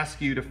 I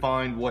ask you to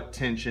find what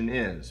tension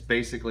is.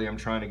 Basically, I'm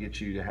trying to get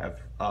you to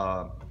have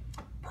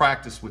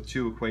practice with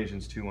two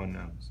equations, two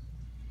unknowns.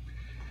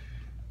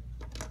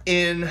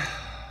 In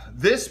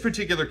this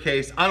particular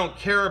case, I don't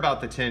care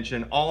about the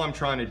tension. All I'm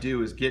trying to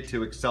do is get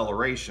to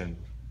acceleration.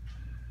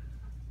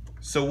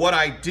 So what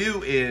I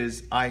do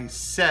is I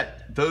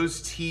set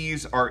those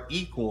t's are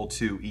equal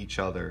to each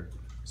other.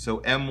 So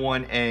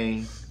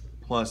m1a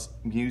plus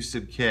mu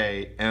sub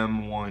k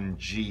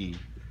m1g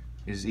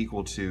is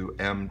equal to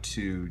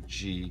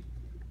m2g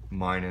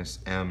minus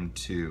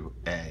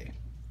m2a.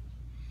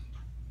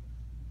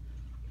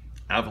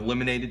 I've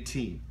eliminated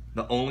t.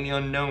 The only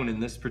unknown in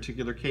this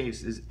particular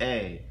case is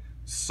a.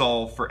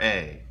 Solve for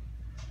a.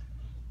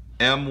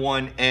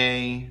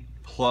 m1a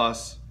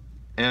plus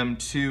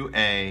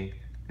m2a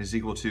is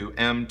equal to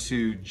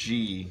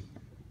m2g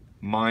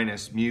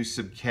minus mu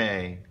sub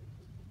k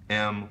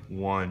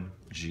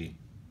m1g.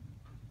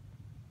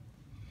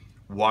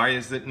 Why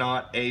is it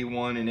not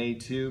a1 and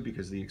a2?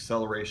 Because the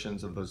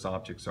accelerations of those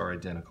objects are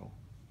identical.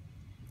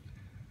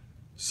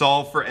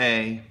 Solve for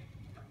a.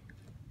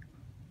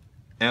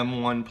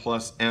 m1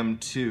 plus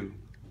m2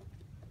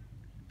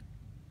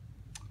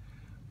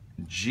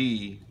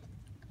 g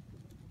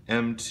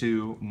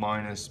m2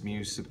 minus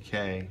mu sub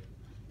k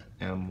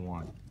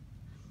m1.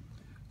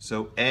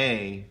 So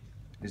a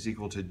is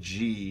equal to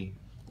g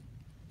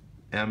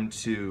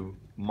m2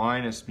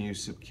 minus mu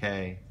sub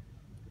k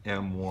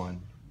m1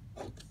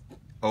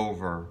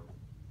 over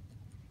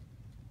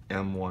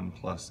m1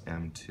 plus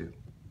m2.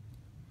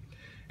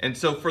 And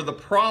so for the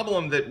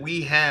problem that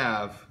we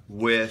have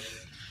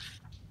with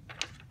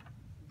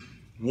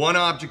one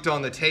object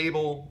on the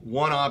table,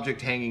 one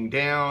object hanging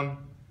down,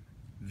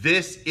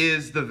 this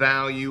is the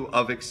value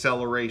of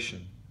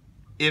acceleration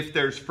if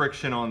there's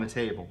friction on the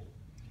table.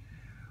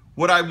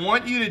 What I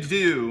want you to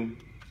do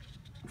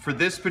for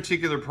this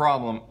particular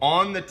problem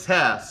on the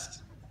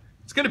test,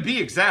 it's going to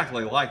be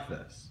exactly like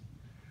this.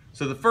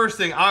 So the first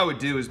thing I would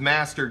do is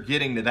master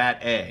getting to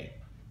that A.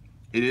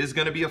 It is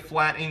going to be a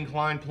flat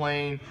incline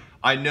plane.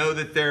 I know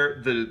that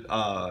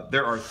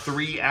there are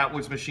 3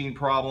 Atwood's machine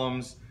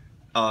problems,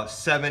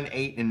 7,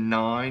 8, and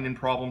 9 in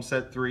problem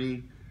set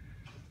 3.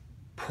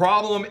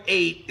 Problem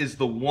 8 is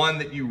the one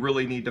that you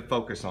really need to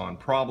focus on.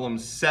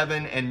 Problems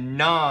 7 and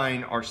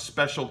 9 are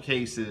special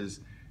cases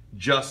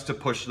just to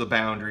push the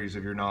boundaries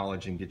of your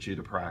knowledge and get you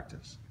to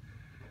practice.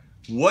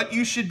 What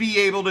you should be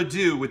able to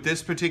do with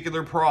this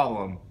particular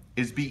problem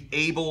is be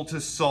able to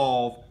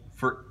solve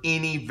for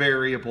any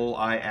variable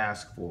I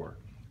ask for.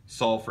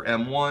 Solve for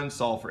M1,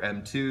 solve for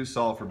M2,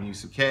 solve for mu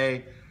sub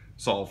k,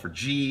 solve for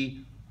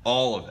g,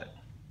 all of it.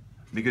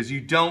 Because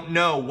you don't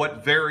know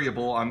what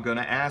variable I'm going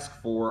to ask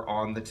for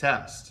on the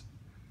test.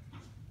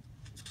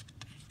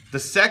 The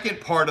second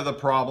part of the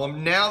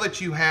problem, now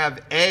that you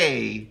have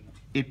A,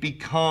 it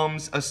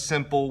becomes a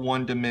simple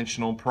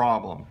one-dimensional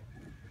problem.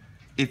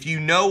 If you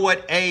know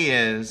what A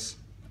is,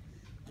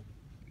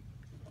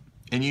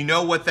 and you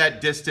know what that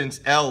distance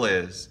L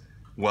is,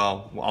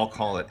 well, I'll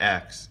call it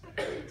x,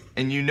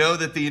 and you know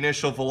that the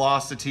initial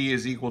velocity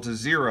is equal to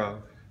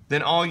 0,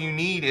 then all you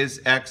need is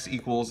x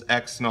equals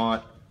x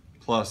naught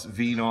plus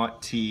v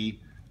naught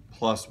t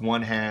plus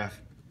 1/2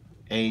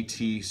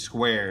 at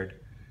squared.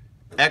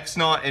 X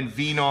naught and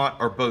v naught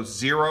are both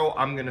 0.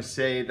 I'm going to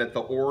say that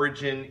the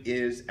origin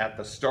is at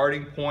the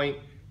starting point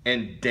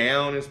and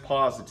down is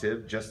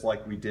positive, just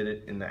like we did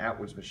it in the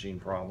Atwood's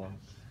machine problem.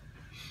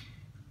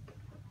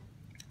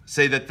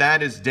 Say that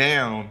that is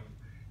down,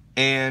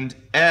 and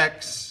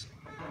x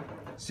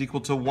is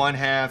equal to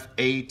 1/2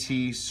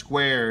 at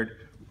squared,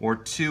 or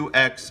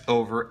 2x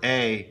over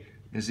a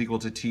is equal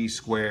to t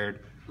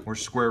squared, or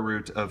square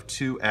root of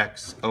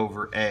 2x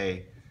over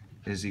a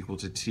is equal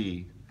to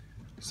t.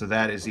 So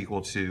that is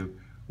equal to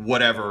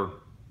whatever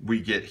we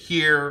get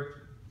here.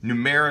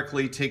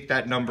 Numerically, take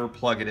that number,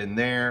 plug it in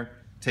there,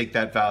 take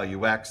that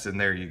value x,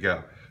 and there you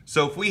go.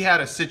 So if we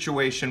had a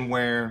situation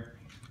where,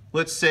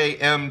 let's say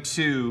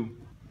M2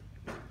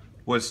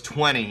 was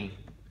 20,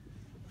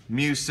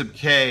 mu sub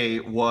k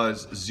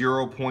was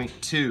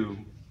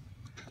 0.2,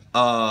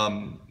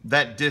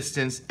 that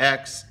distance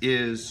x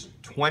is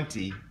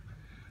 20,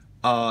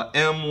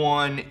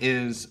 M1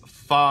 is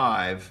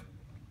 5,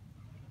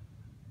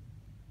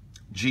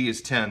 G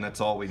is 10,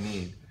 that's all we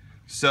need.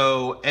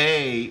 So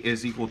A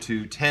is equal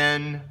to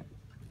 10,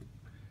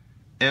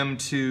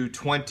 M2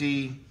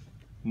 20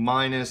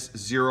 minus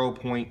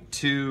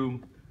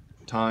 0.2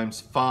 times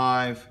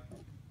 5,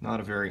 not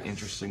a very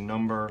interesting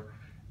number.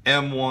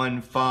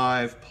 M1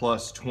 5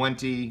 plus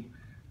 20,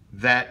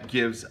 that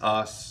gives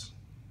us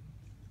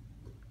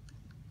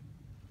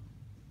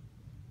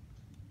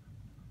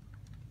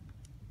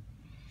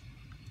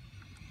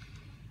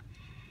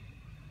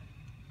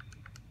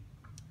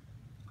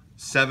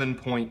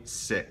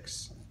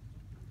 7.6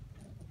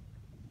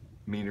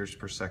 meters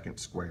per second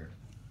squared.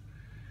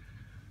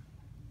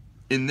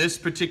 In this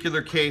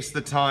particular case,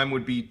 the time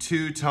would be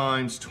 2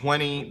 times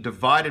 20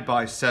 divided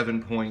by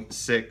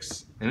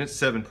 7.6, and it's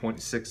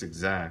 7.6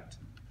 exact,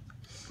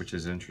 which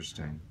is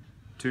interesting.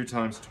 2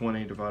 times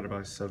 20 divided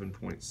by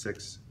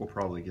 7.6, we'll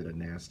probably get a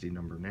nasty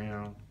number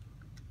now.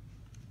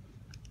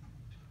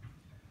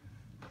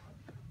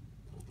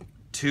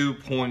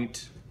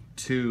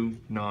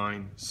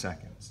 2.29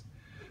 seconds.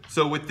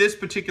 So with this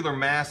particular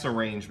mass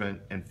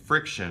arrangement and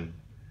friction,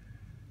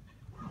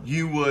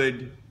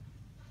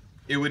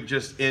 it would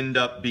just end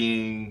up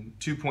being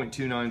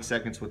 2.29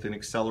 seconds with an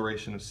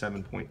acceleration of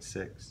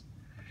 7.6.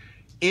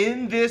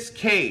 In this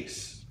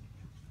case,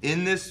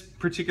 in this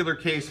particular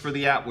case for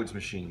the Atwood's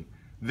machine,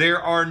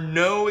 there are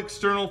no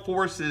external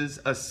forces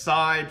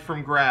aside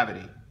from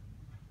gravity.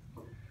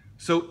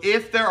 So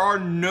if there are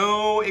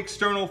no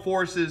external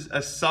forces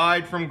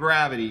aside from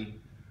gravity,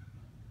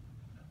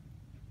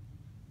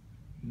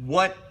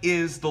 what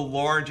is the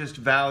largest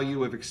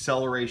value of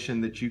acceleration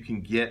that you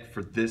can get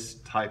for this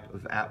type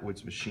of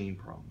Atwood's machine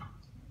problem?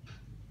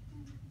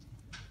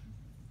 I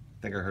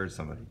think I heard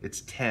somebody.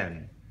 It's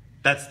 10.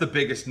 That's the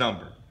biggest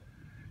number.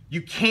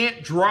 You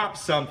can't drop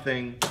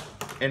something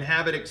and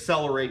have it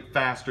accelerate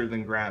faster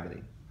than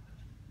gravity.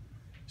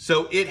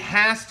 So it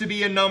has to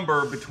be a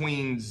number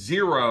between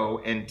 0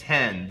 and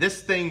 10.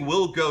 This thing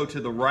will go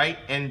to the right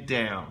and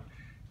down.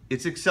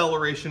 Its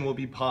acceleration will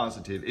be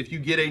positive. If you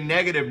get a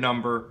negative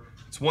number,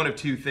 it's one of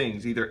two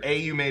things. Either A,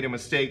 you made a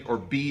mistake, or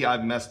B,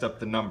 I've messed up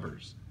the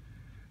numbers.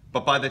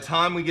 But by the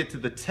time we get to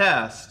the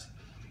test,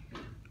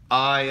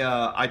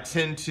 I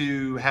tend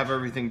to have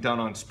everything done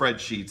on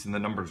spreadsheets and the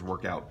numbers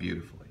work out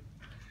beautifully.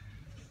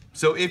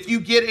 So if you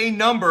get a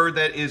number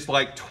that is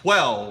like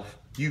 12,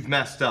 you've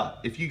messed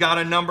up. If you got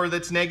a number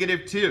that's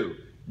 -2,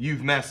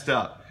 you've messed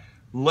up.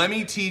 Let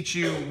me teach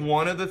you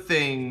one of the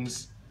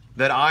things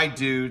that I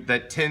do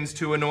that tends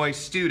to annoy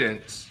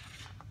students.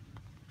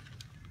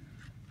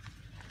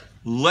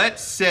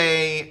 Let's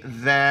say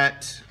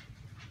that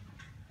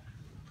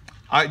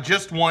I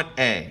just want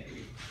A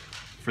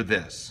for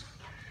this.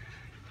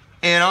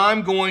 And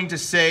I'm going to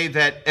say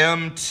that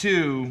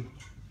M2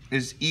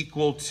 is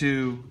equal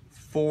to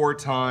 4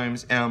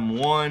 times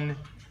M1.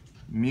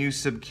 Mu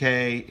sub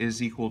k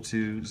is equal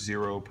to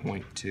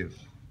 0.2.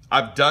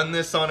 I've done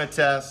this on a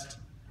test,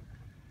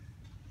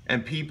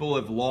 and people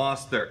have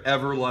lost their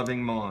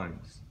ever-loving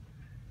minds.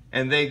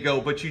 And they go,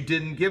 but you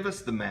didn't give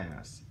us the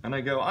mass. And I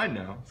go, I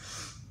know.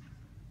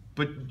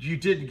 But you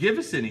didn't give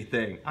us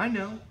anything. I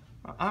know.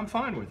 I'm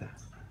fine with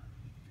that.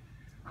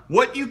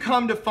 What you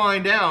come to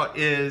find out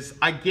is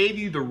I gave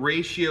you the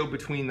ratio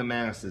between the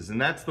masses, and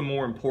that's the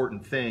more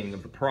important thing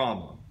of the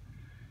problem.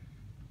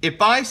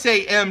 If I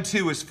say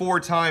M2 is 4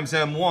 times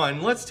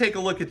M1, let's take a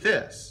look at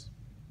this.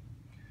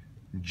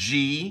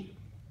 G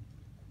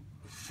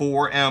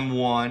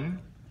 4M1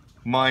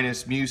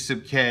 minus mu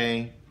sub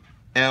K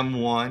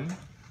M1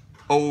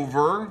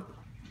 over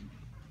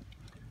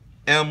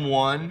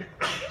M1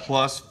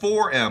 plus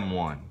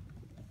 4M1.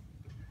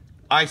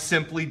 I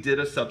simply did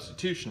a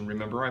substitution.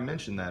 Remember, I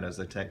mentioned that as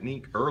a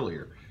technique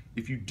earlier.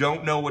 If you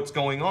don't know what's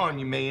going on,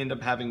 you may end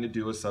up having to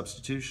do a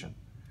substitution.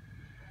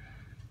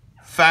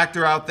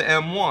 Factor out the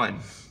M1.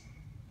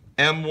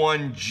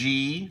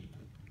 M1G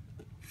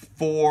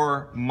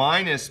 4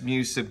 minus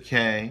mu sub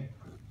K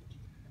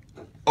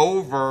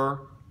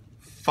over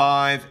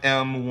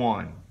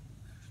 5M1.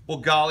 Well,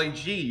 golly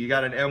gee, you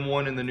got an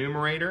M1 in the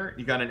numerator,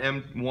 you got an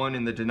M1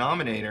 in the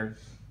denominator.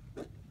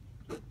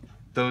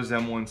 Those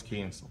M1s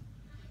cancel.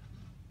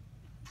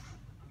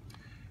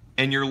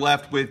 And you're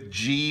left with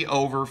G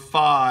over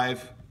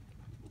 5,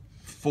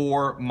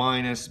 4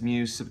 minus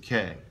mu sub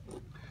K.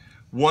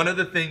 One of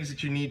the things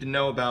that you need to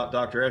know about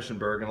Dr.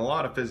 Eschenberg and a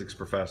lot of physics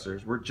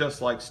professors, we're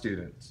just like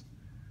students.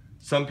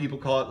 Some people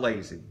call it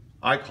lazy.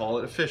 I call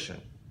it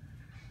efficient.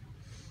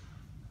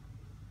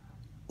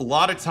 A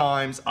lot of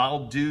times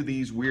I'll do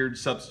these weird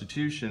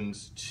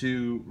substitutions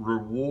to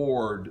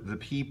reward the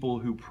people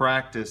who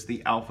practice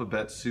the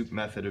alphabet soup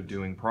method of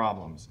doing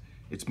problems.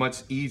 It's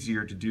much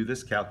easier to do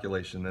this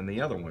calculation than the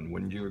other one,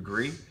 wouldn't you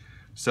agree?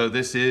 So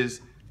this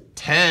is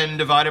 10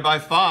 divided by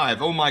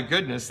 5. Oh my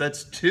goodness,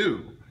 that's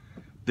 2.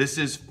 This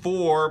is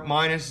 4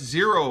 minus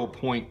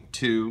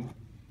 0.2,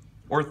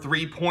 or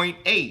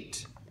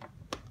 3.8.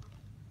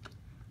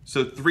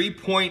 So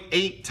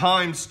 3.8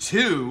 times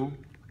 2,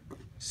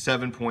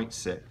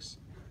 7.6.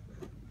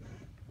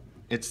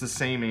 It's the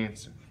same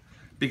answer.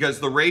 Because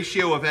the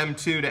ratio of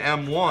M2 to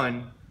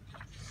M1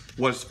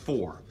 was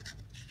 4.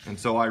 And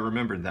so I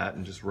remembered that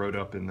and just wrote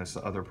up in this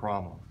other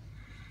problem.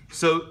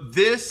 So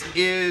this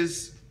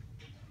is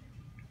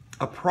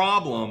a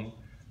problem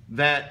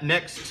that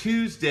next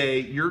Tuesday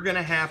you're going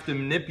to have to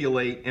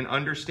manipulate and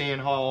understand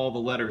how all the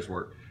letters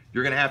work.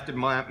 You're going to have to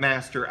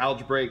master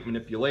algebraic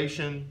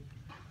manipulation,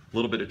 a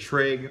little bit of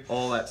trig,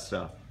 all that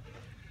stuff.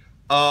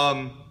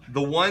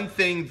 The one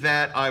thing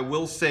that I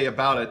will say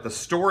about it, the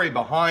story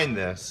behind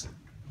this,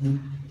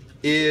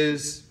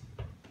 is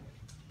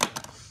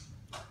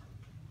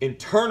in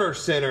Turner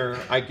Center,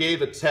 I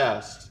gave a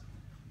test,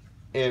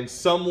 and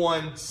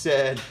someone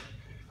said,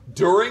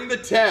 during the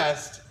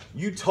test,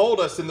 you told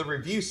us in the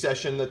review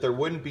session that there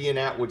wouldn't be an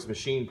Atwood's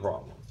machine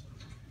problem.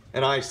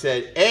 And I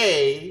said,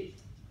 A,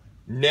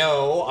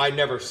 no, I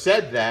never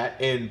said that,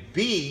 and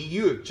B,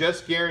 you have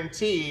just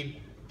guaranteed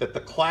that the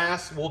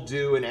class will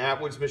do an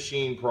Atwood's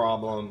machine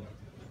problem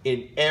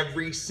in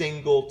every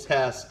single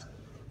test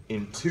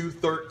in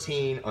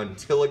 213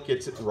 until it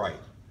gets it right,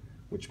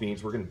 which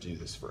means we're going to do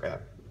this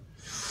forever.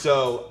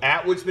 So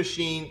Atwood's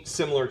machine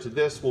similar to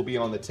this will be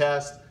on the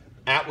test.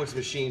 Atwood's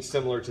machine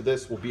similar to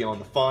this will be on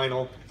the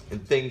final.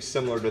 And things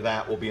similar to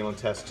that will be on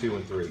test 2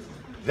 and 3.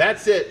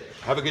 That's it.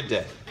 Have a good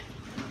day.